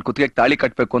ಗಂಡ್ಸಾಗಿ ನಾನು ನಿನ್ ಕುತ್ತಿಗೆಗೆ ತಾಳಿ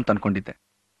ಕಟ್ಬೇಕು ಅಂತ ಅನ್ಕೊಂಡಿದ್ದೆ.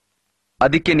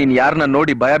 ಅದಕ್ಕೆ ನೀನ್ ಯಾರನ್ನ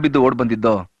ನೋಡಿ ಭಯ ಬಿದ್ದು ಓಡ್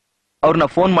ಬಂದಿದ್ದೋ ಅವ್ರನ್ನ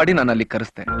ಫೋನ್ ಮಾಡಿ ನಾನು ಅಲ್ಲಿ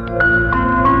ಕರೆಸ್ದೆ.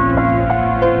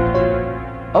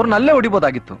 ಅವ್ರನ್ನ ಅಲ್ಲೇ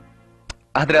ಹೊಡಿಬೋದಾಗಿತ್ತು,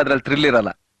 ಆದ್ರೆ ಅದ್ರಲ್ಲಿ ಥ್ರಿಲ್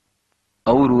ಇರಲ್ಲ.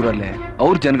 ಅವ್ರ ಊರಲ್ಲೇ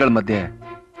ಅವ್ರ ಜನಗಳ ಮಧ್ಯೆ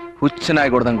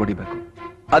ಹುಚ್ಚನಾಗಿ ಹೊಡೆದಂಗೆ ಹೊಡಿಬೇಕು.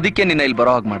 ಅದಕ್ಕೆ ನಿನ್ನ ಇಲ್ಲಿ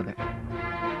ಬರೋ ಹಾಗೆ ಮಾಡಿದೆ.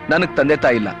 ನನಗ್ ತಂದೆ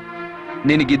ತಾಯಿ ಇಲ್ಲ,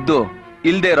 ನಿನಗಿದ್ದು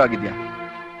ಇಲ್ದೇ ಇರೋ ಆಗಿದ್ಯಾ,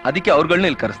 ಅದಕ್ಕೆ ಅವ್ರಗಳನ್ನ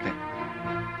ಇಲ್ಲಿ ಕರೆಸ್ದೆ.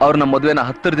 ಅವ್ರನ್ನ ಮದುವೆನ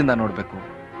ಹತ್ತಿರದಿಂದ ನೋಡ್ಬೇಕು,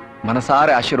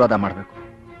 ಮನಸಾರೆ ಆಶೀರ್ವಾದ ಮಾಡ್ಬೇಕು.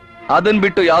 ಅದನ್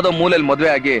ಬಿಟ್ಟು ಯಾವ್ದೋ ಮೂಲೆಯಲ್ಲಿ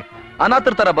ಮದುವೆ ಆಗಿ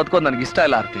ಅನಾಥರ ತರ ಬದುಕೋದು ನನಗೆ ಇಷ್ಟ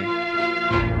ಇಲ್ಲ ಆರ್ತಿ.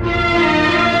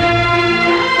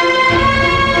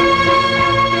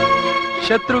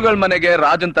 ಶತ್ರುಗಳ ಮನೆಗೆ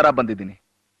ರಾಜನ್ ತರ ಬಂದಿದ್ದೀನಿ.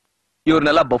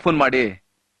 ಇವ್ರನ್ನೆಲ್ಲ ಬಫೂನ್ ಮಾಡಿ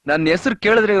ನನ್ನ ಹೆಸರು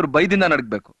ಕೇಳಿದ್ರೆ ಇವ್ರು ಬೈದಿಂದ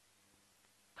ನಡಗ್ಬೇಕು,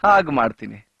 ಹಾಗ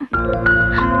ಮಾಡ್ತೀನಿ.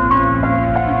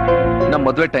 ನಮ್ಮ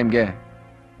ಮದ್ವೆ ಟೈಮ್ಗೆ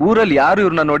ಊರಲ್ಲಿ ಯಾರು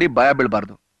ಇವ್ರನ್ನ ನೋಡಿ ಭಯ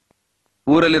ಬೀಳ್ಬಾರ್ದು,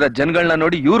 ಊರಲ್ಲಿರೋ ಜನಗಳನ್ನ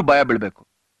ನೋಡಿ ಇವ್ರು ಭಯ ಬೀಳ್ಬೇಕು.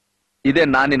 ಇದೇ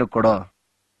ನಾನಿನ್ನು ಕೊಡೋ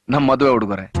ನಮ್ಮ ಮದುವೆ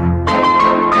ಉಡುಗೊರೆ.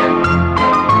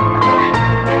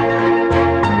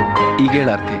 ಈಗ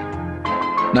ಹೇಳಾರ್ತಿ,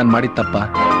 ನಾನ್ ಮಾಡಿದ ತಪ್ಪ?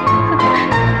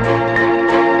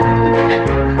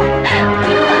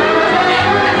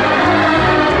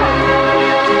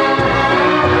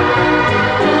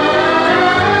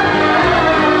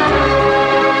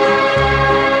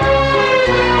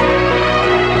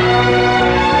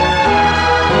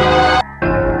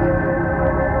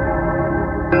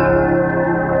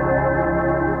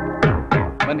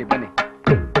 ಬನ್ನಿ ಬನ್ನಿ.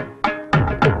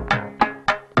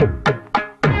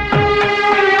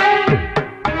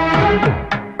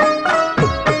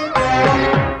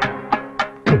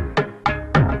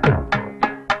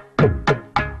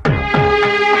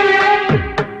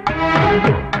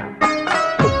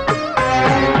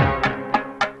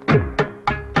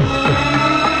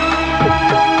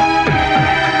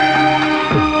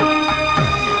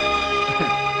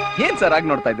 ಏನ್ ಸರ್ ಆಗಿ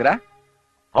ನೋಡ್ತಾ ಇದ್ದೀರಾ?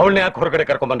 ಅವಳನ್ನ ಯಾಕೆ ಹೊರಗಡೆ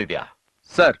ಕರ್ಕೊಂಡ್ ಬಂದಿದ್ಯಾ?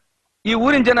 ಸರ್, ಈ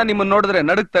ಊರಿನ ಜನ ನಿಮ್ಮನ್ನ ನೋಡಿದ್ರೆ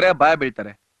ನಡುಗ್ತಾರೆ, ಭಯ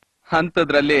ಬೀಳ್ತಾರೆ.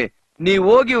 ಅಂತದ್ರಲ್ಲಿ ನೀವ್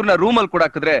ಹೋಗಿ ಇವ್ರನ್ನ ರೂಮಲ್ಲಿ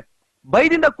ಕೂಡಾಕಿದ್ರೆ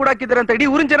ಭಯದಿಂದ ಕೂಡಾಕಿದ್ರೆ ಅಂತ ಇಡೀ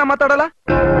ಊರಿನ ಜನ ಮಾತಾಡಲ್ಲ?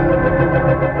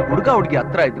 ಹುಡುಗ ಹುಡುಗಿ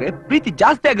ಹತ್ರ ಇದ್ರೆ ಪ್ರೀತಿ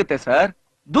ಜಾಸ್ತಿ ಆಗುತ್ತೆ ಸರ್,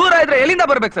 ದೂರ ಇದ್ರೆ ಎಲ್ಲಿಂದ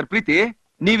ಬರ್ಬೇಕು ಸರ್ ಪ್ರೀತಿ?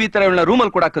 ನೀವ್ ಈ ತರ ಇವಳನ್ನ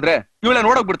ರೂಮಲ್ಲಿ ಕೂಡಾಕಿದ್ರೆ ಇವಳನ್ನ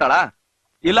ನೋಡೋಗ್ಬಿಡ್ತಾಳ?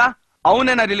 ಇಲ್ಲ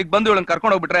ಅವನೇನಾರು ಇಲ್ಲಿಗೆ ಬಂದು ಇವಳನ್ನ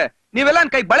ಕರ್ಕೊಂಡು ಹೋಗ್ಬಿಟ್ರೆ ನೀವೆಲ್ಲ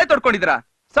ನನ್ ಕೈ ಬಳೆ ತೊಡ್ಕೊಂಡಿದ್ದೀರಾ?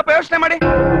 ಸ್ವಲ್ಪ ಯೋಚನೆ ಮಾಡಿ.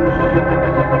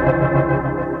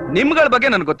 ನಿಮ್ಗಳ ಬಗ್ಗೆ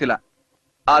ನನ್ಗೆ ಗೊತ್ತಿಲ್ಲ,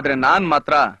 ಆದ್ರೆ ನಾನ್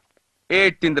ಮಾತ್ರ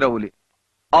ಏಟ್ ತಿಂದ್ರ ಹುಲಿ.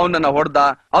 ಅವನನ್ನ ಹೊಡ್ದ,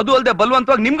 ಅದು ಅಲ್ದೆ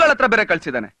ಬಲವಂತವಾಗಿ ನಿಮ್ಗಳ ಹತ್ರ ಬೇರೆ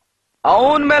ಕಳ್ಸಿದಾನೆ.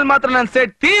 ಅವನ್ ಮೇಲ್ ಮಾತ್ರ ನಾನು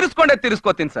ಸೇಟ್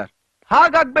ತೀರಿಸ್ಕೋತೀನಿ ಸರ್.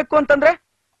 ಹಾಗಾಗ್ಬೇಕು ಅಂತಂದ್ರೆ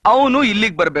ಅವನು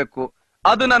ಇಲ್ಲಿಗ್ ಬರ್ಬೇಕು,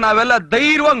 ಅದನ್ನ ನಾವೆಲ್ಲ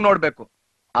ಧೈರ್ಯವಾಗಿ ನೋಡ್ಬೇಕು.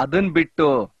 ಅದನ್ ಬಿಟ್ಟು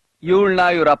ಇವಳನ್ನ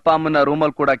ಇವ್ರ ಅಪ್ಪ ಅಮ್ಮನ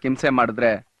ರೂಮಲ್ಲಿ ಕೂಡ ಹಿಂಸೆ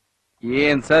ಮಾಡಿದ್ರೆ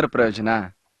ಏನ್ ಸರ್ ಪ್ರಯೋಜನ?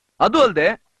 ಅದು ಅಲ್ದೆ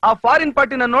ಆ ಫಾರಿನ್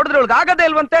ಪಾರ್ಟಿನ ನೋಡಿದ್ರೆ ಅವಳಿಗೆ ಆಗದೇ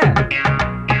ಇಲ್ವಂತೆ.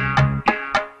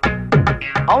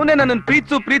 ಅವನೇ ನನ್ನ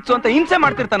ಪ್ರೀತ್ಸು ಅಂತ ಹಿಂಸೆ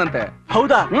ಮಾಡ್ತಿರ್ತಾನಂತೆ.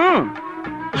 ಹೌದಾ?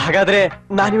 ಹಾಗಾದ್ರೆ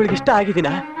ನಾನು ಇವಳಿಗೆ ಇಷ್ಟ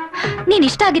ಆಗಿದ್ದೀನಾ? ನೀನ್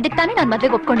ಇಷ್ಟ ಆಗಿದ್ದಕ್ಕೆ ತಾನೇ ನಾನ್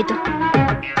ಮದ್ವೆಗೆ ಒಪ್ಕೊಂಡಿದ್ದು.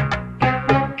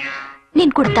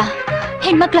 ನೀನ್ ಕುಡ್ತಾ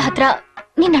ಹೆಣ್ಮಕ್ಳ ಹತ್ರ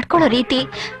ನೀನ್ ನಡ್ಕೊಳ್ಳೋ ರೀತಿ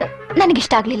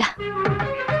ನನಗಿಷ್ಟ ಆಗ್ಲಿಲ್ಲ.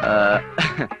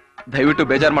 ದಯವಿಟ್ಟು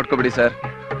ಬೇಜಾರ್ ಮಾಡ್ಕೋಬಿಡಿ ಸರ್.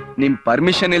 ನಿಮ್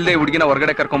ಪರ್ಮಿಷನ್ ಇಲ್ದೆ ಹುಡುಗಿನ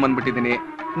ಹೊರಗಡೆ ಕರ್ಕೊಂಡ್ ಬಂದ್ಬಿಟ್ಟಿದೀನಿ.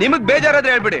 ನಿಮಗ್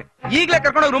ಬೇಜಾರಾದ್ರೆ ಹೇಳ್ಬಿಡಿ, ಈಗ್ಲೇ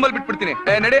ಕರ್ಕೊಂಡೋಗಿ ರೂಮಲ್ಲಿ ಬಿಟ್ಬಿಡ್ತೀನಿ.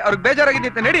 ನಡಿ, ಅವ್ರಿಗೆ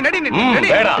ಬೇಜಾರಾಗಿದ್ದೆ. ನಡಿ ನಡಿ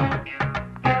ನಡಿ.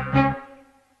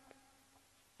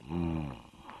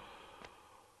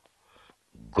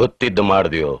 ಗೊತ್ತಿದ್ದು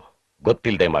ಮಾಡ್ದ್ಯೋ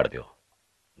ಗೊತ್ತಿಲ್ದೆ ಮಾಡ್ದ್ಯೋ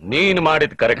ನೀನ್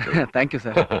ಮಾಡಿದ್ ಕರೆಕ್ಟ್. Thank you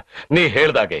sir. ನೀ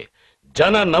ಹೇಳ್ದಾಗೆ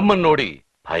ಜನ ನಮ್ಮನ್ನ ನೋಡಿ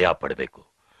ಭಯ ಪಡ್ಬೇಕು,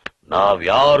 ನಾವ್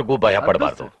ಯಾರಿಗೂ ಭಯ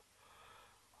ಪಡಬಾರ್ದು.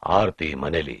 ಆರ್ತಿ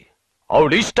ಮನೇಲಿ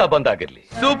ಅವಳು ಇಷ್ಟ ಬಂದಾಗಿರ್ಲಿ.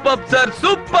 Super sir,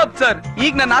 super sir.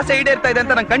 ಈಗ ನನ್ನ ಆಸೆ ಈಡೇರ್ತಾ ಇದೆ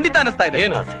ಅಂತ ನಂಗೆ ಖಂಡಿತ ಅನಿಸ್ತಾ ಇದೆ.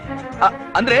 ಏನ್ ಆಸೆ?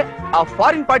 ಅಂದ್ರೆ ಆ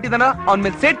ಫಾರಿನ್ ಪಾರ್ಟಿದನ ಅವನ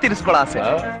ಮೇಲೆ ಸೇಟ್ ತೀರಿಸ್ಕೊಳ್ಳೋ ಆಸೆ.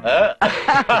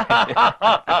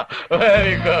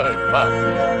 Very good.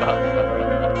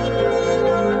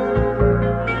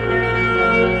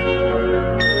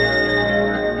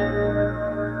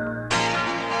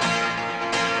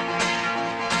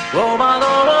 Roma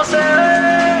no lo sé,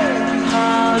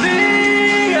 haríamos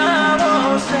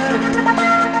ser.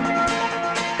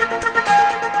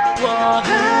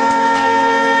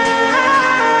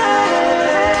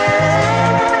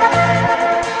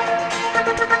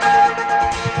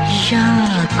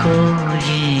 ಯಾಕೋ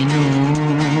ಏನು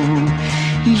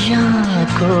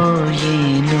ಯಾಕೋ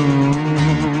ಏನು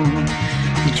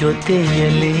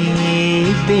ಜೊತೆಯಲ್ಲಿ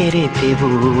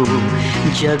ಬೆರೆತೆವು,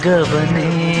 ಜಗವನ್ನೇ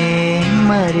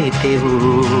ಮರೆತೆವು.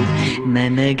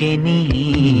 ನನಗೆ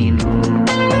ನೀನು,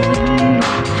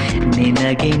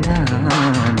 ನಿನಗೆ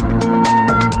ನಾನು,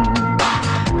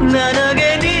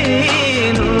 ನನಗೆ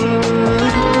ನೀನು,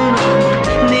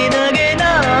 ನಿನಗೆ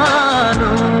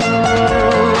ನಾನು.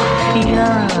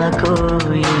 ಯಾಕೋ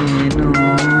ಏನು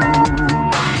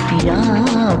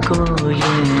ಯಾಕೋ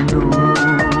ಏನು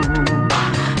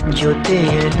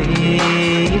ಜೊತೆಯಲ್ಲಿ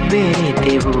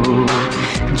ಬೆರೆತೆವು,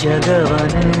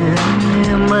 ಜಗವನ್ನ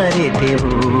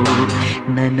ಮರೆತೆವು.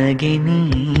 ನನಗೆ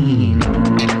ನೀನು,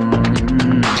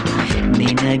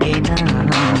 ನಿನಗೆ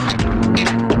ನಾನು,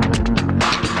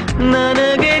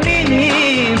 ನನಗೆ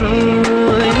ನೀನು,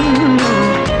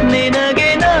 ನಿನಗೆ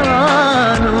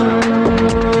ನಾನು.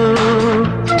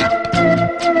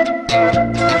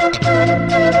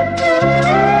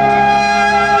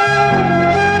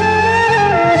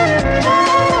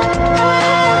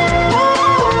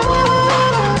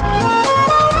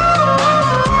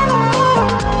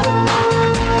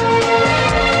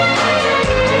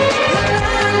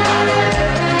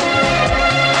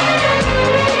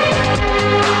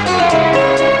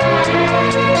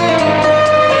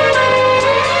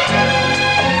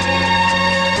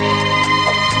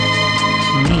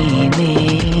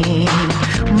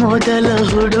 ಮೊದಲ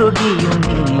ಹುಡುಗಿಯು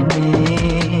ನೀನೆ,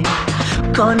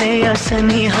 ಕೊನೆಯ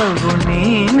ಸನಿಹವು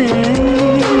ನೀನೆ,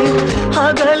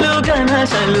 ಹಗಲು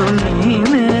ಕನಸಲು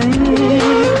ನೀನೆ,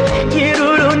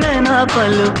 ಇರುಳು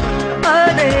ನೆನಪಲು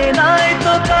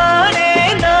ಅದೇನಾಯ್ತು ಕಾಣೆ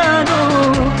ನಾನು.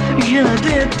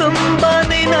 ಎದೆ ತುಂಬ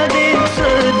ನಿನದೆ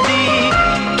ಸುದ್ದಿ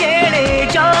ಕೇಳೆ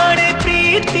ಜಾಣೆ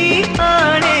ಪ್ರೀತಿ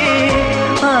ಆಣೆ,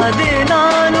 ಅದೇ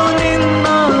ನಾನು ನಿನ್ನ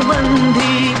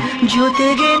ಬಂದಿ.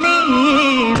 ಜೊತೆಗೆ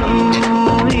ನೀನು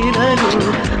ಇರಲು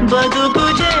ಬದುಕು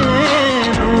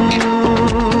ಜೇನು,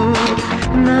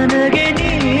 ನನಗೆ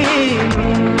ನೀನು,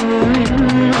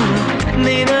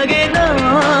 ನಿನಗೆ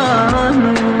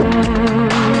ನಾನು.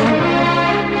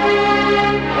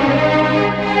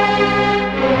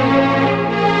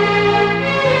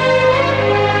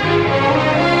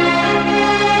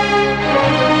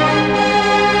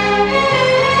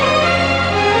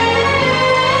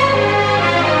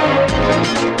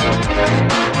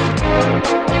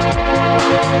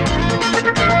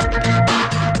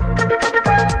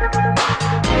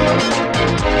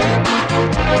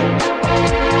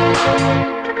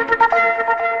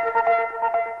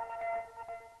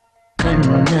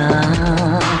 ಕಣ್ಣ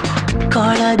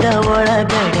ಕಾಳದ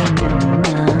ಒಳಗಡೆ ನನ್ನ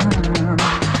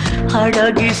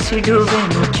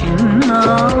ಅಡಗಿಸಿಡುವೆನು ಚಿನ್ನ,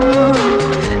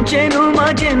 ಜನುಮ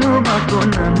ಜನುಮಕು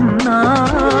ನನ್ನ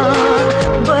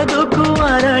ಬದುಕು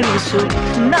ಅರಳಿಸು.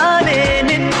 ನಾನೇ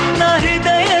ನಿನ್ನ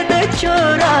ಹೃದಯದ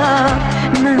ಚೋರ,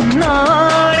 ನನ್ನ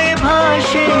ಆಳೆ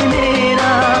ಭಾಷೆ ನೇರ,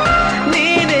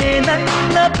 ನೀನೇ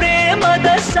ನನ್ನ ಪ್ರೇಮದ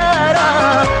ಸಾರ,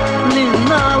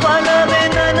 ನಿನ್ನ ಒಲವೇ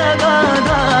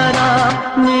ನನಗಾಧಾರ.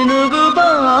 ನಿನಗು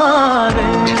ಬಾರೆ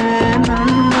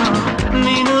ನನ್ನ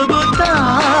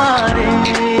ಮಿನುಗುತ್ತಾರೆ,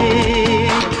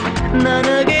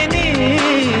 ನನಗೆ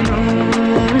ನೀನು,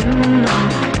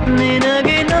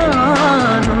 ನಿನಗೆ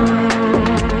ನಾನು.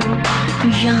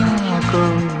 ಯಾಕೋ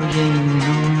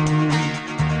ಏನು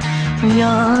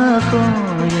ಯಾಕೋ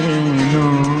ಏನು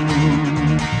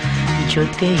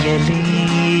ಜೊತೆಯಲ್ಲಿ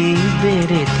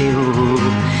ಬೆರೆತೆವು,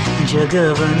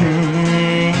 ಜಗವನ್ನೇ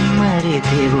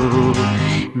ಮರೆತೆವು.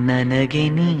 ನನಗೆ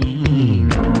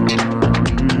ನೀನು,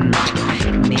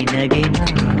 ನಿನಗೆ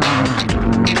ನಾನು,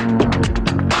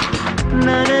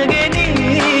 ನನಗೆ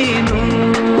ನೀನು,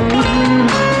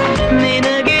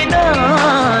 ನಿನಗೆ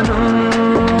ನಾನು.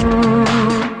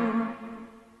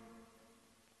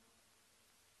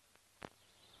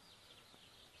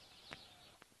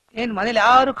 ಏನ್ ಮನೇಲಿ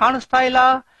ಯಾರು ಕಾಣಿಸ್ತಾ ಇಲ್ಲ,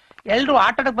 ಎಲ್ರು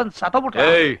ಆಟಕ್ಕೆ ಬಂದು ಸತ್ತೋಗ್ಬಿಟ್ರು.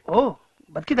 ಓ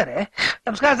ಬದುಕಿದ್ದಾರೆ.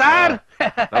 ನಮಸ್ಕಾರ ಸರ್.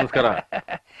 ನಮಸ್ಕಾರ.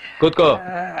 ಕೂತ್ಕೋ.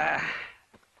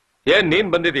 ಏನ್ ನೀನ್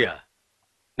ಬಂದಿದೀಯಾ?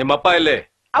 ನಿಮ್ಮಪ್ಪ ಎಲ್ಲಿ?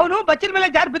 ಅವನು ಬಚ್ಚಿನ ಮೇಲೆ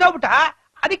ಜಾರ್ ಬಿದ್ದೋಗ್ಬಿಟ್ಟ,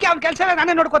 ಅದಕ್ಕೆ ಅವ್ನ ಕೆಲಸ ಎಲ್ಲ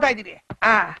ನಾನೇ ನೋಡ್ಕೋತಾ ಇದ್ದೀನಿ.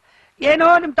 ಏನೋ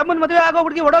ನಿಮ್ ತಮ್ಮನ ಮದುವೆ ಆಗೋ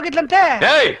ಹುಡುಗಿ ಹೊಡೋಗಿದ್ಲಂತೆ.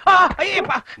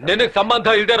 ನಿನಗ್ ಸಂಬಂಧ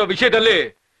ಇಲ್ದೇ ಇರೋ ವಿಷಯದಲ್ಲಿ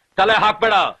ತಲೆ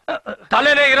ಹಾಕ್ಬೇಡ,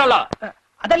 ತಲೆನೇ ಇರಲ್ಲ.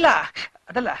 ಅದಲ್ಲ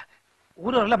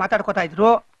ಊರವರೆಲ್ಲ ಮಾತಾಡ್ಕೋತಾ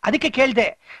ಇದ್ರು, ಅದಕ್ಕೆ ಕೇಳ್ದೆ.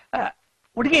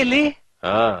 ಹುಡುಗಿ ಎಲ್ಲಿ?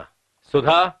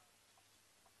 ಸುಧಾ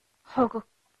ಹೋಗು.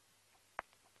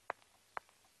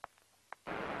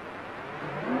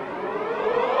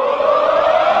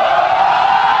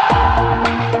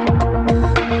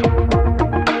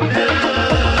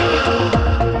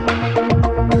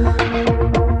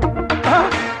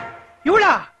 ಇವಳ?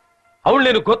 ಅವಳು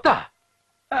ನೀನು ಗೊತ್ತಾ?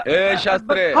 ಏ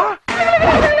ಶಾಸ್ತ್ರಿ,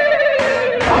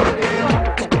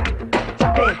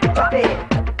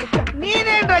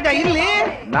 ನೀನೇನ್ ರಾಜ ಇಲ್ಲಿ?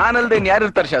 ನಾನಲ್ದೆ ಯಾರು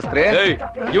ಇರ್ತಾರೆ ಶಾಸ್ತ್ರಿ?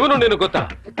 ಇವನು ನೀನು ಗೊತ್ತಾ?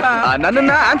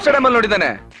 ನನ್ನನ್ನ ಆಮ್ಸ್ಟರ್ಡಮ್ ಅಲ್ಲಿ ನೋಡಿದಾನೆ.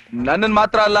 ನನ್ನನ್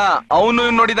ಮಾತ್ರ ಅಲ್ಲ, ಅವನು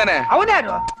ನೋಡಿದಾನೆ.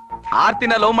 ಅವನ್ಯಾರು?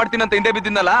 ಆರ್ತಿನ ಲವ್ ಮಾಡ್ತೀನಿ ಅಂತ ಹಿಂದೆ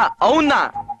ಬಿದ್ದಿದ್ನಲ್ಲ ಅವನ್ನ.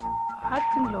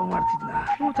 ಲವ್ ಮಾಡ್ತಿದ್ನ?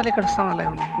 ತಲೆ ಕಡಿಸ್ತಾವಲ್ಲ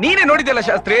ಇವನು. ನೀನೇ ನೋಡಿದ್ಯಲ್ಲ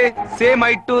Shastri, same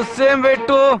height same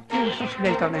wait.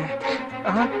 ಹೇಳ್ತಾನೆ.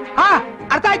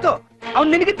 ಅರ್ಥ ಆಯ್ತು, ಅವ್ನು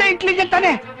ನಿನಗಿಂತ ಇಂಟೆಲಿಜೆಂಟ್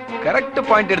ತಾನೆ. ಕರೆಕ್ಟ್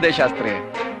ಪಾಯಿಂಟ್ ಇರ್ದೆ ಶಾಸ್ತ್ರಿ.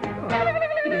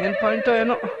 ಏನ್ ಪಾಯಿಂಟೋ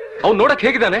ಏನೋ. ಅವ್ನು ನೋಡಕ್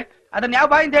ಹೇಗಿದ್ದಾನೆ? ಅದನ್ನ ಯಾವ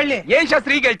ಬಾಯಿಂದ ಹೇಳಿ? ಏನ್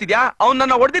ಶಾಸ್ತ್ರಿ ಈಗ ಹೇಳ್ತಿದ್ಯಾ? ಅವ್ನು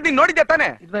ನನ್ನ ಹೊಡೆದಿದ್ದೀನಿ ನೋಡಿದ್ಯಾ ತಾನೆ?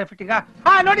 ಫಿಟ್ಟಿಂಗ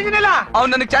ನೋಡಿದಿನಲ್ಲ. ಅವ್ನು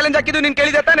ನನಗೆ ಚಾಲೆಂಜ್ ಹಾಕಿದ್ದು ನೀನ್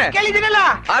ಕೇಳಿದ್ಯಾ ತಾನೆ? ಕೇಳಿದಿನಲ್ಲ.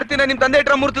 ಆರ್ತಿನ ನಿಮ್ ತಂದೆ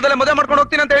ಇಟ್ರ ಮುಹೂರ್ತದಲ್ಲೇ ಮದುವೆ ಮಾಡ್ಕೊಂಡು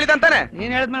ಹೋಗ್ತೀನಿ ಅಂತ ಹೇಳಿದಂತಾನೆ.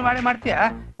 ನೀನ್ ಹೇಳಿದ್ಮೇಲೆ ಮಾಡಿ ಮಾಡ್ತೀಯ,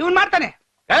 ಇವ್ನ್ ಮಾಡ್ತಾನೆ.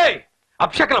 ಏಯ್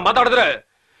ಅಪ್ಶಕನ ಮಾತಾಡಿದ್ರೆ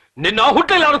ನಿನ್ನ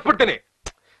ಹುಟ್ಟಲ್ಲಿ ಆಡಿಸ್ಬಿಡ್ತೀನಿ.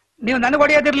 ನೀವು ನನಗ್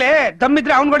ಹೊಡಿಯೋದಿರ್ಲಿ,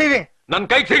 ದಮ್ಮಿದ್ರೆ ಅವ್ನ್ ಹೊಡೀರಿ. ನನ್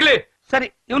ಕೈಗೆ ಸಿಗ್ಲಿ. ಸರಿ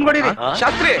ಇವ್ನ್ ಹೊಡೀರಿ.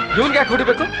 ಶಾಸ್ತ್ರಿ ಇವ್ನ್ಗೆ ಯಾಕೆ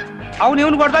ಹೊಡಿಬೇಕು?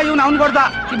 ಇವ್ನ್ ಹೊಡ್ದ, ಅವ್ನ್ ಹೊಡ್ದ,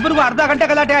 ಇಬ್ಬರಿಗೂ ಅರ್ಧ ಗಂಟೆ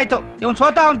ಗಲಾಟೆ ಆಯ್ತು. ಇವ್ನ್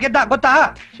ಸೋತ, ಅವ್ನ್ ಗೆದ್ದ, ಗೊತ್ತಾ?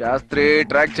 ಶಾಸ್ತ್ರಿ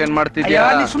ಟ್ರ್ಯಾಕ್ ಚೇಂಜ್ ಮಾಡ್ತಿದ್ಯಾ?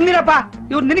 ಸುಮ್ನಿರಪ್ಪ,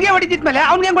 ಇವ್ರು ನಿನಗೆ ಹೊಡಿತಿದ್ಮೇಲೆ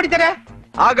ಅವ್ನ್ಗೆ ಹೆಂಗ್ ಹೊಡಿತಾರೆ?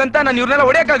 ಹಾಗಂತ ನಾನು ಇವ್ರನ್ನೆಲ್ಲ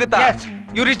ಹೊಡಿಯಕ್ಕಾಗುತ್ತಾ?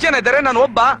 ಇವ್ರು ಇಷ್ಟ ಜನ ಇದ್ದಾರೆ, ನಾನು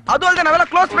ಒಬ್ಬ. ಅದು ಅಲ್ಲದೆ ನಾವೆಲ್ಲ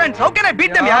close friends. How can I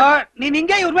beet them? ನೀನ್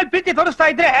ಹಿಂಗೆ ಇವ್ರ ಮೇಲೆ ಪ್ರೀತಿ ತೋರಿಸ್ತಾ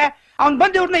ಇದ್ರೆ ಅವ್ನ್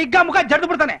ಬಂದು ಇವ್ರನ್ನ ಹಿಗ್ಗ ಮುಖ ಜಡ್ದು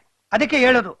ಬಿಡ್ತಾನೆ. ಅದಕ್ಕೆ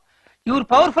ಹೇಳೋದು, ಇವ್ರು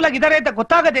ಪವರ್ಫುಲ್ ಆಗಿದ್ದಾರೆ ಅಂತ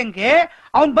ಗೊತ್ತಾಗದೆ ಹೆಂಗೆ,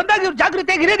 ಅವ್ನ್ ಬಂದಾಗ ಇವ್ರು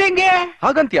ಜಾಗೃತಿಯಾಗಿ ಇರೋದು ಹೆಂಗೆ?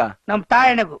 ಹಾಗಂತ್ಯಾ? ನಮ್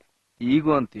ತಾಯಣೆಗೂ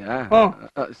ಈಗೂ ಅಂತ್ಯಾ?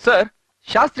 ಸರ್,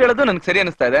 ಶಾಸ್ತ್ರಿ ಹೇಳೋದು ನನ್ಗೆ ಸರಿ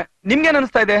ಅನಿಸ್ತಾ ಇದೆ. ನಿಮ್ಗೇನ್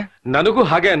ಅನಿಸ್ತಾ ಇದೆ? ನನಗೂ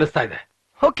ಹಾಗೆ ಅನಿಸ್ತಾ ಇದೆ.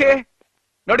 ಓಕೆ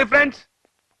ನೋಡಿ ಫ್ರೆಂಡ್ಸ್,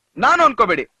 ನಾನು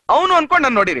ಅನ್ಕೋಬೇಡಿ, ಅವನು ಅನ್ಕೊಂಡ್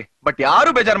ನಾನು ನೋಡಿರಿ, ಬಟ್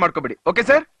ಯಾರು ಬೇಜಾರು ಮಾಡ್ಕೋಬೇಡಿ. Okay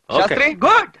sir? ಶಾಸ್ತ್ರಿ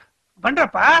ಗುಡ್.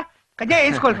 ಬನ್ರಪ್ಪ, ಕಜ್ಜಾಯ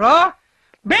ಇಸ್ಕೊಳ್ರು,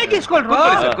 ಬೇಗ ಇಸ್ಕೊಳ್ರು.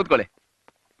 ಕೂತ್ಕೊಳ್ಳಿ.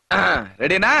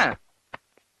 ರೆಡಿನಾ?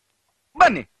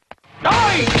 ಬನ್ನಿ.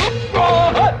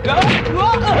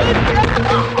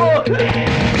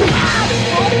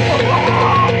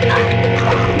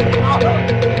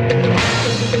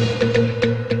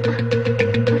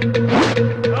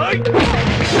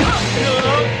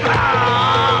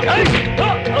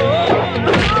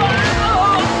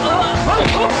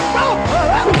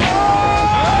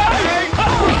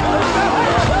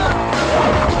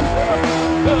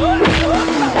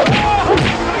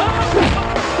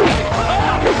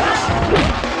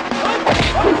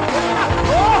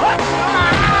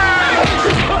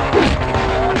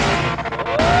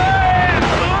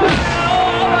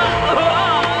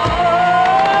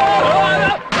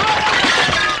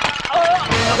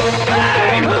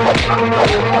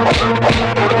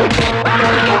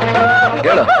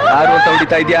 ಹೇಳು, ಯಾರು ಅಂತ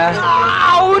ಹೊಡಿತಾ ಇದ್ಯಾ?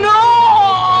 ಅವನು.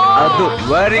 ಅದು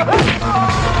ವೆರಿ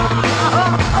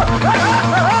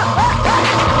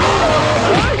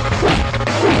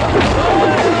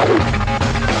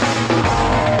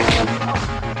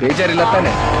ಬೇಜಾರಿಲ್ಲ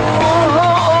ತಾನೆ?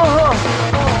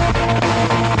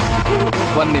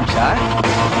 ಒಂದ್ ನಿಮಿಷ.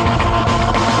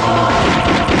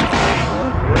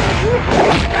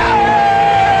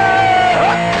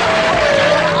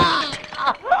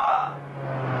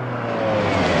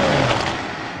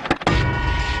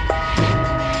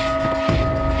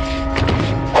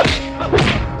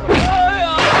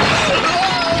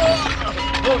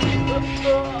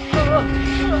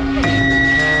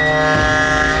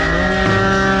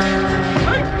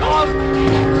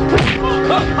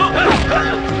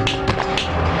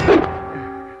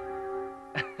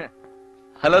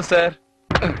 Hello sir.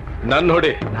 ನನ್ ನೋಡಿ.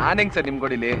 ನಾನ್ ಹೆಂಗ್ ಸರ್ ನಿಮ್ಗೆ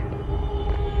ಹೊಡಿಲಿ?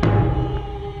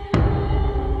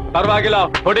 ಪರವಾಗಿಲ್ಲ,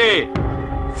 ಹೊಡಿ.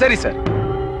 ಸರಿ ಸರ್.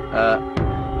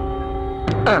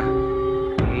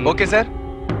 ಓಕೆ ಸರ್,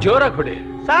 ಜೋರಾಗಿ ಹೊಡಿ.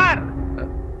 ಸರ್,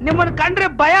 ನಿಮ್ಮನ್ನ ಕಂಡ್ರೆ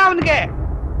ಭಯ ಅವನ್ಗೆ.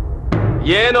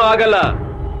 ಏನು ಆಗಲ್ಲ,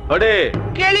 ಹೊಡಿ.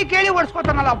 ಕೇಳಿ ಕೇಳಿ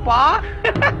ಓಡಿಸ್ಕೋತಾನಲ್ಲಪ್ಪ.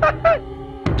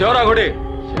 ಜೋರಾಗಿ ಹೊಡಿ.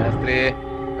 ಶಾಸ್ತ್ರಿ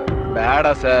ಬೇಡ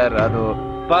ಸರ್, ಅದು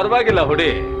ಪರವಾಗಿಲ್ಲ,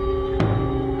 ಹೊಡಿ.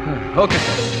 Okay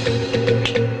sir.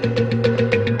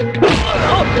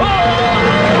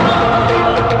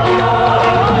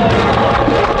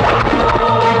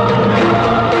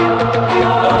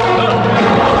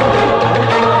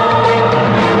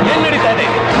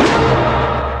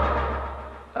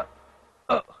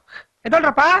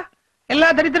 ಎದೋಳ್ರಪ್ಪ, ಎಲ್ಲಾ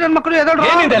ದರಿದ್ರ ಮಕ್ಕಳು ಎದೋಳ್ರು.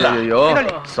 ಅಯ್ಯೋ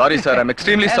sorry sir, I am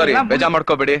extremely sorry. ಬೇಜಾ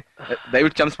ಮಾಡ್ಕೋಬೇಡಿ,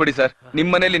 ದಯವಿಟ್ಟು ಕ್ಷಮಿಸ್ಬಿಡಿ ಸರ್. ನಿಮ್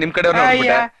ಮನೇಲಿ ನಿಮ್ ಕಡೆ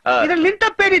ಇದ್ರಲ್ಲಿ ನಿನ್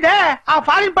ತಪ್ಪೇನಿದೆ? ಆ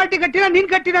ಫಾರಿನ್ ಪಾರ್ಟಿ ಕಟ್ಟಿನ ನೀನ್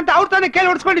ಕಟ್ಟಿನ ಅಂತ ಅವ್ರ ತಾನೇ ಕೇಳಿ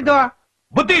ಹೊಡ್ಸ್ಕೊಂಡಿದ್ದು.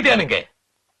 ಬುದ್ಧಿ ಇದೆಯಾ ನಿಂಗೆ?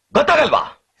 ಗೊತ್ತಾಗಲ್ವಾ?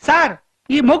 ಸರ್,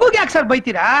 ಈ ಮಗುಗೆ ಯಾಕೆ ಸರ್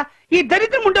ಬೈತೀರಾ? ಈ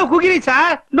ದರಿದ್ರ ಮುಂಡೆ ಹೋಗಿರಿ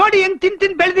ಸರ್. ನೋಡಿ ಹೆಂಗ್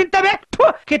ತಿಂದ್ ಬೆಳೆದ್ ನಿಂತವೆ.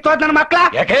 ಕಿತ್ತೋದ್ ನನ್ನ ಮಕ್ಳ.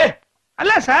 ಯಾಕೆ?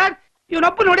 ಅಲ್ಲ ಸರ್,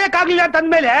 ಇವನೊಬ್ಬ ನೋಡಿಯಕ್ ಆಗ್ಲಿಲ್ಲ ಅಂತ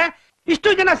ಅಂದ್ಮೇಲೆ ಇಷ್ಟು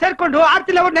ಜನ ಸೇರ್ಕೊಂಡು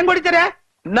ಆರ್ತಿ ಲವರ್ ಹೆಂಗ್ ಹೊಡಿತಾರೆ?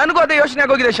 ನನಗೂ ಅದೇ ಯೋಚನೆ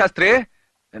ಆಗೋಗಿದೆ ಶಾಸ್ತ್ರಿ.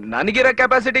 ನನಗಿರೋ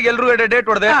ಕೆಪಾಸಿಟಿಗೆ ಎಲ್ರು ಡೇಟ್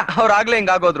ಹೊಡೆದೆ, ಅವ್ರು ಆಗ್ಲೇ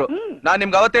ಹಿಂಗ್ ಆಗೋದ್ರು. ನಾನ್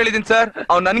ನಿಮ್ಗೆ ಅವತ್ತು ಹೇಳಿದೀನಿ ಸರ್,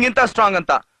 ಅವ್ನ್ ನನ್ಗಿಂತ ಸ್ಟ್ರಾಂಗ್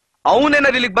ಅಂತ.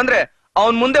 ಅವನೇನಾರು ಇಲ್ಲಿಗೆ ಬಂದ್ರೆ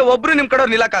ಅವ್ನ್ ಮುಂದೆ ಒಬ್ರು ನಿಮ್ ಕಡೆ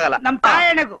ನಿಲ್ಲಕ್ಕಾಗಲ್ಲ. ನಮ್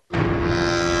ತಾಯಣೆಗೂ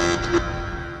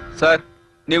ಸರ್,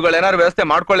 ನೀವುಗಳೇನಾರು ವ್ಯವಸ್ಥೆ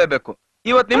ಮಾಡ್ಕೊಳ್ಳೇಬೇಕು.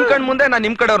 ಇವತ್ ನಿಮ್ ಕಣ್ ಮುಂದೆ ನಾನ್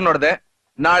ನಿಮ್ ಕಡೆಯವ್ರು ನೋಡ್ದೆ,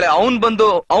 ನಾಳೆ ಅವ್ನ್ ಬಂದು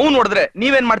ಅವ್ನ್ ನೋಡಿದ್ರೆ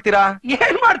ನೀವೇನ್ ಮಾಡ್ತೀರಾ?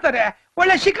 ಏನ್ ಮಾಡ್ತಾರೆ?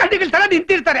 ಒಳ್ಳೆ ಶಿಖಂಡಿಗಳ ತರ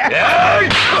ನಿಂತಿರ್ತಾರೆ.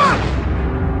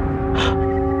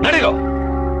 ನಡೀರೋ.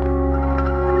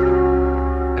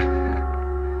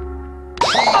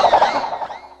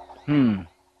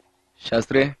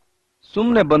 ಶಾಸ್ತ್ರಿ,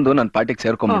 ಸುಮ್ನೆ ಬಂದು ನನ್ ಪಾರ್ಟಿಗೆ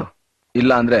ಸೇರ್ಕೊಂಬಿಡು.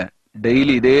 ಇಲ್ಲ ಅಂದ್ರೆ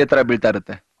ಡೈಲಿ ಇದೇ ತರ ಬೀಳ್ತಾ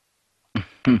ಇರುತ್ತೆ.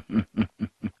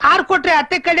 6 ಕೊಟ್ರೆ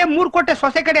ಅತ್ತೆ ಕಡೆ, 3 ಕೊಟ್ರೆ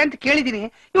ಸೊಸೆ ಕಡೆ ಅಂತ ಕೇಳಿದೀನಿ.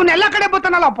 ಇವನ್ನೆಲ್ಲಾ ಕಡೆ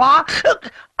ಬರ್ತಾನಲ್ಲಪ್ಪ.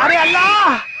 ಅರೆ ಅಲ್ಲ,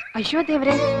 ಅಯ್ಯೋ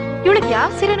ದೇವ್ರೆ, ಇವಳಿಗೆ ಯಾವ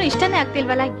ಸೀರೆನೂ ಇಷ್ಟನೇ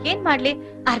ಆಗ್ತಿಲ್ವಲ್ಲ. ಏನ್ ಮಾಡ್ಲಿ?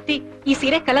 ಆರ್ತಿ, ಈ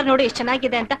ಸೀರೆ ಕಲರ್ ನೋಡು ಎಷ್ಟ್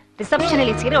ಚೆನ್ನಾಗಿದೆ ಅಂತ. ರಿಸೆಪ್ಷನ್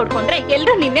ಅಲ್ಲಿ ಸೀರೆ ಉಡ್ಕೊಂಡ್ರೆ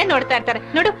ಎಲ್ರು ನಿನ್ನೆ ನೋಡ್ತಾ ಇರ್ತಾರೆ.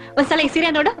 ನೋಡು ಒಂದ್ಸಲ ಈ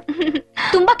ಸೀರೆ ನೋಡು.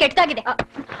 ತುಂಬಾ ಕೆಟ್ಟದಾಗಿದೆ.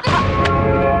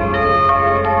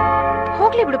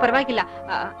 ಹೋಗ್ಲಿ ಬಿಡು, ಪರವಾಗಿಲ್ಲ.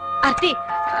 ಆರ್ತಿ,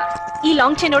 ಈ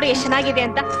ಲಾಂಗ್ ಚೈನ್ ನೋಡು ಎಷ್ಟ್ ಚೆನ್ನಾಗಿದೆ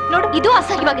ಅಂತ. ನೋಡು, ಇದು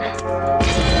ಅಸಹ್ಯವಾಗಿದೆ.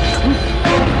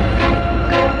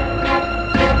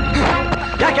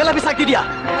 ಯಾಕೆಲ್ಲ ಬಿಸಾಕಿದ್ಯಾ?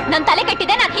 ನನ್ ತಲೆ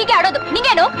ಕೆಟ್ಟಿದೆ, ನಾನ್ ಹೀಗೆ ಆಡೋದು.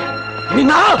 ನಿಂಗೇನು?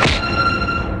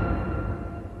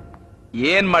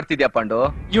 ಏನ್ ಮಾಡ್ತಿದ್ಯಾ ಪಾಂಡು?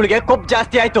 ಇವಳಿಗೆ ಕೊಬ್ಬು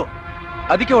ಜಾಸ್ತಿ ಆಯ್ತು,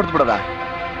 ಅದಕ್ಕೆ ಹೊಡೆದ್ ಬಿಡದ?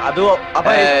 ಅದು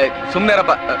ಅಭಯ್. ಸುಮ್ನೆ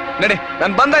ರಪ್ಪ, ನಡಿ.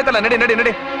 ನನ್ ಬಂದಾಯ್ತಲ್ಲ, ನಡಿ ನಡಿ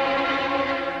ನಡಿ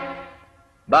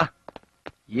ಬಾ.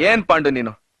 ಏನ್ ಪಾಂಡು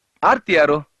ನೀನು? ಆರ್ತಿ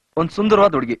ಯಾರು? ಒಂದ್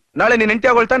ಸುಂದರವಾದ ಹುಡುಗಿ. ನಾಳೆ ನೀನ್ ಹೆಂಡತಿ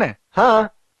ಆಗೋಳ್ತಾನೆ.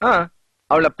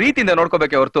 ಅವಳ ಪ್ರೀತಿಯಿಂದ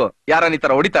ನೋಡ್ಕೋಬೇಕೆ ಹೊರ್ತು ಯಾರ ಈ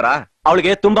ತರ ಹೊಡಿತಾರ?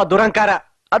 ಅವಳಿಗೆ ತುಂಬಾ ದುರಂಕಾರ.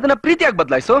 ಅದನ್ನ ಪ್ರೀತಿಯಾಗಿ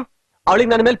ಬದಲಾಯಿಸು. ಅವಳಿಗೆ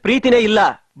ನನ್ನ ಮೇಲೆ ಪ್ರೀತಿನೇ ಇಲ್ಲ.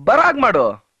 ಬರಾಗ್ ಮಾಡು.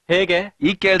 ಹೇಗೆ?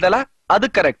 ಈಗ ಕೇಳ್ದಲ್ಲ, ಅದು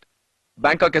ಕರೆಕ್ಟ್.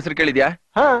 ಬ್ಯಾಂಕಾಕ್ ಹೆಸರು ಕೇಳಿದ್ಯಾ?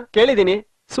 ಕೇಳಿದೀನಿ.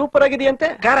 Super ಆಗಿದೆಯಂತೆ.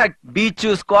 Correct. Beach,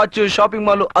 scotch, shopping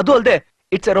mall, ಅದು ಅಲ್ದೆ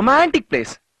ಇಟ್ಸ್ ಎ ರೊಮ್ಯಾಂಟಿಕ್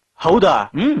ಪ್ಲೇಸ್. ಹೌದಾ?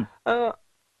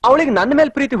 ಅವಳಿಗೆ ನನ್ನ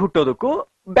ಮೇಲೆ ಪ್ರೀತಿ ಹುಟ್ಟೋದಕ್ಕೂ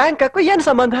ಬ್ಯಾಂಕಾಕ್ ಏನ್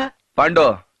ಸಂಬಂಧ? ಪಾಂಡು,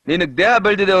 ನಿನಗ್ ದೇಹ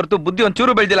ಬೆಳ್ದಿದೆ ಹೊರತು ಬುದ್ಧಿ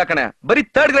ಒಂಚೂರು ಬೆಳ್ದಿಲ್ಲ ಕಣೆ. ಬರೀ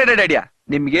 3rd ಗ್ರೇಡೆಡ್ ಐಡಿಯಾ.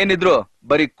 ನಿಮ್ಗೇನಿದ್ರು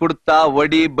ಬರೀ ಕುಡ್ತಾ,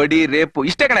 ಒಡಿ, ಬಡಿ, ರೇಪು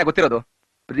ಇಷ್ಟೇ ಕಣೆ ಗೊತ್ತಿರೋದು.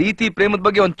 ಪ್ರೀತಿ ಪ್ರೇಮದ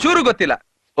ಬಗ್ಗೆ ಒಂಚೂರು ಗೊತ್ತಿಲ್ಲ.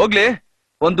 ಹೋಗ್ಲಿ,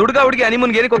 ಒಂದ್ ಹುಡುಗ ಹುಡುಗಿ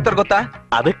ಹನಿಮೂನ್ಗೆ ಏನಕ್ಕೆ ಹೋಗ್ತಾರ ಗೊತ್ತಾ?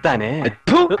 ಅದಕ್ ತಾನೆ.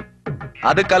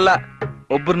 ಅದಕ್ಕಲ್ಲ,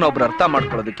 ಒಬ್ರನ್ನ ಒಬ್ರು ಅರ್ಥ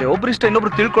ಮಾಡ್ಕೊಳ್ಳೋದಕ್ಕೆ, ಒಬ್ರಿಷ್ಟ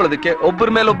ಇನ್ನೊಬ್ರು ತಿಳ್ಕೊಳ್ಳೋದಕ್ಕೆ, ಒಬ್ರ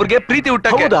ಮೇಲೆ ಒಬ್ರಿಗೆ ಪ್ರೀತಿ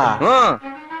ಹುಟ್ಟಕ್ಕೆ.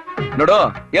 ನೋಡು,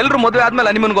 ಎಲ್ರು ಮದ್ವೆ ಆದ್ಮೇಲೆ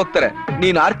ಹನಿಮೂನ್ಗೆ ಹೋಗ್ತಾರೆ.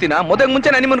 ನೀನ್ ಆರ್ತಿನ ಮದ್ವೆಗ್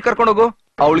ಮುಂಚೆ ಹನಿಮೂನ್ ಕರ್ಕೊಂಡು ಹೋಗು.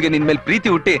 ಅವಳಿಗೆ ನಿನ್ ಮೇಲೆ ಪ್ರೀತಿ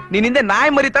ಹುಟ್ಟಿ ನೀನ್ ಹಿಂದೆ ನಾಯಿ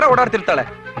ಮರಿ ತರ ಓಡಾಡ್ತಿರ್ತಾಳೆ.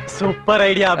 Super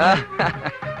idea.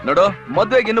 ನೋಡು,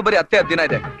 ಮದ್ವೆಗೆ ಇನ್ನು ಬರೀ 10 ದಿನ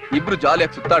ಇದೆ. ಇಬ್ರು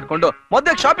ಜಾಲಿಯಾಗಿ ಸುತ್ತಾಡ್ಕೊಂಡು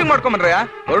ಮದ್ವೆಗ್ ಶಾಪಿಂಗ್ ಮಾಡ್ಕೊಂಡ್ರಯ್ಯ.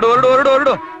 ಹೊರಡು ಹೊರಡು ಹೊರಡು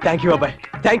ಹೊರಡು. Thank you Abhay,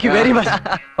 thank you very much.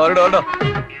 ಹೊರಡು ಹೊರಡು.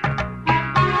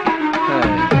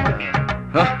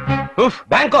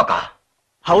 ಬ್ಯಾಂಕಾಕ್?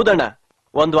 ಹೌದಣ್ಣ,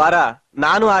 ಒಂದ್ ವಾರ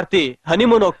ನಾನು ಆರ್ತಿ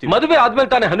ಹನಿಮೂನ್ ಹೋಗ್ತೀವಿ. ಮದುವೆ ಆದ್ಮೇಲೆ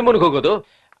ತಾನೇ ಹನಿಮೂನ್ಗೆ ಹೋಗೋದು?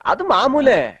 ಅದು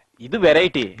ಮಾಮೂಲೆ, ಇದು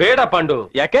ವೆರೈಟಿ. ಬೇಡ ಪಾಂಡು.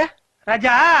 ಯಾಕೆ?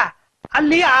 ರಾಜಾ,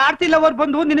 ಅಲ್ಲಿ ಆರ್ತಿ ಲವರ್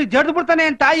ಬಂದು ನಿನಗ್ ಜಡ್ದು ಬಿಡ್ತಾನೆ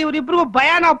ಅಂತ ಇವ್ರಿಬ್ರಿಗೂ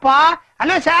ಭಯನಪ್ಪ.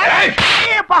 ಅಲ್ವೇ ಸರ್?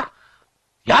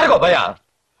 ಯಾರಿಗೋ ಭಯ?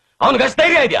 ಅವನ್ಗೆ ಅಷ್ಟು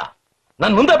ಧೈರ್ಯ ಇದೆಯಾ?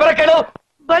 ನನ್ ಮುಂದೆ ಬರ ಕೇಳು.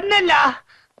 ಬಂದಿಲ್ಲ.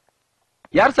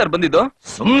 ಯಾರು ಸರ್ ಬಂದಿದ್ದು?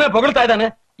 ಸುಮ್ನೆ ಹೊಗಳ್ತಾ ಇದ್ದಾನೆ.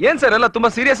 ಏನ್ ಸರ್ ಎಲ್ಲ ತುಂಬಾ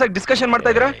ಸೀರಿಯಸ್ ಆಗಿ ಡಿಸ್ಕಷನ್ ಮಾಡ್ತಾ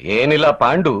ಇದ್ದೀರಾ? ಏನಿಲ್ಲ,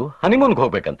 ಪಾಂಡು ಹನಿಮೂನ್ಗೆ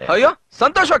ಹೋಗ್ಬೇಕಂತೆ. ಅಯ್ಯೋ,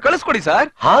 ಸಂತೋಷವಾಗಿ ಕಳಿಸ್ಕೊಡಿ ಸರ್.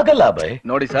 ಹಾಗಲ್ಲ ಅಭಯ್.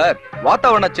 ನೋಡಿ ಸರ್,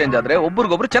 ವಾತಾವರಣ ಚೇಂಜ್ ಆದ್ರೆ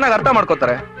ಒಬ್ರಿಗೊಬ್ರು ಚೆನ್ನಾಗಿ ಅರ್ಥ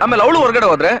ಮಾಡ್ಕೋತಾರೆ. ಆಮೇಲೆ ಅವಳು ಹೊರಗಡೆ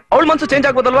ಹೋದ್ರೆ ಅವಳ ಮನ್ಸು ಚೇಂಜ್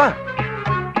ಆಗ್ಬೋದಲ್ವಾ?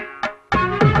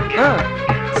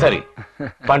 ಸರಿ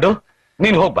ಪಾಂಡು,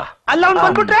 ನೀನ್ ಹೋಗ್ಬಾ. ಅಲ್ಲ ಅವ್ನು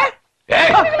ಬಂದ್ಬಿಟ್ರೆ?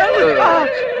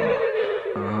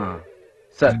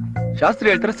 ಸರ್, ಶಾಸ್ತ್ರಿ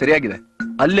ಹೇಳ್ತಾರೆ ಸರಿಯಾಗಿದೆ.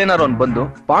 ಅಲ್ಲೇನಾರು ಅವ್ನು ಬಂದು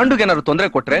ಪಾಂಡುಗೇನಾರು ತೊಂದರೆ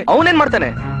ಕೊಟ್ರೆ ಅವನೇನ್ ಮಾಡ್ತಾನೆ?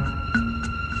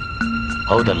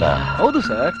 ಹೌದಲ್ಲ? ಹೌದು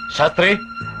ಸರ್. ಶಾಸ್ತ್ರಿ,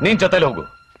 ನೀನ್ ಜೊತೆಲಿ ಹೋಗು.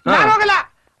 ನಾನು ಹೋಗಲ್ಲ.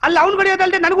 ಅಲ್ಲ ಅವ್ನು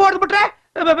ಬಡಿಯೋದಲ್ದೆ ನನಗೂ ಹೊಡೆದ್ಬಿಟ್ರೆ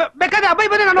ಬೇಕಾದ್ರೆ ಅಭಯ್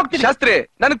ಬಂದ್ರೆ ನಾನು ಹೋಗ್ತೀನಿ. ಶಾಸ್ತ್ರಿ,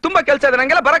 ನನಗ್ ತುಂಬಾ ಕೆಲಸ ಇದೆ,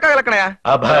 ನಂಗೆಲ್ಲ ಬರಕ್ಕಾಗಲ್ಲ ಕಣಯ್ಯ.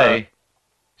 ಅಭಯ್,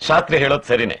 ಶಾಸ್ತ್ರಿ ಹೇಳೋದ್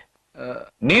ಸರಿನೇ.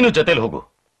 ನೀನು ಜೊತೆಲಿ ಹೋಗು,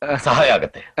 ಸಹಾಯ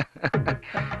ಆಗತ್ತೆ.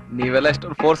 ನೀವೆಲ್ಲ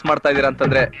ಎಷ್ಟು ಫೋರ್ಸ್ ಮಾಡ್ತಾ ಇದೀರಾ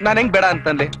ಅಂತಂದ್ರೆ ನಾನ್ ಹೆಂಗ್ ಬೇಡ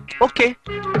ಅಂತಂದ್ರೆ ಓಕೆ.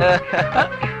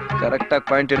 ಕರೆಕ್ಟ್ ಆಗಿ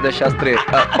ಪಾಯಿಂಟ್ ಇಡಿದೆ ಶಾಸ್ತ್ರಿ.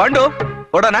 ಪಾಂಡು,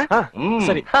 ಹೊಡೋಣ?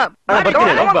 ಸರಿ.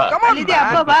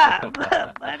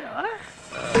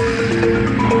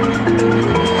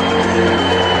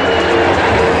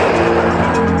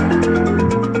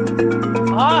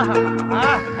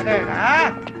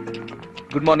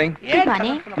 Good morning.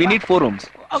 We need 4 rooms.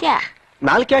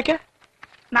 4 ಯಾಕೆ?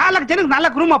 4 ಜನಕ್ಕೆ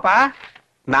 4 ರೂಮ್ ಅಪ್ಪ.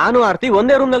 ನಾನು ಆರ್ತಿ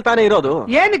ಒಂದೇ ರೂಮ್ ನಲ್ಲಿ ತಾನೇ ಇರೋದು.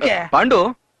 ಏನಕ್ಕೆ? ಪಾಂಡು,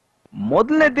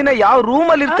 ಮೊದಲನೇ ದಿನ ಯಾವ ರೂಮ್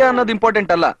ಅಲ್ಲಿ ಇರ್ತೆ ಅನ್ನೋದು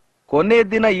ಇಂಪಾರ್ಟೆಂಟ್ ಅಲ್ಲ, ಕೊನೆ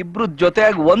ದಿನ ಇಬ್ರು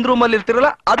ಜೊತೆಯಾಗಿ ಒಂದ್ ರೂಮ್ ಅಲ್ಲಿ ಇರ್ತಿರಲ್ಲ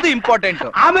ಅದು ಇಂಪಾರ್ಟೆಂಟ್.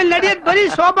 ಆಮೇಲೆ ನಡೆಯೋದು ಬರೀ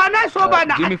ಶೋಭಾನ.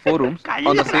 Give me 4 rooms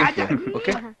on the same floor.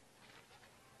 Okay?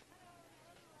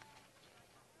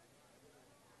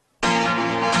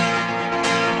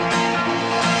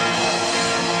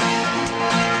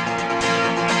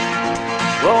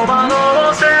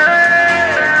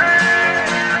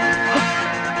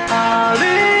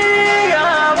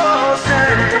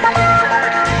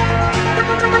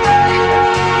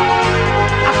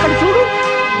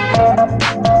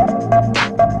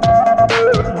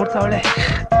 ನೋಡ್ತಾವಳೆ,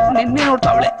 ನಿನ್ನೆ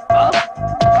ನೋಡ್ತಾವಳೆ.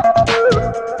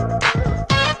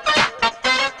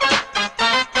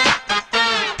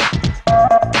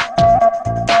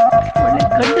 ಒಳ್ಳೆ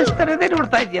ಗಂಡಸ್ತರದೇ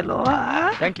ನೋಡ್ತಾ ಇದೆಯಲ್ಲೋ.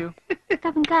 Thank you.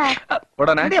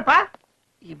 ನೋಡಿಯಪ್ಪ,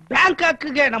 ಈ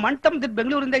ಬ್ಯಾಂಕಾಕ್ಗೆ ನಮ್ಮ ಅಣ್ಣ ತಮ್ಮದಿದ್ದು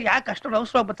ಬೆಂಗಳೂರಿಂದ ಯಾಕೆ ಅಷ್ಟೊಂದು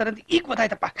ಅವಸರ ಬರ್ತಾರೆ ಅಂತ ಈಗ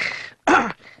ಗೊತ್ತಾಯ್ತಪ್ಪ.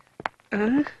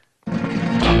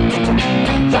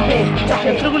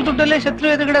 ಶತ್ರುಗಳ ದುಡ್ಡಲ್ಲೇ ಶತ್ರು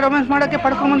ಎದುರುಗಡೆ ರೊಮ್ಯಾನ್ಸ್ ಮಾಡಕ್ಕೆ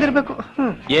ಪಡ್ಕೊಂಡ್ ಬಂದಿರ್ಬೇಕು.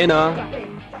 ಏನೋ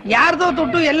ಯಾರ್ದೋ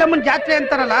ದುಡ್ಡು ಎಲ್ಲಮ್ಮನ್ ಜಾತ್ರೆ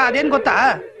ಅಂತಾರಲ್ಲ, ಅದೇನ್ ಗೊತ್ತಾ?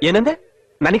 ಏನಂದೆ?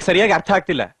 ನನಗ್ ಸರಿಯಾಗಿ ಅರ್ಥ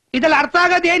ಆಗ್ತಿಲ್ಲ. ಇದೆಲ್ಲ ಅರ್ಥ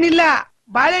ಆಗೋದೇನಿಲ್ಲ.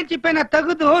 ಬಾಳೆಹಣ್ಣು ಚಿಪ್ಪೆನ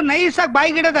ತೆಗೆದು ನೈಸಾಗಿ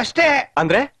ಬಾಯಿಗಿಡೋದಷ್ಟೇ.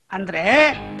 ಅಂದ್ರೆ ಅಂದ್ರೆ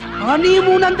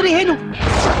ಹನಿಮೂನ್ ಅಂದ್ರೆ ಏನು,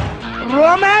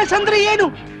 ರೊಮ್ಯಾನ್ಸ್ ಅಂದ್ರೆ ಏನು,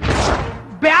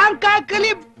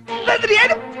 ಬ್ಯಾಂಕಾಕಲ್ಲಿ ಅಂದ್ರೆ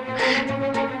ಏನು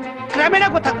ಕ್ರಮೇಣ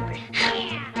ಗೊತ್ತಾಗುತ್ತೆ.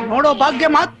 ನೋಡೋ ಭಾಗ್ಯ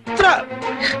ಮಾತ್ರ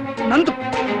ನಂದು.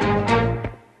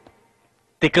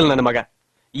 ತಿಕ್ಕಲ್ ನನ್ನ ಮಗ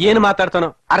ಏನ್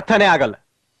ಮಾತಾಡ್ತಾನೋ ಅರ್ಥನೇ ಆಗಲ್ಲ.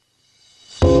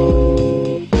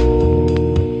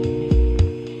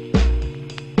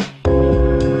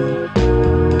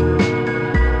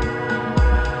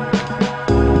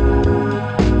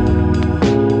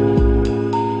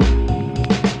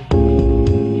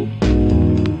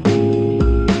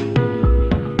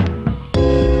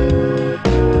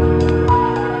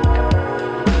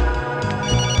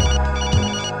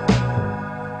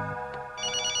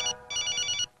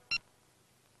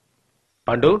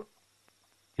 ಪಾಂಡು,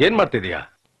 ಏನ್ ಮಾಡ್ತಿದೀಯಾ?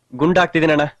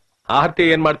 ಗುಂಡಾಗ್ತಿದ್ದೀನಣ್ಣ. ಆರ್ತಿ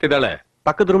ಏನ್ ಮಾಡ್ತಿದ್ದಾಳೆ?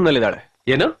 ಪಕ್ಕದ ರೂಮ್ ನಲ್ಲಿದ್ದಾಳೆ.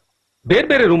 ಏನು ಬೇರೆ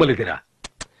ಬೇರೆ ರೂಮಲ್ಲಿ ಇದ್ದೀರಾ?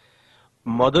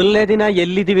 ಮೊದಲನೇ ದಿನ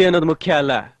ಎಲ್ಲಿದ್ದೀವಿ ಅನ್ನೋದು ಮುಖ್ಯ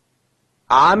ಅಲ್ಲ,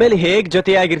 ಆಮೇಲೆ ಹೇಗ್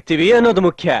ಜೊತೆಯಾಗಿರ್ತೀವಿ ಅನ್ನೋದು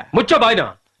ಮುಖ್ಯ. ಮುಚ್ಚ ಬಾಯ್ನ,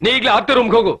 ನೀ ಈಗ್ಲೇ ಆರ್ತಿ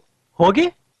ರೂಮ್ಗೆ ಹೋಗು. ಹೋಗಿ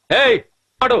ಏಯ್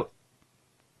ಮಾಡು,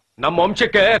 ನಮ್ಮ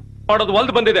ವಂಶಕ್ಕೆ ಮಾಡೋದು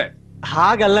ಒಲ್ದು ಬಂದಿದೆ.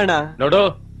 ಹಾಗಲ್ಲಣ್ಣ. ನೋಡು,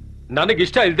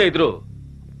 ನನಗಿಷ್ಟ ಇಲ್ದೇ ಇದ್ರು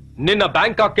ನಿನ್ನ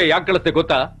ಬ್ಯಾಂಕಾಕ್ಗೆ ಯಾಕೆ ಕಳಿಸ್ತೆ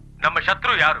ಗೊತ್ತಾ? ನಮ್ಮ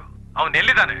ಶತ್ರು ಯಾರು, ಅವನ್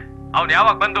ಎಲ್ಲಿದ್ದಾನೆ, ಅವನ್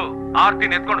ಯಾವಾಗ ಬಂದು ಆರ್ತಿ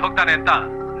ಎತ್ಕೊಂಡು ಹೋಗ್ತಾನೆ ಅಂತ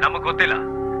ನಮಗ್ ಗೊತ್ತಿಲ್ಲ.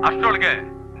 ಅಷ್ಟರೊಳಗೆ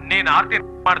ನೀನ್ ಆರ್ತಿ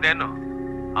ಮಾಡ್ದೆ ಅನ್ನು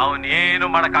ಅವನ್ ಏನು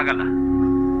ಮಾಡಕ್ಕಾಗಲ್ಲ.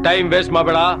 ಟೈಮ್ ವೇಸ್ಟ್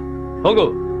ಮಾಡಬೇಡ, ಹೋಗು.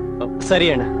 ಸರಿ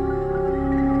ಅಣ್ಣ.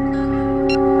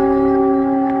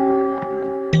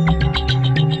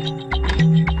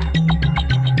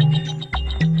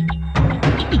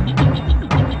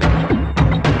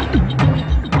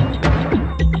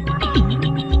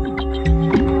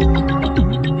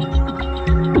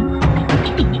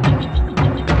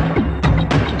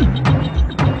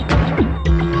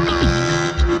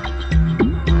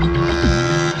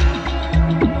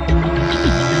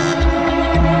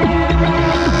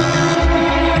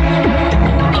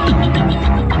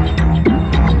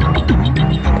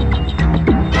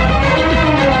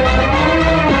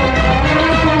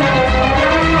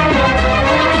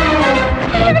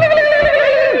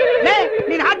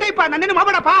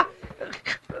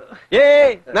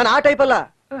 ನಾನು ಆ ಟೈಪ್ ಅಲ್ಲ.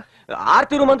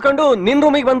 ಆರ್ತಿ ರೂಮ್ ಅಂದ್ಕೊಂಡು ನಿನ್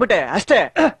ರೂಮಿಗೆ ಬಂದ್ಬಿಟ್ಟೆ ಅಷ್ಟೇ.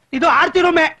 ಇದು ಆರ್ತಿ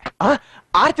ರೂಮೇ.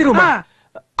 ಆರ್ತಿ ರೂಮ್?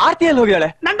 ಆರ್ತಿ ಎಲ್ಲಿ ಹೋಗಿದ್ದಾಳೆ?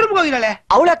 ನನ್ ರೂಮ್ಗೆ ಹೋಗಿದ್ದಾಳೆ.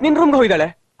 ಅವಳ್ಯಾಕ್ ನಿನ್ ರೂಮ್ಗೆ ಹೋಗಿದ್ದಾಳೆ?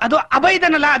 ಅದು ಅಭಯ್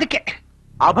ಇದಾನಲ್ಲ ಅದಕ್ಕೆ.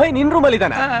 ಅಭಯ್ ನಿನ್ ರೂಮ್ ಅಲ್ಲಿ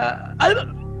ಇದ್ದಾನೆ?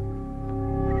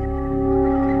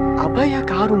 ಅಭಯ್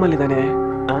ಯಾಕೆ ಆ ರೂಮ್ ಅಲ್ಲಿ ಇದ್ದಾನೆ?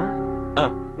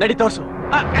 ನಡಿ ತೋರ್ಸು,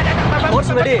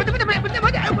 ತೋರ್ಸು, ನಡಿ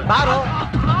ಬಾರೋ.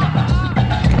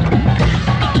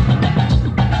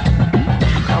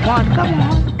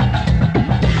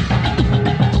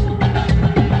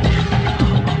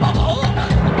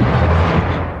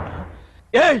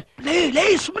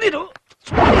 ಸುಮ್ಮನಿರು.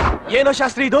 ಏನೋ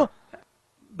ಶಾಸ್ತ್ರಿ ಇದು?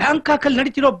 ಬ್ಯಾಂಕಾಕಲ್ಲಿ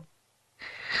ನಡೀತಿರೋ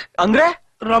ಅಂದ್ರೆ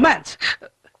ರೊಮ್ಯಾನ್ಸ್.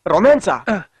 ರೊಮ್ಯಾನ್ಸಾ?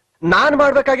 ನಾನ್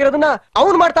ಮಾಡ್ಬೇಕಾಗಿರೋದನ್ನ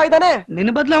ಅವನ್ ಮಾಡ್ತಾ ಇದ್ದಾನೆ.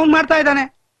 ನಿನ್ನ ಬದಲು ಅವನ್ ಮಾಡ್ತಾ ಇದ್ದಾನೆ.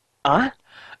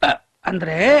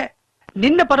 ಅಂದ್ರೆ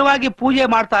ನಿನ್ನ ಪರವಾಗಿ ಪೂಜೆ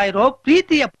ಮಾಡ್ತಾ ಇರೋ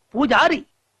ಪ್ರೀತಿಯ ಪೂಜಾರಿ.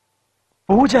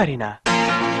 ಪೂಜಾರಿನ?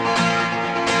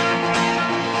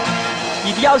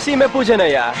 ಇದ್ಯಾವ ಸೀಮೆ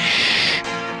ಪೂಜೆನಯ್ಯ?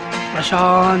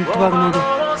 ಪ್ರಶಾಂತವಾಗಿ ನೋಡು,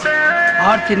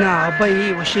 ಆರ್ತಿನ ಅಭಯ್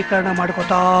ವಶೀಕರಣ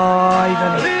ಮಾಡ್ಕೋತಾ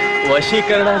ಇದ್ದಾನೆ.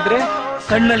 ವಶೀಕರಣ ಅಂದ್ರೆ?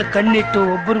 ಕಣ್ಣಲ್ಲಿ ಕಣ್ಣಿಟ್ಟು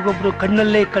ಒಬ್ರಿಗೊಬ್ರು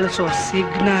ಕಣ್ಣಲ್ಲೇ ಕಳಿಸೋ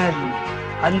ಸಿಗ್ನಲ್.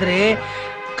 ಅಂದ್ರೆ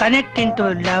ಕನೆಕ್ಟಿಂಗ್ ಟು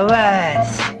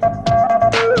ಲವರ್ಸ್.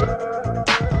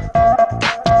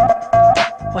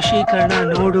 ವಶೀಕರಣ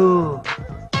ನೋಡು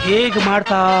ಹೇಗ್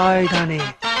ಮಾಡ್ತಾ ಇದ್ದಾನೆ.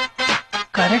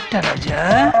 ಕರೆಕ್ಟ್ ರಾಜ?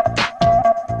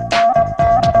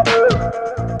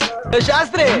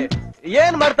 ಶಾಸ್ತ್ರಿ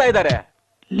ಏನ್ ಮಾಡ್ತಾ ಇದ್ದಾರೆ?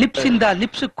 ಲಿಪ್ಸ್ ಇಂದ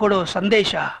ಲಿಪ್ಸ್ ಕೊಡೋ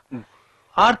ಸಂದೇಶ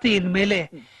ಆರ್ತಿ ಇನ್ಮೇಲೆ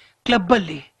ಕ್ಲಬ್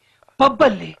ಅಲ್ಲಿ, ಪಬ್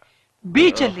ಅಲ್ಲಿ,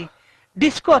 ಬೀಚ್ ಅಲ್ಲಿ,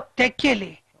 ಡಿಸ್ಕೋ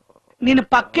ತೆಕ್ಕೆಯಲ್ಲಿ ನೀನು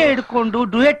ಪಕ್ಕೆ ಹಿಡ್ಕೊಂಡು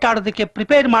ಡುಯೆಟ್ ಆಡೋದಕ್ಕೆ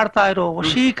ಪ್ರಿಪೇರ್ ಮಾಡ್ತಾ ಇರೋ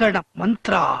ವಶೀಕರಣ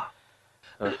ಮಂತ್ರ.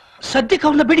 ಸದ್ಯಕ್ಕೆ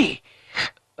ಅವನ್ನ ಬಿಡಿ,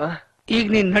 ಈಗ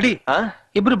ನೀನ್ ನಡಿ,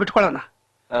 ಇಬ್ರು ಬಿಟ್ಕೊಳ್ಳೋಣ.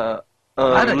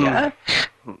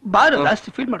 ಬಾರು, ಜಾಸ್ತಿ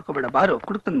ಫೀಲ್ ಮಾಡ್ಕೋಬೇಡ, ಬಾರು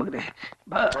ಕುಡುಕ್ತನ್ ಮಗನೆ.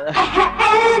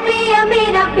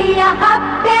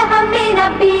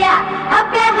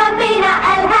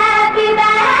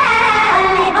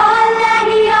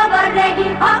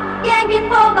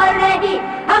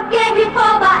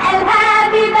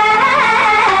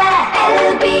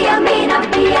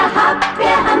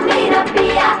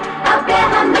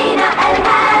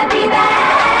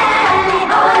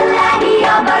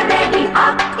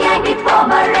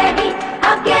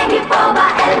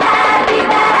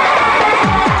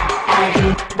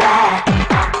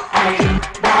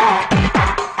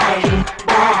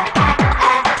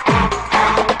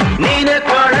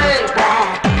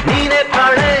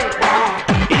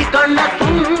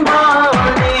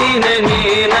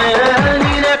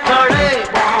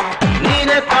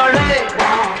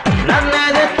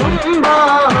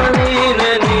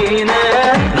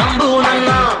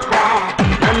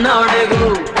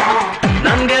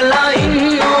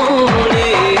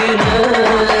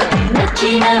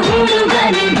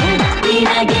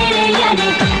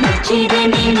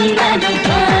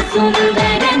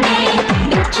 ಸುಂದರನೇ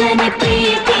ಮೆಚ್ಚನೆ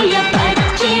ಪ್ರೀತಿಯ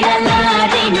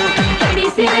ಪಚ್ಚಿಡಲಾರೆನು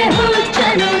ಹಿಡಿಸಿವೆ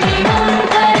ಹುಚ್ಚನು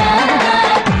ನಿರಂತರ.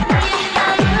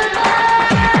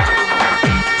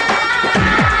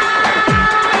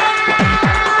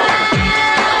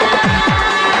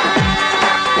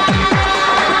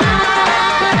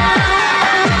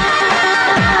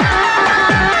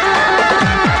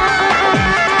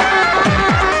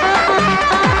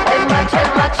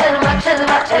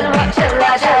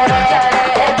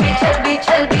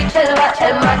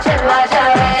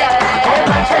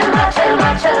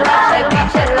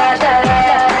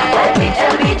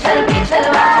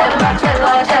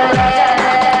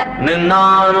 ನಿನ್ನ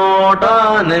ನೋಟ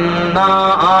ನಿನ್ನ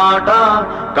ಆಟ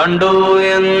ಕಂಡು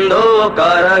ಎಂದು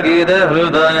ಕರಗಿದೆ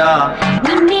ಹೃದಯ.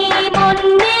 ನಿನ್ನೆ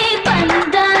ಮೊನ್ನೆ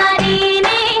ಬಂದ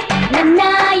ನೀನೆ ನನ್ನ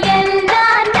ಎಲ್ಲ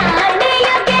ನಾಳೆಯ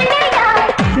ಗೆಳೆಯ.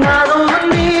 ನಾನು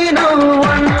ನೀನು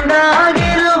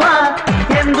ಒಂದಾಗಿರುವ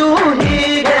ಎಂದು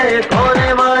ಹೀಗೆ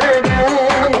ಕೊನೆವರೆಗೆ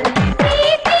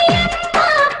ಪ್ರೀತಿಯೆಂಬ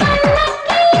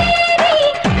ಪಲ್ಲಕ್ಕಿಯೇರಿ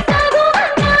ಸಾಗುವ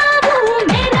ನಾವು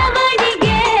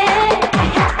ಮೆರವಣಿಗೆ.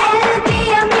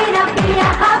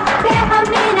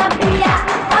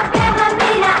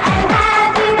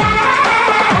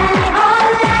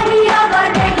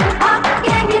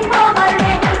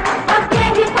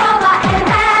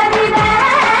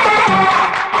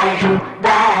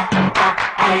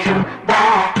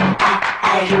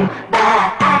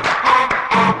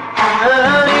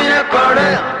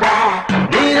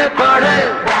 ನೀನೆ ಕೊಡೆ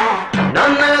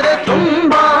ನನ್ನದೇ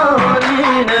ತುಂಬಾ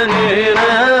ನೀನೆ ನೀನೆ.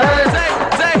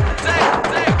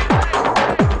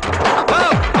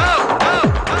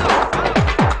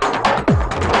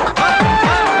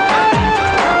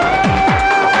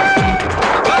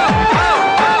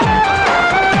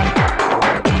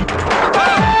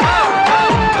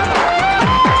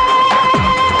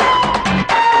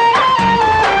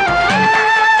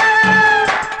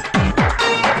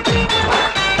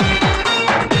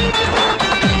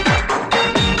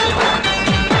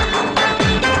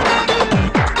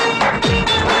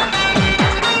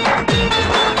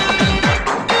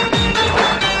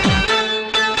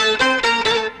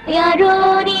 ಯಾರೋ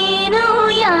ನೀನು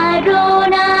ಯಾರೋ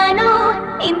ನಾನು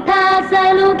ಇಂಥ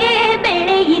ಸಲುಗೆ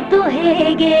ಬೆಳೆಯಿತು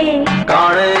ಹೇಗೆ.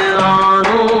 ಕಾಣೆ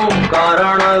ನಾನು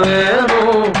ಕಾರಣವೇನು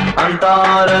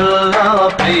ಅಂತಾರೆಲ್ಲ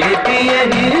ಪ್ರೀತಿಯ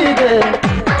ಹೀಗೆ.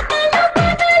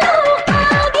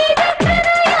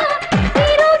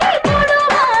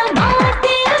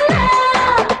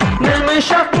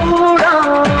 ನಿಮಿಷ ಕೂಡ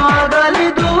ಆಗಲಿ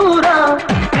ದೂರ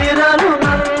ಇರಲು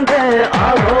ನಂಗೆ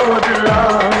ಆಗೋದಿಲ್ಲ.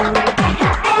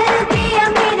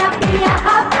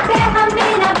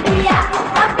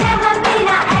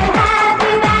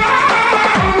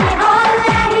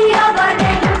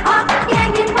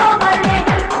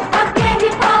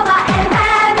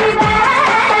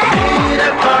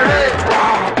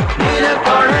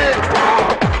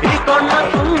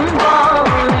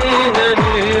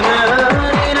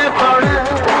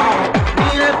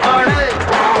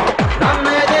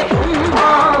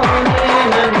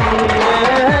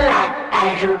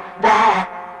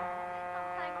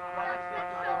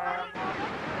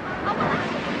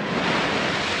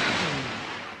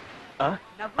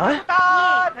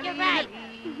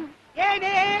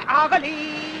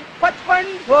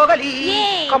 ಪಚ್ಪಂಡ್ ಹೋಗಲಿ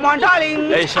ಕಮಾಂಡ್ ಡಾರ್ಲಿಂಗ್.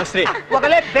 ಶಾಸ್ತ್ರಿ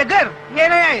ಹೋಗಲೇ ಬೆಗರ್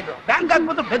ಏನಯ್ಯ ಇದು ಬ್ಯಾಂಕ್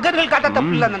ಹಾಕ್ಬಿಟ್ಟು ಬೆಗರ್ಗಳು ಕಾಟ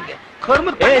ತಪ್ಪಿಲ್ಲ ನನ್ಗೆ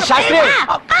ಶಾಸ್ತ್ರಿ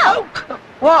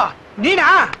ಓ ನೀನಾ?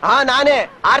 ಹಾ ನಾನೇ.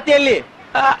 ಆರ್ತಿಯಲ್ಲಿ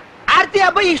ಆರ್ತಿ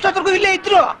ಹಬ್ಬ ಇಷ್ಟೊತ್ತಿಗೂ ಇಲ್ಲೇ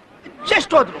ಇದ್ರು,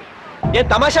 ಜಸ್ಟ್ ಹೋದ್ರು. ಏನ್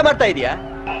ತಮಾಷೆ ಮಾಡ್ತಾ ಇದೀಯಾ?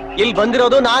 ಇಲ್ಲಿ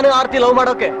ಬಂದಿರೋದು ನಾನು ಆರ್ತಿ ಲವ್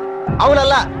ಮಾಡೋಕೆ,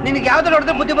 ಅವನಲ್ಲ. ನಿನಗೆ ಯಾವ್ದು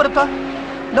ನೋಡಿದ್ರೆ ಬುದ್ಧಿ ಬರುತ್ತೋ?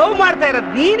 ಲವ್ ಮಾಡ್ತಾ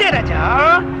ಇರೋದು ನೀನೇ ರಜಾ,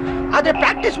 ಆದ್ರೆ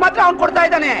ಪ್ರಾಕ್ಟೀಸ್ ಮಾತ್ರ ಅವ್ನು ಕೊಡ್ತಾ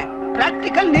ಇದ್ದಾನೆ.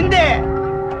 ಪ್ರಾಕ್ಟಿಕಲ್ ನಿಂದೆ.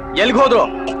 ಎಲ್ಗ್ ಹೋದ್ರು?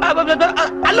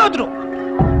 ಅಲ್ಲೋದ್ರು.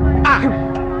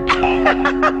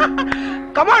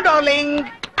 Command darling.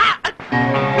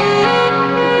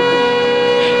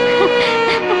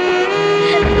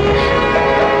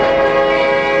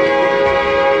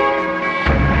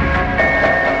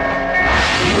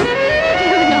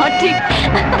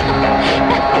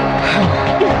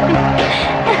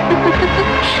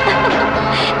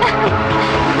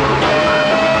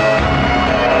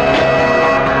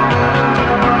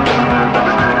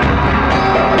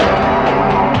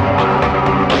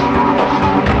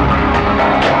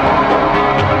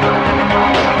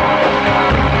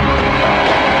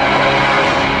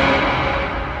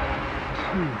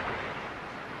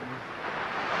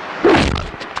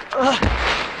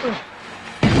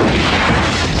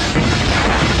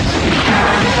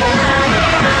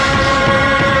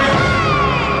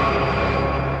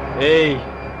 ಏಯ್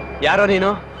ಯಾರೋ ನೀನು?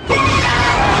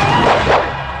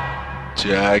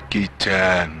 ಜಾಕಿ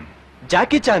ಚಾನ್.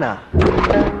 ಜಾಕಿ ಚಾನ?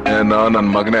 ಏನೋ ನನ್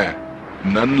ಮಗನೇ,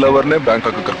 ನನ್ ಲವರ್ನೇ ಬ್ಯಾಂಕ್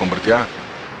ಹಾಕಿ ಕರ್ಕೊಂಡ್ ಬರ್ತೀಯಾ?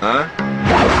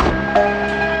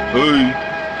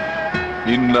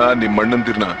 ಇನ್ನ ನಿಮ್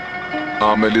ಅಣ್ಣಂದಿರ್ನ,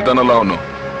 ಆಮೇಲೆ ಇದಾನಲ್ಲ ಅವನು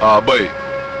ಆ ಅಭಯ್,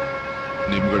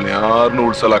 ನಿಮ್ಗಳನ್ನ ಯಾರನ್ನೂ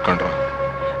ಉಳ್ಸಲ್ಲ ಕಣ್ರ.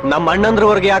 ನಮ್ಮ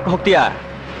ಅಣ್ಣಂದ್ರವರೆಗೆ ಯಾಕೆ ಹೋಗ್ತೀಯಾ?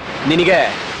 ನಿನಗೆ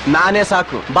ನಾನೇ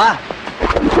ಸಾಕು, ಬಾ.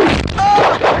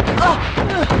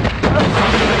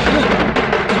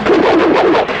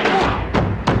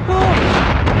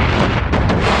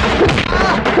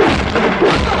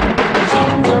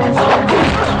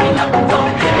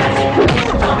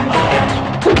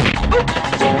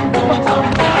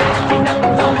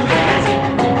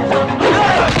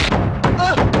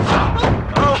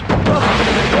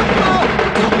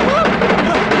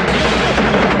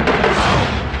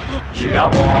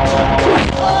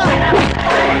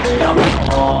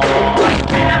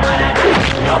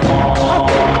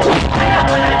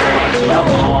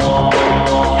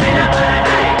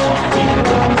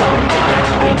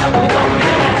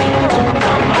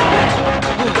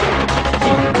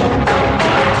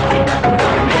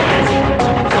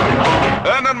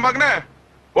 ನನ್ ಮಗನೇ,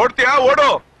 ಓಡ್ತೀಯಾ? ಓಡು.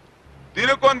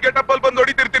 ದಿನಕ್ಕೊಂದ್ ಗೆಟಪ್ ಅಲ್ಲಿ ಬಂದು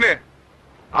ಹೊಡಿತಿರ್ತೀನಿ.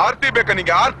 ಆರ್ತಿ ಬೇಕಾ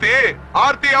ನಿಂಗೆ? ಆರ್ತಿ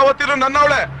ಆರ್ತಿ ಯಾವತ್ತಿದ್ರು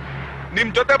ನನ್ನವಳೆ.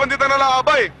 ನಿಮ್ ಜೊತೆ ಬಂದಿದ್ದಾನಲ್ಲ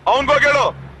ಅಭಯ್, ಅವನ್ಗೋಗಿ ಹೇಳು.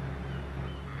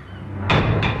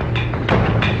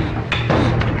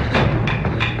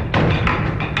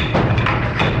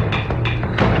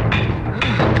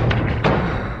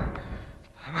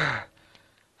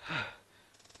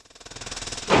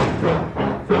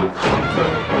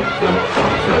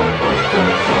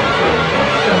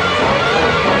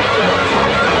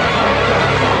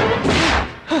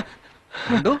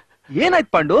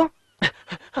 ಏನಾಯ್ತು ಪಾಂಡು?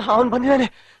 ಅವನ್ ಬಂದಿದ್ದಾನೆ,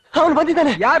 ಅವನ್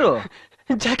ಬಂದಿದ್ದಾನೆ. ಯಾರು?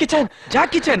 ಜಾಕಿ ಚಾನ್.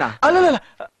 ಜಾಕಿ ಚಾನ? ಅಲ್ಲ,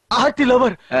 ಆರ್ತಿ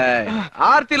ಲವರ್.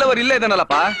 ಆರ್ತಿ ಲವರ್ ಇಲ್ಲೇ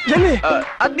ಇದಾನಲ್ಲಪ್ಪ. ಎಲ್ಲಿ?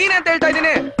 ಅದ್ ನೀನೇ ಅಂತ ಹೇಳ್ತಾ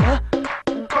ಇದ್ದೀನಿ.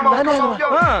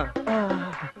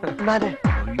 ನಾನೇ.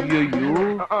 ಅಯ್ಯಯ್ಯೋ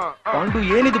ಪಾಂಡು,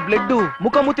 ಏನಿದು ಬ್ಲಡ್?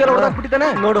 ಮುಖ ಮುತ್ತಿ ಎಲ್ಲ ಹೊಡೆದಾಕ್ಬಿಟ್ಟಿದ್ದಾನೆ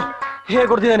ನೋಡು, ಹೇಗೆ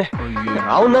ಹೊಡೆದಿದ್ದಾನೆ.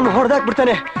 ಅವ್ನು ನನ್ನ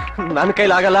ಹೊಡೆದಾಕ್ಬಿಡ್ತಾನೆ. ನನ್ನ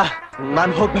ಕೈಲಾಗಲ್ಲ,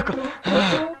 ನಾನು ಹೋಗ್ಬೇಕು,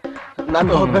 ನಾನು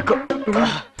ಹೋಗ್ಬೇಕು.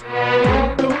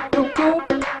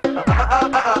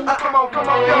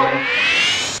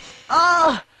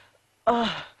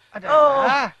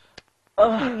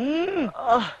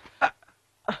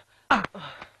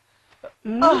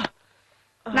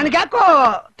 ನನ್ಗ್ಯಾಕೋ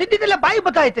ತಿದ್ದಿದ್ದೆಲ್ಲ ಬಾಯಿ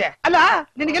ಬತ್ತೈತೆ. ಅಲ್ಲ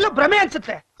ನಿನಗೆಲ್ಲ ಭ್ರಮೆ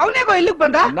ಅನ್ಸುತ್ತೆ. ಅವನೇಗೋ ಇಲ್ಲಿಗೆ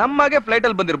ಬಂದ? ನಮ್ಮಾಗೆ ಫ್ಲೈಟ್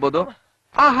ಅಲ್ಲಿ ಬಂದಿರ್ಬೋದು.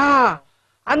 ಆಹಾ,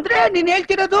 ಅಂದ್ರೆ ನೀನ್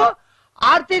ಹೇಳ್ತಿರೋದು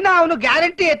ಆರ್ತಿನ ಅವನು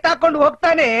ಗ್ಯಾರಂಟಿ ಎತ್ತಾಕೊಂಡು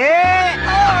ಹೋಗ್ತಾನೆ.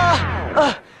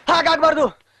 ಹಾಗಾಗ್ಬಾರ್ದು.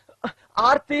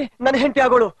 ಆರ್ತಿ ನನ್ನ ಹೆಂಡತಿ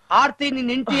ಆಗೋಳು. ಆರ್ತಿ ನಿನ್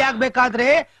ಹೆಂಡತಿ ಆಗ್ಬೇಕಾದ್ರೆ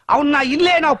ಅವನ್ನ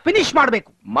ಇಲ್ಲೇ ನಾವು ಫಿನಿಶ್ ಮಾಡ್ಬೇಕು.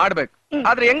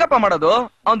 ಆದ್ರೆ ಹೆಂಗಪ್ಪ ಮಾಡೋದು?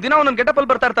 ಅವ್ನ್ ದಿನ ಒಂದೊಂದ್ ಗೆಟಪ್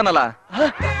ಅಲ್ಲಿ ಬರ್ತಾ ಇರ್ತಾನಲ್ಲ.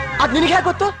 ಅದ್ ನಿನಗೆ ಯಾಕೆ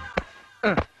ಗೊತ್ತು?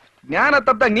 ಜ್ಞಾನ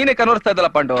ತಪ್ಪದಾಗ ನೀನೇ ಕನ್ವರ್ಸ್ತಾ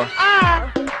ಇದ್ದಲ್ಲ ಪಾಂಡು.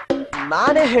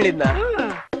 ನಾನೇ ಹೇಳಿದ್ನ.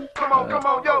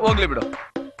 ಹೋಗ್ಲಿ ಬಿಡು,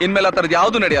 ಇನ್ಮೇಲೆ ಆ ತರದ್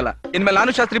ಯಾವ್ದು ನಡೆಯಲ್ಲ. ಇನ್ಮೇಲೆ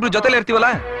ನಾನು ಶಾಸ್ತ್ರಿ ಇಬ್ರು ಜೊತೆಲೆ ಇರ್ತೀವಲ್ಲ.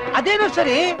 ಅದೇನೋ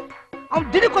ಸರಿ, ಅವ್ನ್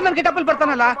ದಿನಕ್ಕೊಂದೊಂದ್ ಗೆಟಪ್ ಅಲ್ಲಿ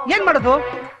ಬರ್ತಾನಲ್ಲ, ಏನ್ ಮಾಡೋದು?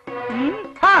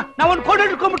 ನಾವೊಂದು code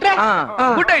ಹಿಡ್ಕೊಂಡ್ಬಿಟ್ರೆ?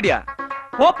 Good idea.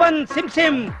 Open sim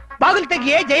sim ಬಾಗಿಲ್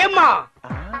ತೆಗಿಯೇ ಜಯಮ್ಮ,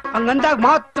 ಹಂಗಂದಾಗ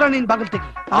ಮಾತ್ರ ನೀನ್ ಬಾಗಿಲ್ ತೆಗಿ.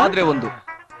 ಆದ್ರೆ ಒಂದು,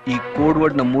 ಈ ಕೋಡ್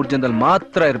ವರ್ಡ್ ನಮ್ಮ 3 ಜನದಲ್ಲಿ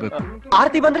ಮಾತ್ರ ಇರ್ಬೇಕು.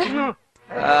 ಆರ್ತಿ ಬಂದ್ರೆ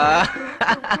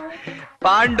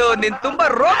ಪಾಂಡು ನೀನ್ ತುಂಬಾ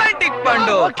ರೊಮ್ಯಾಂಟಿಕ್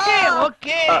ಪಾಂಡು.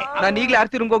 ನಾನು ಈಗಲೇ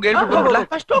ಆರ್ತಿ ರೂಮ್ಗೆ ಹೋಗಿ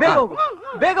ಹೇಳ್ಬಿಟ್ಟು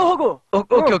ಬೇಗ ಹೋಗು.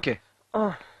 Okay okay.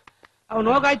 ಅವ್ನು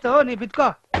ಹೋಗಾಯ್ತು, ನೀ ಬಿತ್ಕೋ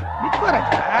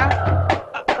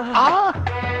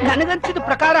ನನಗನ್ಸಿದ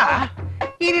ಪ್ರಕಾರ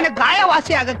ಈ ನಿನ್ನ ಗಾಯ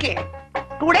ವಾಸಿ ಆಗಕ್ಕೆ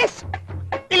 2 days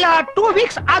ಇಲ್ಲ 2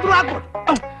 weeks ಆದ್ರೂ ಆಗ್ಬೋದು.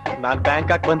 ನಾನ್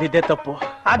ಬ್ಯಾಂಕಾಕ್ ಬಂದಿದ್ದೆ ತಪ್ಪು.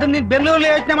 ಅದನ್ನ ನೀನ್ ಬೆಂಗಳೂರಲ್ಲಿ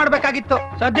ಯೋಚನೆ ಮಾಡ್ಬೇಕಾಗಿತ್ತು.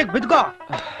 ಸದ್ಯಕ್ಕೆ ಬಿದ್ಕೋ,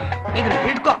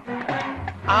 ಇಟ್ಕೋ.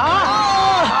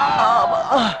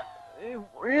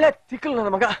 ಒಳ್ಳೆ ತಿಕ್ಕಲ್ ನನ್ನ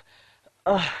ಮಗ.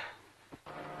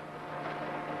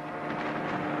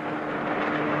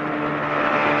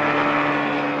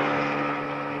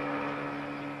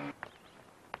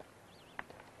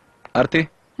 ಆರ್ತಿ,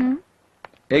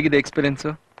 ಹೇಗಿದೆ ಎಕ್ಸ್ಪೀರಿಯನ್ಸ್?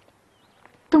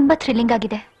 ತುಂಬಾ ಥ್ರಿಲ್ಲಿಂಗ್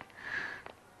ಆಗಿದೆ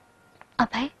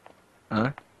ಅಭಯ್.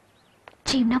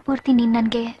 ಜೀವನ ಪೂರ್ತಿ ನೀನ್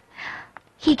ನನ್ಗೆ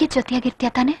ಹೀಗೆ ಜೊತೆಯಾಗಿರ್ತೀಯ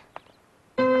ತಾನೆ?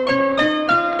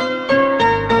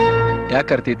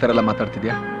 ಯಾಕರ್ತಿ ಈ ತರ ಎಲ್ಲ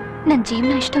ಮಾತಾಡ್ತಿದ್ಯಾ? ನನ್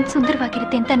ಜೀವನ ಇಷ್ಟೊಂದು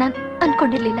ಸುಂದರವಾಗಿರುತ್ತೆ ಅಂತ ನಾನ್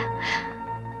ಅನ್ಕೊಂಡಿರ್ಲಿಲ್ಲ.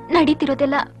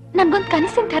 ನಡೀತಿರೋದೆಲ್ಲ ನನ್ಗೊಂದ್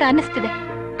ಕನಸಿನ ತರ ಅನಿಸ್ತಿದೆ.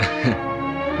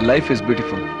 Life is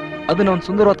beautiful. ಅದನ್ನ ಒಂದು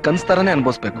ಸುಂದರವಾದ ಕನಸು ತರನೇ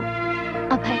ಅನ್ಭವಿಸ್ಬೇಕು.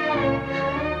 ಅಭಯ್,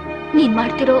 ನೀನ್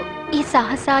ಮಾಡ್ತಿರೋ ಈ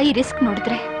ಸಾಹಸ, ಈ ರಿಸ್ಕ್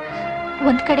ನೋಡಿದ್ರೆ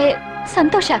ಒಂದ್ ಕಡೆ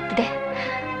ಸಂತೋಷ ಆಗ್ತಿದೆ,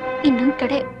 ಇನ್ನೊಂದ್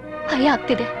ಕಡೆ ಭಯ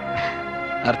ಆಗ್ತಿದೆ.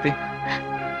 ಆರ್ತಿ,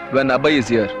 when Abhay is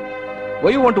here,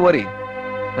 why you want to worry?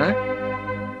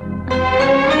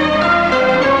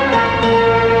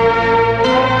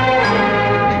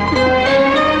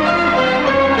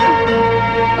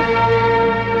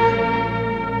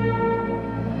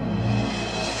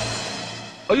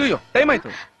 ಅಯ್ಯೋ, ಟೈಮ್ ಆಯ್ತು.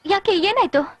 ಯಾಕೆ,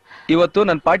 ಏನಾಯ್ತು? ಇವತ್ತು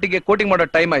ನನ್ನ ಪಾರ್ಟಿಗೆ ಕೋಟಿಂಗ್ ಮಾಡೋ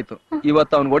ಟೈಮ್ ಆಯ್ತು.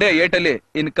 ಇವತ್ತು ಅವ್ನ್ ಒಡೆಯ ಏಟಲ್ಲಿ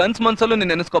ಇನ್ ಕನ್ಸ್ ಮನ್ಸಲ್ಲೂ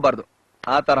ನೀನ್ ನೆನೆಸ್ಕೋಬಾರ್ದು.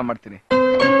 ಆ ತರ ಮಾಡ್ತೀನಿ.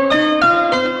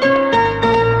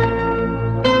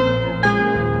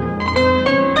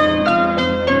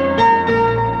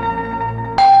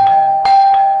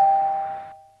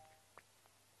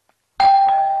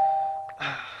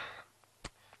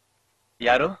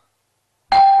 ಯಾರು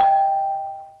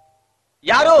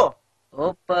ಯಾರು?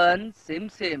 Open sim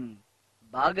sim,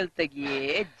 ಬಾಗಲ್ ತೆಗಿಯೇ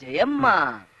Jayamma.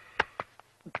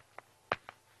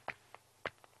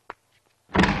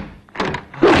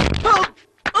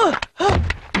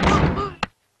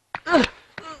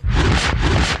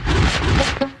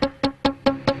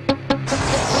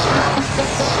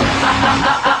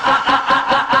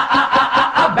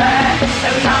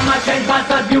 Every time I change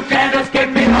myself, you can't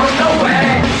escape me, no, no way.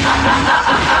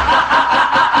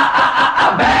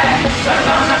 Abhay, they're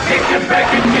gonna kick you, break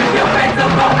you, give you face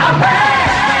of Abhay.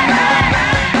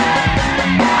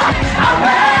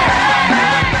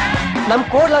 ನಮ್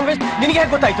ಕೋಡ್ ಲ್ಯಾಂಗ್ವೇಜ್ ನಿನಗೆ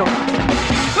ಹೇಗೆ ಗೊತ್ತಾಯ್ತು?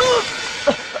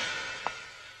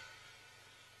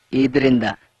 ಇದರಿಂದ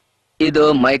ಇದು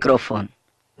ಮೈಕ್ರೋಫೋನ್.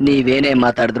 ನೀವೇನೇ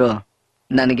ಮಾತಾಡಿದ್ರು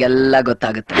ನನಗೆಲ್ಲ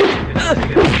ಗೊತ್ತಾಗುತ್ತೆ.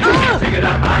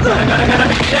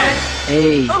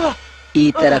 ಏಯ್, ಈ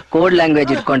ತರ ಕೋಡ್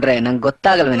ಲ್ಯಾಂಗ್ವೇಜ್ ಇಟ್ಕೊಂಡ್ರೆ ನಂಗೆ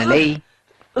ಗೊತ್ತಾಗಲ್ವೇನಲ್ಲ?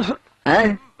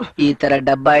 ಈ ತರ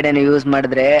ಡಬ್ಬ ಐಡಿಯಾನ ಯೂಸ್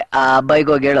ಮಾಡಿದ್ರೆ ಆ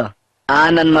ಅಬ್ಬಾಯಿಗೆ ಹೋಗಿ ಹೇಳು, ಆ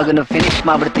ನನ್ ಮಗನು ಫಿನಿಶ್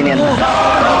ಮಾಡ್ಬಿಡ್ತೀನಿ ಅಂತ.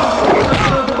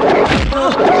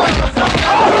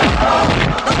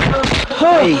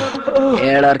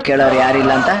 ಹೇಳೋರ್ ಕೇಳೋರ್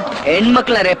ಯಾರಿಲ್ಲ ಅಂತ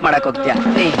ಹೆಣ್ಮಕ್ಳ ರೇಪ್ ಮಾಡಕ್ ಹೋಗ್ತೀಯ?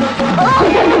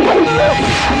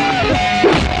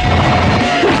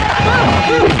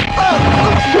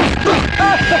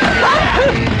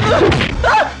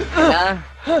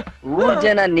 ಊರ್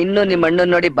ಜನ ನಿನ್ನು ನಿಮ್ಮ ಅಣ್ಣ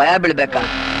ನೋಡಿ ಭಯ ಬೀಳ್ಬೇಕಾ?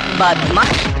 ಬಾದ್ಮಾ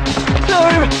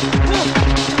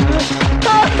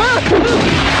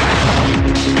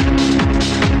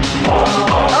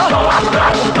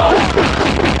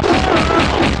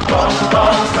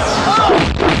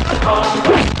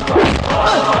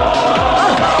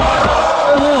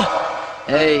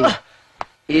ಏಯ್,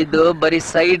 ಇದು ಬರೀ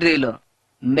ಸೈಡ್ ರೀಲು.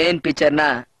 ಮೇನ್ ಪಿಕ್ಚರ್ ನ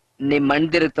ನಿಮ್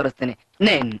ಮಣ್ದಿರಗ್ ತೋರಿಸ್ತೀನಿ.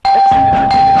 ನೇನ್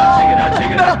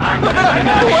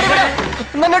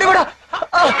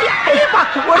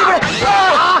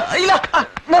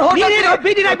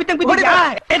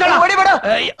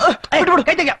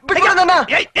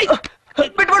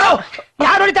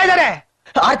ಯಾರು ಹೊಡಿತಾ ಇದಾರೆ?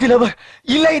 ಆರ್ತಿ ಲವರ್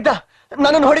ಇಲ್ಲೇ ಇದ್ದ,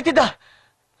 ನನ್ನನ್ನು ಹೊಡಿತಿದ್ದ.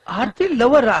 ಆರ್ತಿ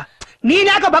ಲವರ್? ನೀನ್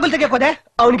ಯಾಕ ಬಾಗಲ್ ತೆಗೆಕೋದೆ?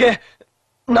 ಅವನ್ಗೆ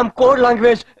ನಮ್ ಕೋಡ್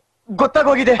ಲ್ಯಾಂಗ್ವೇಜ್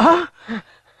ಗೊತ್ತಾಗೋಗಿದೆ.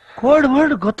 Code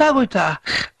word ಗೊತ್ತಾಗೋಯ್ತಾ?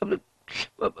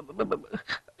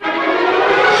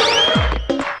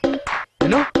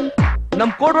 ಏನು,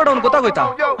 ನಮ್ ಕೋಡ್ ವರ್ಡ್ ಅವ್ನು ಗೊತ್ತಾಗೋಯ್ತಾ?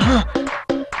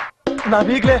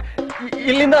 ನಾವೀಗ್ಲೇ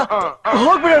ಇಲ್ಲಿಂದ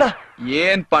ಹೋಗ್ಬಿಡೋಣ.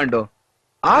 ಏನ್ ಪಾಂಡು,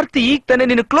 ಆರ್ತಿ ಈಗ ತಾನೆ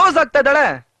ನೀನು ಕ್ಲೋಸ್ ಆಗ್ತಾ ಇದ್ದಾಳೆ.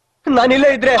 ನಾನಿಲ್ಲೇ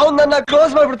ಇದ್ರೆ ಅವ್ನು ನನ್ನ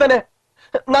ಕ್ಲೋಸ್ ಮಾಡ್ಬಿಡ್ತಾನೆ.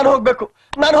 ನಾನು ಹೋಗ್ಬೇಕು.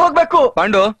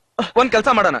 ಪಾಂಡು, ಒಂದ್ ಕೆಲ್ಸ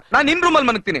ಮಾಡೋಣ, ನಾನ್ ನಿನ್ ರೂಮಲ್ಲಿ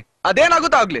ಮನಗ್ತೀನಿ.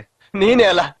 ಅದೇನಾಗುತ್ತೋ ಆಗ್ಲಿ. ನೀನೇ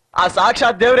ಅಲ್ಲ, ಆ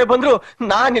ಸಾಕ್ಷಾತ್ ದೇವ್ರೆ ಬಂದ್ರು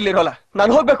ನಾನ್ ಇಲ್ಲಿರೋಲ್ಲ.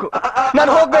 ನಾನು ಹೋಗ್ಬೇಕು.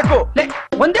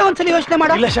 ಒಂದೇ ಒಂದ್ಸಲಿ ಯೋಚನೆ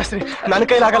ಮಾಡ. ಇಲ್ಲ ಶಾಸ್ತ್ರಿ, ನನ್ನ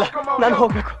ಕೈಲಾಗಲ್ಲ. ನಾನು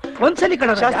ಹೋಗ್ಬೇಕು. ಒಂದ್ಸಲಿ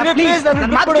ಕಣ ಶಾಸ್ತ್ರಿ, ಪ್ಲೀಸ್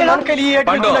ನನ್ನ ಕೈಲಿ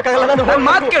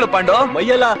ಮಾತು ಕೇಳು ಪಾಂಡು.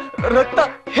 ಮೈಯೆಲ್ಲ ರಕ್ತ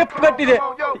ಹೆಪ್ಪಗಟ್ಟಿದೆ.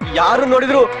 ಯಾರು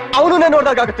ನೋಡಿದ್ರು ಅವನೇ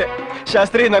ನೋಡ್ದಾಗುತ್ತೆ.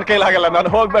 ಶಾಸ್ತ್ರಿ, ನನ್ನ ಕೈಲಾಗಲ್ಲ. ನಾನು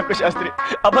ಹೋಗ್ಬೇಕು ಶಾಸ್ತ್ರಿ.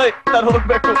 ಅಭಯ್, ನಾನು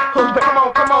ಹೋಗ್ಬೇಕು.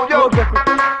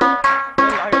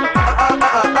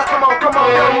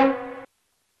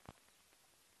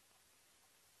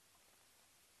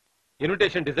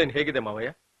 ಇನ್ವಿಟೇಷನ್ ಡಿಸೈನ್ ಹೇಗಿದೆ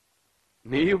ಮಾವಯ್ಯ?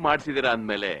 ನೀವು ಮಾಡ್ಸಿದಿರ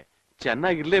ಅಂದ್ಮೇಲೆ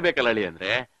ಚೆನ್ನಾಗಿರ್ಲೇಬೇಕಲ್ಲ ಅಳಿ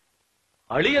ಅಂದ್ರೆ.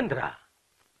 ಅಳಿ ಅಂದ್ರ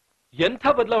ಎಂಥ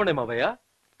ಬದಲಾವಣೆ ಮಾವಯ್ಯ?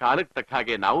 ಕಾಲಕ್ಕೆ ತಕ್ಕ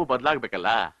ಹಾಗೆ ನಾವು ಬದಲಾಗ್ಬೇಕಲ್ಲ.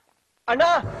 ಅಣ್ಣ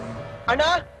ಅಣ್ಣ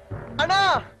ಅಣ್ಣ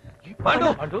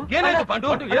ಪಾಂಡು, ಏನಾಯ್ತು ಪಾಂಡು?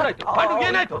 ಏನಾಯ್ತು ಪಾಂಡು?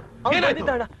 ಏನಾಯ್ತು?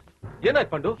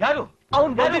 ಏನಾಯ್ತು ಪಾಂಡು? ಯಾರು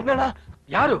ಅವನು ಬಂದಿದ್ನಣ್ಣ?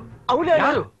 ಯಾರು ಅವನೇ.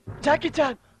 ಯಾರು? ಜಾಕಿ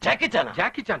ಚಾನ್.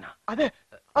 ಜಾಕಿ ಚಾನ್? ಅದೇ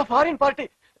ಆ ಫಾರಿನ್ ಪಾರ್ಟಿ.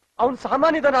 ಅವನ್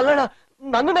ಸಾಮಾನ್ಯದನ ಅಲ್ಲಣ್ಣ,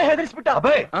 ನನ್ನನ್ನೇ ಹೆದರಿಸ್ಬಿಟ್ಟ.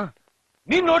 ಅಭಯ್,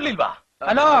 ನೀನ್ ನೋಡ್ಲಿಲ್ವಾ?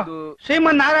 ಹಲೋ,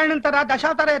 ಶ್ರೀಮನ್ ನಾರಾಯಣನ್ ತರ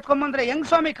ದಶಾವತಾರ ಎತ್ಕೊಂಡ್ಬಂದ್ರೆ ಹೆಂಗ್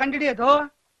ಸ್ವಾಮಿ ಕಂಡಿಡಿಯೋದು?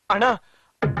 ಅಣ್ಣ,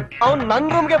 ಅವ್ನ್ ನನ್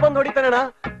ರೂಮ್ಗೆ ಬಂದು ಹೊಡಿತಾನಣ್ಣ.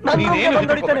 ನನ್ ರೂಮ್ಗೆ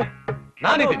ಬಂದು ಹೊಡಿತಾನೆ.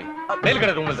 ನಾನಿದ್ದೀನಿ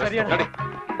ಮೇಲ್ಗಡೆ ರೂಮ್ ಅಲ್ಲಿ.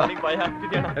 ಭಯ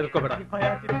ಆಗ್ತಿದ್ಯಣ್ಣ. ಹೆದರ್ಕೋಬೇಡ.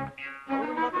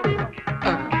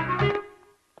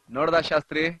 ನೋಡ್ದ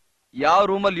ಶಾಸ್ತ್ರಿ, ಯಾವ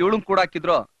ರೂಮಲ್ಲಿ ಇವಳನ್ ಕೂಡ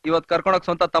ಹಾಕಿದ್ರೋ ಇವತ್ ಕರ್ಕೊಂಡೋಗ್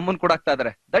ಸ್ವಂತ ತಮ್ಮನ್ ಕೂಡ ಹಾಕ್ತಾ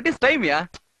ಇದಾರೆ. That is time yeah.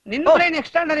 ನಿನ್ನ ಬ್ರೈನ್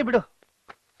ಎಕ್ಸ್ಟ್ರಾರ್ಡನರಿ ಬಿಡು.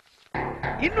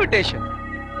 ಇನ್ವಿಟೇಷನ್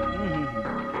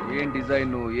ಏನ್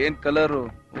ಡಿಸೈನು, ಏನ್ ಕಲರು.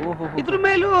 ಓಹೋ, ಇದ್ರ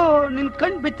ಮೇಲೂ ನಿನ್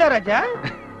ಕಣ್ ಬಿತ್ತ ರಾಜ.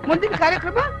 ಮುಂದಿನ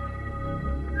ಕಾರ್ಯಕ್ರಮ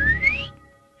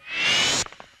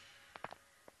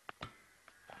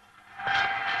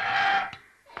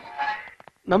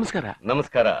ನಮಸ್ಕಾರ.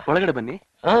 ನಮಸ್ಕಾರ. ಒಳಗಡೆ ಬನ್ನಿ.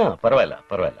 ಪರವಾಗಿಲ್ಲ.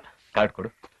 ಕಾರ್ಡ್ ಕೊಡು.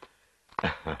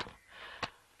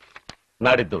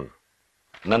 ನಾಡಿದ್ದು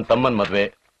ನನ್ ತಮ್ಮನ್ ಮದ್ವೆ,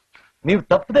 ನೀವು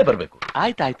ತಪ್ಪದೆ ಬರ್ಬೇಕು.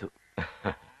 ಆಯ್ತಾಯ್ತು.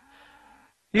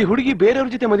 ಈ ಹುಡುಗಿ ಬೇರೆಯವ್ರ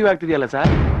ಜೊತೆ ಮದುವೆ ಆಗ್ತಿದೆಯಲ್ಲ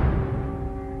ಸರ್?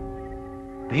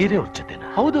 ಬೇರೆಯವ್ರ ಜೊತೆನಾ?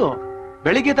 ಹೌದು.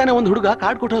 ಬೆಳಿಗ್ಗೆ ತಾನೇ ಒಂದು ಹುಡುಗ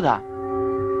ಕಾರ್ಡ್ ಕೊಟ್ಟೋದ.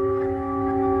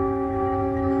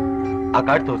 ಆ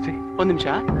ಕಾರ್ಡ್ ತೋರಿಸಿ. ಒಂದ್ ನಿಮಿಷ.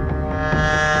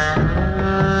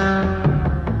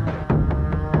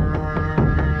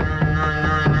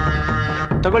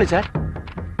 ತಗೊಳ್ಳಿ ಸರ್.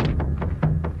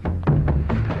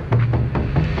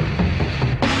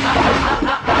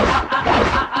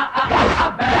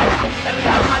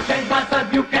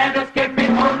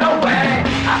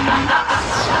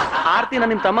 ಆರ್ತಿನ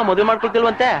ನಿಮ್ ತಮ್ಮ ಮದುವೆ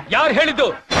ಮಾಡ್ಕೊಳ್ತಿಲ್ವಂತೆ? ಯಾರು ಹೇಳಿದ್ದು?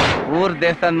 ಊರ್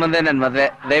ದೇವಸ್ಥಾನ ಮುಂದೆ ನನ್ ಮದ್ವೆ,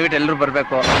 ದಯವಿಟ್ಟು ಎಲ್ರು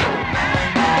ಬರ್ಬೇಕು.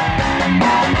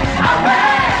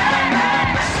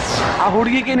 ಆ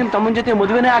ಹುಡುಗಿಗೆ ನಿಮ್ ತಮ್ಮನ ಜೊತೆ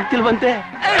ಮದುವೆನೇ ಆಗ್ತಿಲ್ವಂತೆ.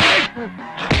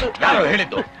 ಯಾರು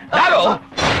ಹೇಳಿದ್ದು? ಯಾರು?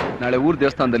 ನಾಳೆ ಊರ್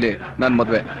ದೇವಸ್ಥಾನದಲ್ಲಿ ನನ್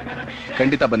ಮದ್ವೆ,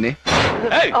 ಖಂಡಿತ ಬನ್ನಿ.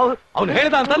 ಅವ್ನು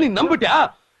ಹೇಳ್ದ ಅಂತ ನೀನ್ ನಂಬಿಟ್ಯಾ?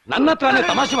 ನನ್ನ ಹತ್ರನೇ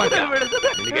ತಮಾಷೆ ಮಾಡ್ತೀಯ?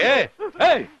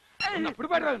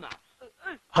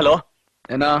 ಹಲೋ,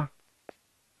 ಏನೋ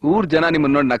ಊರ್ ಜನ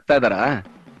ನಿಮ್ಮನ್ನ ನೋಡಿ ನಗ್ತಾ ಇದಾರ?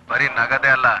 ಬರೀ ನಗದೇ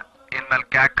ಅಲ್ಲ, ಇನ್ಮೇಲೆ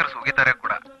ಕ್ಯಾಕರ್ಸ್ ಹೋಗಿದ್ದಾರೆ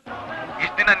ಕೂಡ.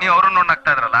 ಇಷ್ಟ ದಿನ ನೀವು ಅವ್ರನ್ನ ನೋಡಿ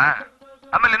ನಗ್ತಾ ಇದ್ರಲ್ಲ.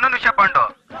 ಆಮೇಲೆ ಇನ್ನೊಂದು ವಿಷಯ ಪಾಂಡು,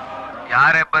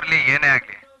 ಯಾರೇ ಬರ್ಲಿ ಏನೇ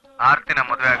ಆಗ್ಲಿ ಆರ್ತಿನ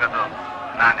ಮದ್ವೆ ಆಗೋದು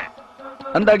ನಾನೇ.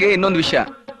 ಅಂದಾಗೆ ಇನ್ನೊಂದು ವಿಷಯ,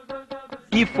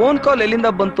 ಈ ಫೋನ್ ಕಾಲ್ ಎಲ್ಲಿಂದ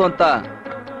ಬಂತು ಅಂತ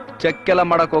ಚೆಕ್ ಎಲ್ಲ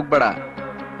ಮಾಡಕ್ ಹೋಗ್ಬೇಡ.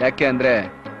 ಯಾಕೆ ಅಂದ್ರೆ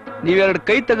ನೀವೆರಡು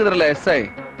ಕೈ ತೆಗೆದ್ರಲ್ಲ SI,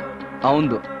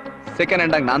 ಅವಂದು ಸೆಕೆಂಡ್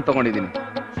ಹ್ಯಾಂಡ್ ಆಗಿ ನಾನ್ ತಗೊಂಡಿದ್ದೀನಿ.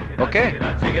 ಓಕೆ?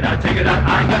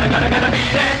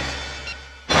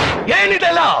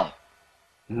 ಏನಿದೆಲ್ಲ?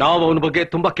 ನಾವು ಅವನ ಬಗ್ಗೆ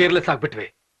ತುಂಬಾ ಕೇರ್ಲೆಸ್ ಆಗ್ಬಿಟ್ವಿ.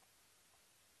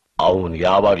 ಅವನ್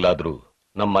ಯಾವಾಗ್ಲಾದ್ರೂ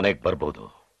ನಮ್ ಮನೆಗ್ ಬರ್ಬೋದು.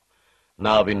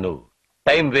 ನಾವಿನ್ನು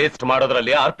ಟೈಮ್ ವೇಸ್ಟ್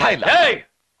ಮಾಡೋದ್ರಲ್ಲಿ ಅರ್ಥ ಇಲ್ಲ.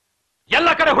 ಎಲ್ಲ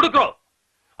ಕಡೆ ಹುಡುಕ್ರು,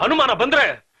 ಅನುಮಾನ ಬಂದ್ರೆ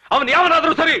ಅವನ್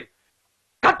ಯಾವನಾದ್ರೂ ಸರಿ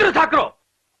ಕತ್ತರಿಸಿ ಹಾಕ್ರು.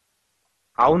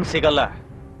 ಅವನ್ ಸಿಗಲ್ಲ.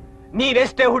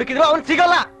 ನೀವೆಷ್ಟೇ ಹುಡುಕಿದ್ರು ಅವನ್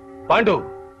ಸಿಗಲ್ಲ. ಪಾಂಡು,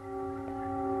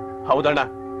 ಹೌದಣ್ಣ,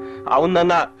 ಅವನ್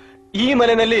ನನ್ನ ಈ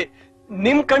ಮನೆಯಲ್ಲಿ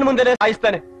ನಿಮ್ ಕಣ್ ಮುಂದೆನೆ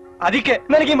ಸಾಯಿಸ್ತಾನೆ. ಅದಕ್ಕೆ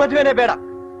ನನಗೆ ಈ ಮದ್ವೆನೇ ಬೇಡ.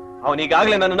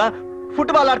 ಅವನೀಗಾಗ್ಲೇ ನನ್ನನ್ನ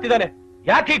ಫುಟ್ಬಾಲ್ ಆಡ್ತಿದ್ದಾನೆ.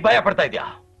 ಯಾಕೆ ಭಯ ಪಡ್ತಾ ಇದ್ಯಾ?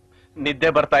 ನಿದ್ದೆ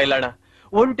ಬರ್ತಾ ಇಲ್ಲ ಅಣ್ಣ.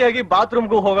 ಒಂಟಿಯಾಗಿ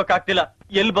ಬಾತ್ರೂಮ್ಗೂ ಹೋಗಕ್ ಆಗ್ತಿಲ್ಲ.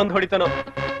 ಎಲ್ಲಿ ಬಂದು ಹೊಡಿತಾನೋ,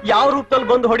 ಯಾವ ರೂಪದಲ್ಲಿ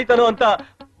ಬಂದು ಹೊಡಿತಾನೋ ಅಂತ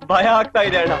ಭಯ ಆಗ್ತಾ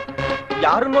ಇದೆ ಅಣ್ಣ.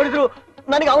 ಯಾರು ನೋಡಿದ್ರು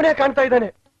ನನಗೆ ಅವನೇ ಕಾಣ್ತಾ ಇದ್ದಾನೆ.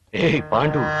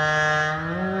 ಪಾಂಡು,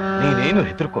 ನೀನೇನು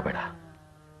ಹೆದರ್ಕೋಬೇಡ.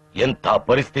 ಎಂತ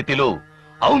ಪರಿಸ್ಥಿತಿಲೂ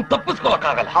ಅವನ್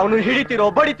ತಪ್ಪಿಸ್ಕೋಕ್ಕಾಗಲ್ಲ. ಅವನು ಹಿಡಿತಿರೋ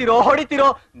ಬಡಿತಿರೋ ಹೊಡಿತಿರೋ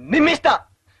ನಿಮ್ಮಿಷ್ಟ.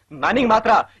 ನನಗ್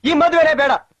ಮಾತ್ರ ಈ ಮದ್ವೆನೇ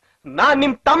ಬೇಡ. ನಾನ್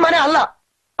ನಿಮ್ ತಮ್ಮನೇ ಅಲ್ಲ.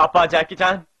 ಅಪ್ಪ ಜಾಕಿ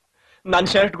ಚಾನ್, ನನ್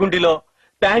ಶರ್ಟ್ ಗುಂಡಿಲೋ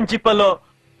ಪ್ಯಾಂಟ್ ಜಿಪ್ಪಲ್ಲೋ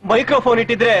ಮೈಕ್ರೋಫೋನ್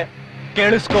ಇಟ್ಟಿದ್ರೆ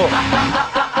ಕೇಳಿಸ್ಕೋ.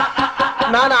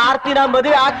 ನಾನು ಆರ್ತಿನ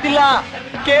ಮದುವೆ ಆಗ್ತಿಲ್ಲ,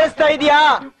 ಕೇಳಿಸ್ತಾ ಇದೀಯಾ?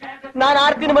 ನಾನು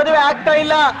ಆರ್ತಿನ ಮದುವೆ ಆಗ್ತಾ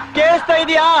ಇಲ್ಲ, ಕೇಳಿಸ್ತಾ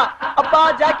ಇದೀಯಾ? ಅಪ್ಪ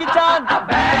ಜಾಕಿ ಚಾನ್,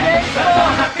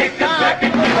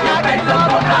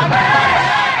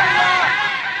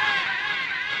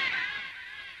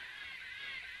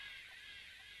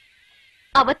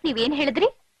 ಅವತ್ ನೀವೇನ್ ಹೇಳಿದ್ರಿ?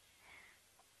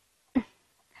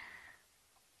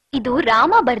 ಇದು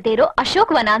ರಾಮ ಬರ್ದೇ ಇರೋ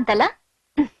ಅಶೋಕ್ ವನ ಅಂತಲ್ಲ?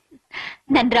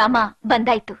 ನನ್ ರಾಮ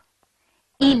ಬಂದಾಯ್ತು.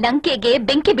 ಈ ಲಂಕೆಗೆ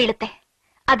ಬೆಂಕಿ ಬೀಳುತ್ತೆ.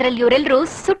 ಅದ್ರಲ್ಲಿ ಇವರೆಲ್ಲರೂ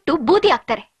ಸುಟ್ಟು ಬೂದಿ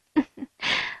ಆಗ್ತಾರೆ.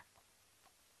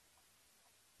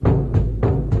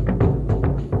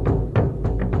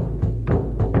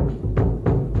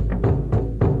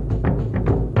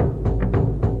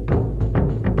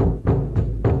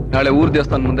 ನಾಳೆ ಊರ್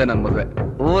ದೇವಸ್ಥಾನ ಮುಂದೆ ನನ್ ಮದ್ವೆ.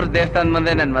 ಊರ್ ದೇವಸ್ಥಾನ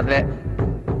ಮುಂದೆ ನನ್ ಮದ್ವೆ.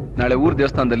 ನಾಳೆ ಊರ್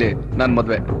ದೇವಸ್ಥಾನದಲ್ಲಿ ನನ್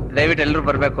ಮದ್ವೆ. ದಯವಿಟ್ಟು ಎಲ್ರು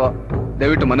ಬರ್ಬೇಕು.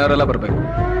 ದಯವಿಟ್ಟು ಮನೆಯವರೆಲ್ಲ ಬರ್ಬೇಕು.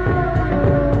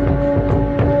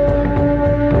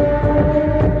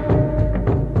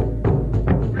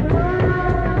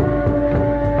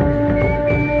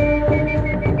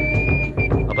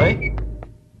 ಅಭಯ್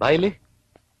ಬಾಯಿಲಿ.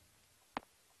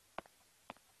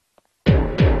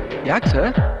 ಯಾಕೆ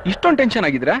ಸರ್ ಇಷ್ಟೊಂದು ಟೆನ್ಷನ್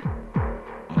ಆಗಿದ್ರಾ?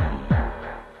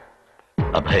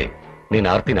 ಅಭಯ್, ನೀನ್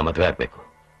ಆರ್ತಿನ ಮದ್ವೆ ಆಗ್ಬೇಕು.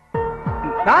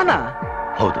 ನಾನಾ?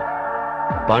 ಹೌದು.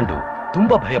 ಪಾಂಡು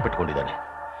ತುಂಬಾ ಭಯ ಪಟ್ಕೊಂಡಿದ್ದಾನೆ.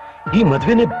 ಈ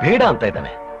ಮದ್ವೆನೇ ಬೇಡ ಅಂತ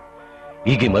ಇದ್ದಾನೆ.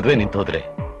 ಈಗ ಈ ಮದ್ವೆ ನಿಂತೋದ್ರೆ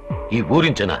ಈ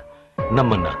ಊರಿನ ಜನ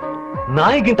ನಮ್ಮನ್ನ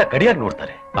ನಾಯಿಗಿಂತ ಕಡಿಯಾಗಿ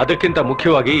ನೋಡ್ತಾರೆ. ಅದಕ್ಕಿಂತ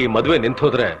ಮುಖ್ಯವಾಗಿ ಈ ಮದ್ವೆ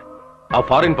ನಿಂತೋದ್ರೆ ಆ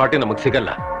ಫಾರಿನ್ ಪಾರ್ಟಿ ನಮಗ್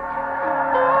ಸಿಗಲ್ಲ.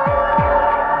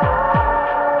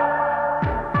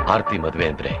 ಆರ್ತಿ ಮದ್ವೆ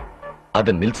ಅಂದ್ರೆ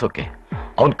ಅದನ್ನ ನಿಲ್ಸೋಕೆ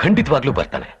ಅವನ್ ಖಂಡಿತವಾಗ್ಲೂ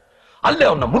ಬರ್ತಾನೆ. ಅಲ್ಲೇ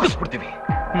ಅವನ್ನ ಮುಗಿಸ್ಬಿಡ್ತೀವಿ.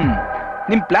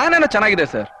 ನಿಮ್ ಪ್ಲಾನ್ ಏನೋ ಚೆನ್ನಾಗಿದೆ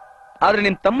ಸರ್, ಆದ್ರೆ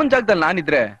ನಿಮ್ ತಮ್ಮನ್ ಜಾಗದಲ್ಲಿ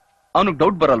ನಾನಿದ್ರೆ ಅವನಿಗೆ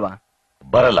ಡೌಟ್ ಬರಲ್ವಾ?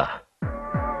 ಬರಲ್ಲ.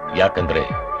 ಯಾಕಂದ್ರೆ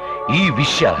ಈ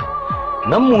ವಿಷಯ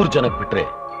ನಮ್ಮೂರ್ ಜನಕ್ ಬಿಟ್ರೆ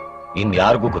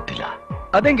ಇನ್ಯಾರಿಗೂ ಗೊತ್ತಿಲ್ಲ.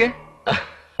 ಅದಂಗೆ?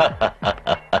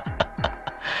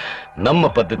 ನಮ್ಮ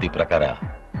ಪದ್ಧತಿ ಪ್ರಕಾರ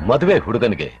ಮದುವೆ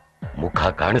ಹುಡುಗನಿಗೆ ಮುಖ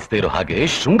ಕಾಣಿಸ್ದೇ ಇರೋ ಹಾಗೆ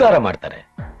ಶೃಂಗಾರ ಮಾಡ್ತಾರೆ.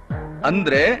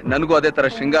 ಅಂದ್ರೆ ನನಗೂ ಅದೇ ತರ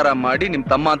ಶೃಂಗಾರ ಮಾಡಿ ನಿಮ್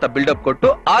ತಮ್ಮ ಅಂತ ಬಿಲ್ಡಪ್ ಕೊಟ್ಟು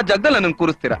ಆ ಜಾಗದಲ್ಲಿ ನನ್ನ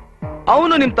ಕೂರಿಸ್ತೀರಾ.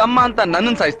 ಅವನು ನಿಮ್ ತಮ್ಮ ಅಂತ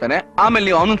ನನ್ನನ್ ಸಾಯಿಸ್ತಾನೆ, ಆಮೇಲೆ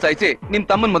ನೀವು ಅವನನ್ನ ಸಾಯಿಸಿ ನಿಮ್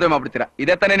ತಮ್ಮನ್ ಮದುವೆ ಮಾಡ್ಬಿಡ್ತೀರಾ.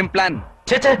 ಇದೇ ತಾನೇ ನಿಮ್ ಪ್ಲಾನ್?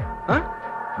 ಚೇಚೆ,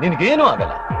 ನಿನ್ಗೇನು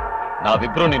ಆಗಲ್ಲ.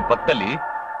 ನಾವಿಬ್ರು ನಿನ್ ಪಕ್ಕದಲ್ಲಿ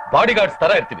ಬಾಡಿ ಗಾರ್ಡ್ಸ್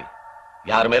ತರ ಇರ್ತೀವಿ.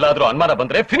 ಯಾರ ಮೇಲಾದ್ರೂ ಅನುಮಾನ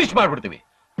ಬಂದ್ರೆ ಫಿನಿಶ್ ಮಾಡ್ಬಿಡ್ತೀವಿ.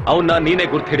 ಅವನ್ನ ನೀನೇ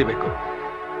ಗುರ್ತು ಹಿಡಿಬೇಕು.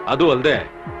 ಅದು ಅಲ್ದೆ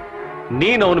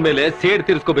ನೀನ್ ಅವನ ಮೇಲೆ ಸೇಡ್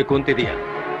ತೀರ್ಸ್ಕೋಬೇಕು ಅಂತಿದೀಯ.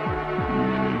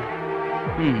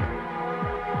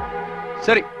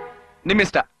 ಸರಿ,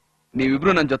 ನಿಮ್ಮಿಷ್ಟ.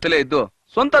 ನೀವಿಬ್ರು ನನ್ ಜೊತೆಲೇ ಇದ್ದು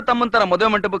ಸ್ವಂತ ತಮ್ಮನ್ ತರ ಮದುವೆ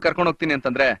ಮಂಟಪಕ್ಕೆ ಕರ್ಕೊಂಡು ಹೋಗ್ತೀನಿ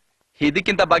ಅಂತಂದ್ರೆ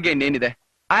ಇದಕ್ಕಿಂತ ಭಾಗ್ಯ ಇನ್ನೇನಿದೆ?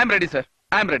 I am ready sir,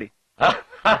 I am ready.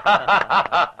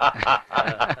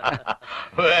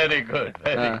 Very good,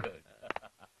 very good.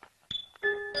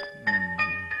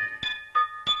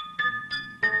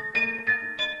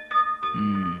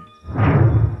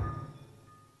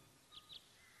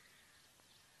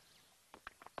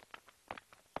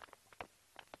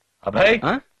 Abhay,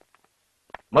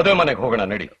 ಮದುವೆ ಮನೆಗೆ ಹೋಗೋಣ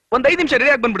ನಡಿ. ಒಂದ್ 5 ನಿಮಿಷ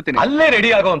ರೆಡಿ ಆಗಿ ಬಂದ್ಬಿಡ್ತೀನಿ. ಅಲ್ಲೇ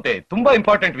ರೆಡಿ ಆಗೋಂತೆ, ತುಂಬಾ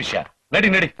ಇಂಪಾರ್ಟೆಂಟ್ ವಿಷಯ.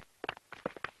 ನಡಿ ನಡಿ.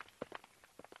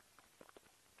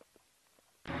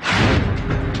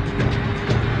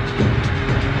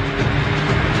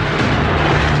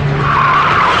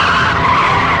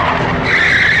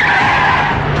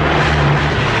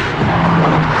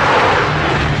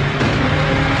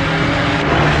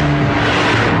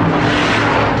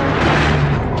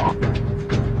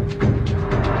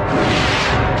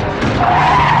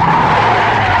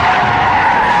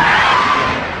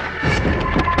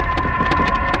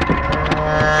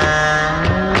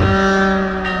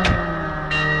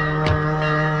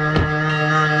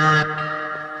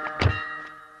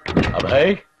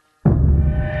 ಅಭಯ್,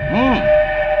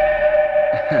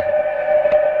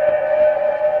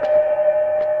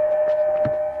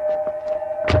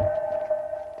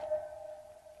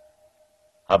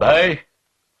 ಅಭಯ್,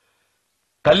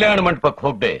 ಕಲ್ಯಾಣ ಮಂಟಪಕ್ಕೆ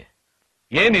ಹೋಗ್ದೆ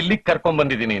ಏನ್ ಇಲ್ಲಿಗೆ ಕರ್ಕೊಂಡ್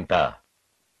ಬಂದಿದ್ದೀನಿ ಅಂತ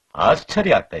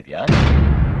ಆಶ್ಚರ್ಯ ಆಗ್ತಾ ಇದೆಯಾ?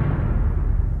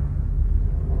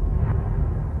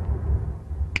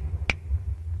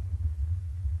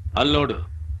 ಅಲ್ಲಿ ನೋಡು.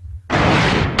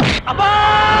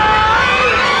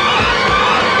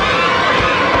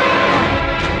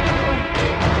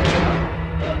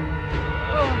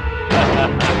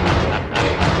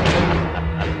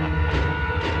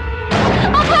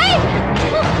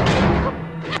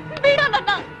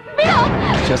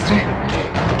 ಶಾಸ್ತ್ರಿ,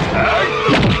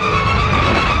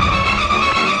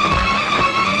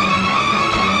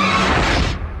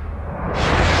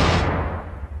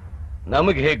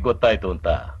 ನಮಗೆ ಹೇಗ್ ಗೊತ್ತಾಯ್ತು ಅಂತ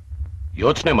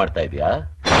ಯೋಚನೆ ಮಾಡ್ತಾ ಇದೀಯಾ?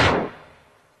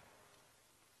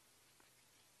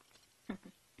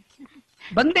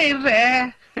 ಬಂದೇ ಇರ್ರೆ.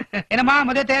 ಏನಮ್ಮ,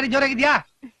 ಮದುವೆ ತಯಾರಿ ಜೋರಾಗಿದ್ಯಾ?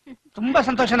 ತುಂಬಾ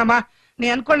ಸಂತೋಷನಮ್ಮ. ನೀ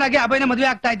ಅನ್ಕೊಂಡಾಗೆ ಅಭಯನ ಮದುವೆ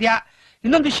ಆಗ್ತಾ ಇದ್ಯಾ.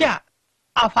 ಇನ್ನೊಂದು ವಿಷಯ,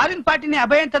 ಆ ಫಾರಿನ್ ಪಾರ್ಟಿನೇ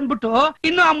ಅಭಯ ಅಂತ ಅಂದ್ಬಿಟ್ಟು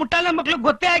ಇನ್ನು ಆ ಮುಟ್ಟಾಳ ಮಕ್ಳು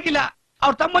ಗೊತ್ತೇ ಆಗಿಲ್ಲ.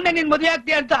 ಅವ್ರ ತಮ್ಮನ್ನೇ ನೀನ್ ಮದುವೆ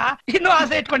ಆಗ್ತೀಯ ಅಂತ ಇನ್ನೂ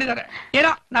ಆಸೆ ಇಟ್ಕೊಂಡಿದ್ದಾರೆ.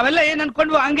 ಏನೋ ನಾವೆಲ್ಲ ಏನ್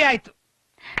ಅನ್ಕೊಂಡ್ವು ಹಂಗೆ ಆಯ್ತು.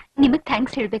 ನಿಮಗ್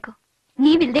ಥ್ಯಾಂಕ್ಸ್ ಹೇಳ್ಬೇಕು.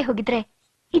 ನೀವಿಲ್ದೆ ಹೋಗಿದ್ರೆ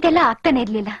ಇದೆಲ್ಲ ಆಗ್ತಾನೆ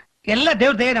ಇರ್ಲಿಲ್ಲ. ಎಲ್ಲ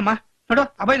ದೇವ್ರ ದಯೇನಮ್ಮ. ನೋಡು,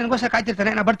 ಅಭಯ್ ನನಗೋಸ್ಕರ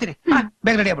ಕಾಯ್ತಿರ್ತಾನೆ. ನಾ ಬರ್ತೀನಿ.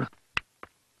 ಬೇಗ ರೆಡಿ ಆಗ್ಬಿಡು.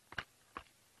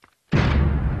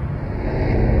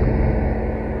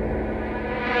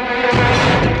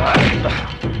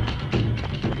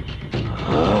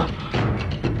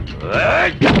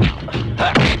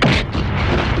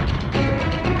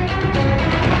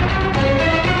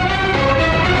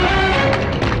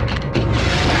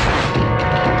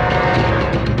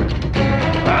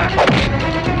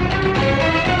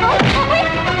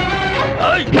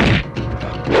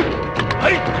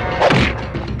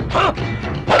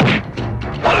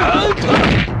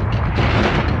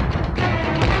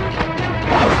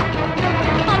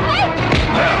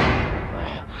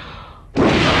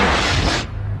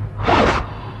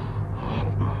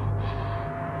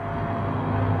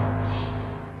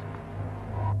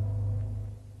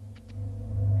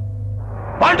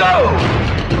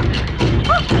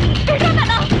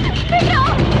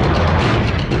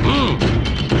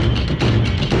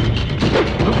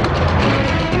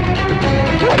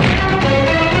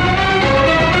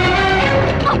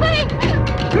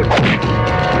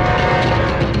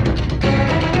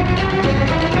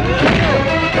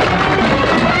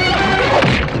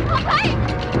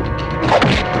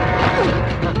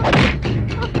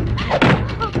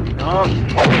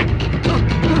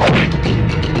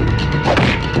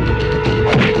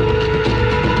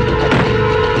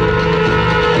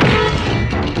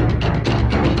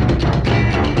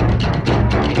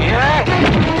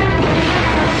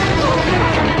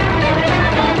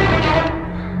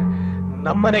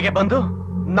 ನಮ್ಮನೆಗೆ ಬಂದು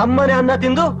ನಮ್ಮನೆ ಅನ್ನ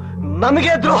ತಿಂದು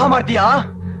ನಮಗೆ ದ್ರೋಹ ಮಾಡ್ತೀಯಾ?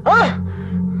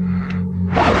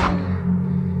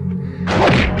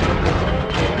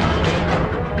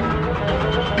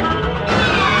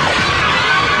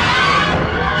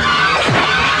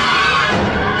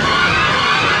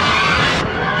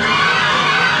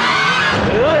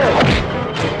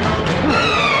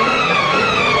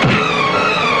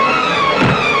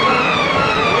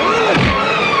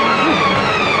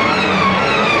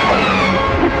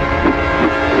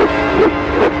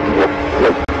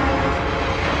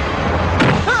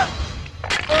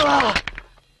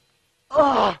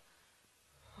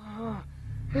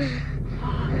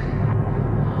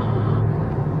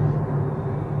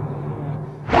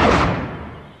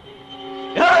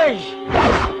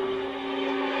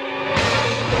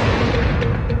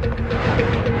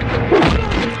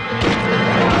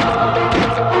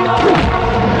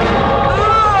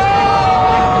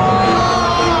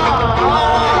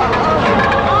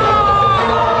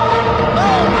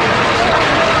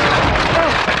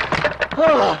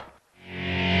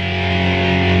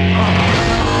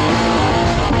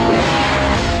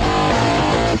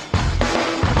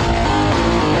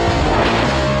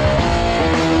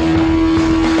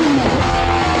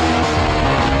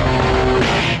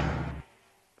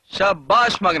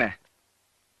 ಶಬಾಷ್ ಮಗನೆ,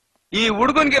 ಈ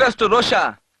ಹುಡುಗನ್ಗಿರಷ್ಟು ರೋಷ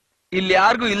ಇಲ್ಲಿ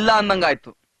ಯಾರಿಗೂ ಇಲ್ಲ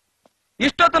ಅನ್ನಂಗಾಯ್ತು.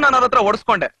 ಇಷ್ಟೊತ್ತು ನಾನು ಅವ್ರ ಹತ್ರ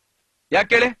ಹೊಡ್ಸ್ಕೊಂಡೆ.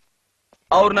 ಯಾಕೇಳಿ,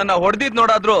 ಅವ್ರು ನನ್ನ ಹೊಡೆದಿದ್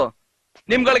ನೋಡಾದ್ರು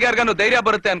ನಿಮ್ಗಳಿಗೆ ಯಾರಿಗಾನು ಧೈರ್ಯ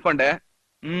ಬರುತ್ತೆ ಅನ್ಕೊಂಡೆ.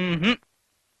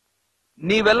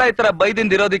 ನೀವೆಲ್ಲ ಈ ತರ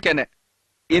ಬೈದಿಂದ ಇರೋದಿಕ್ಕೇನೆ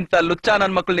ಇಂಥ ಲುಚ್ಚ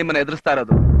ನನ್ ಮಕ್ಳು ನಿಮ್ಮನ್ನ ಎದುರಿಸ್ತಾ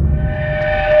ಇರೋದು.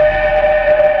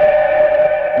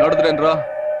 ನೋಡಿದ್ರೇನ್ರೋ,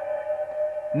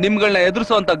 ನಿಮ್ಗಳನ್ನ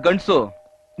ಎದುರಿಸುವಂತ ಗಂಡ್ಸು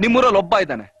ನಿಮ್ಮೂರಲ್ಲಿ ಒಬ್ಬ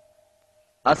ಇದ್ದಾನೆ.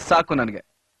 ಅದ್ ಸಾಕು ನನಗೆ.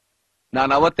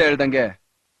 ನಾನು ಅವತ್ತೇ ಹೇಳ್ದಂಗೆ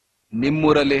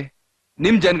ನಿಮ್ಮೂರಲ್ಲಿ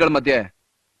ನಿಮ್ ಜನಗಳ ಮಧ್ಯೆ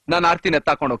ನಾನು ಆರ್ತಿನ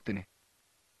ಎತ್ತಾಕೊಂಡು ಹೋಗ್ತೀನಿ.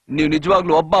 ನೀವು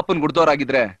ನಿಜವಾಗ್ಲೂ ಒಬ್ಬ ಅಪ್ಪನ್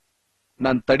ಗುಡ್ದೋರಾಗಿದ್ರೆ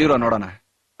ನಾನ್ ತಡೀರೋ ನೋಡೋಣ.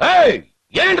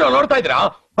 ಏನ್ರೋ ನೋಡ್ತಾ ಇದ್ರಾ?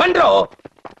 ಬಂಡ್ರೋ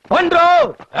ಬಂಡ್ರೋ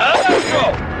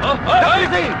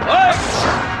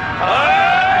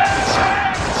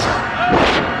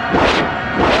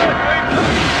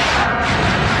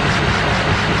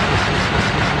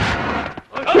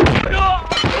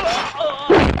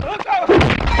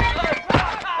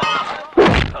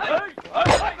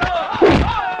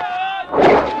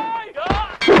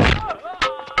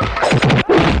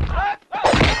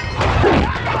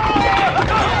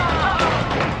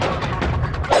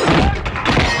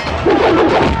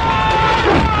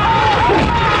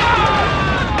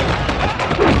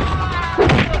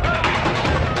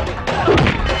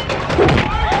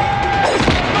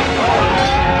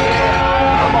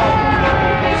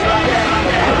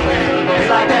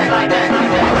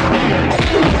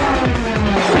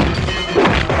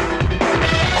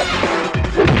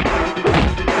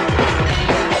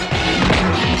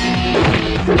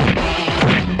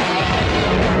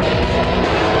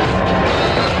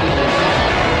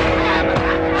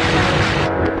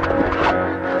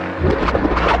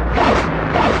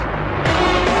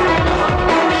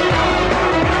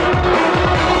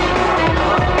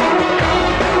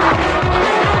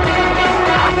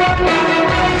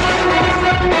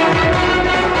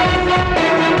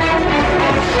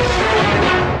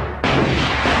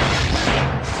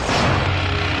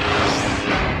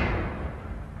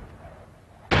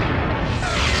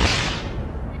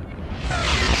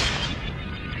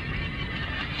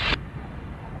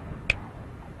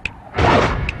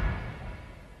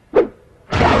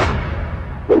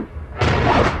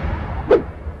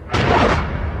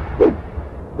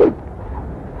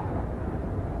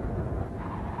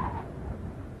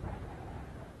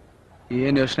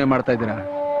ಏನ್ ಯೋಚನೆ ಮಾಡ್ತಾ ಇದ್ದೀರಾ?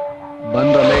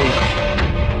 ಬಂದ್ರಲ್ಲೇ.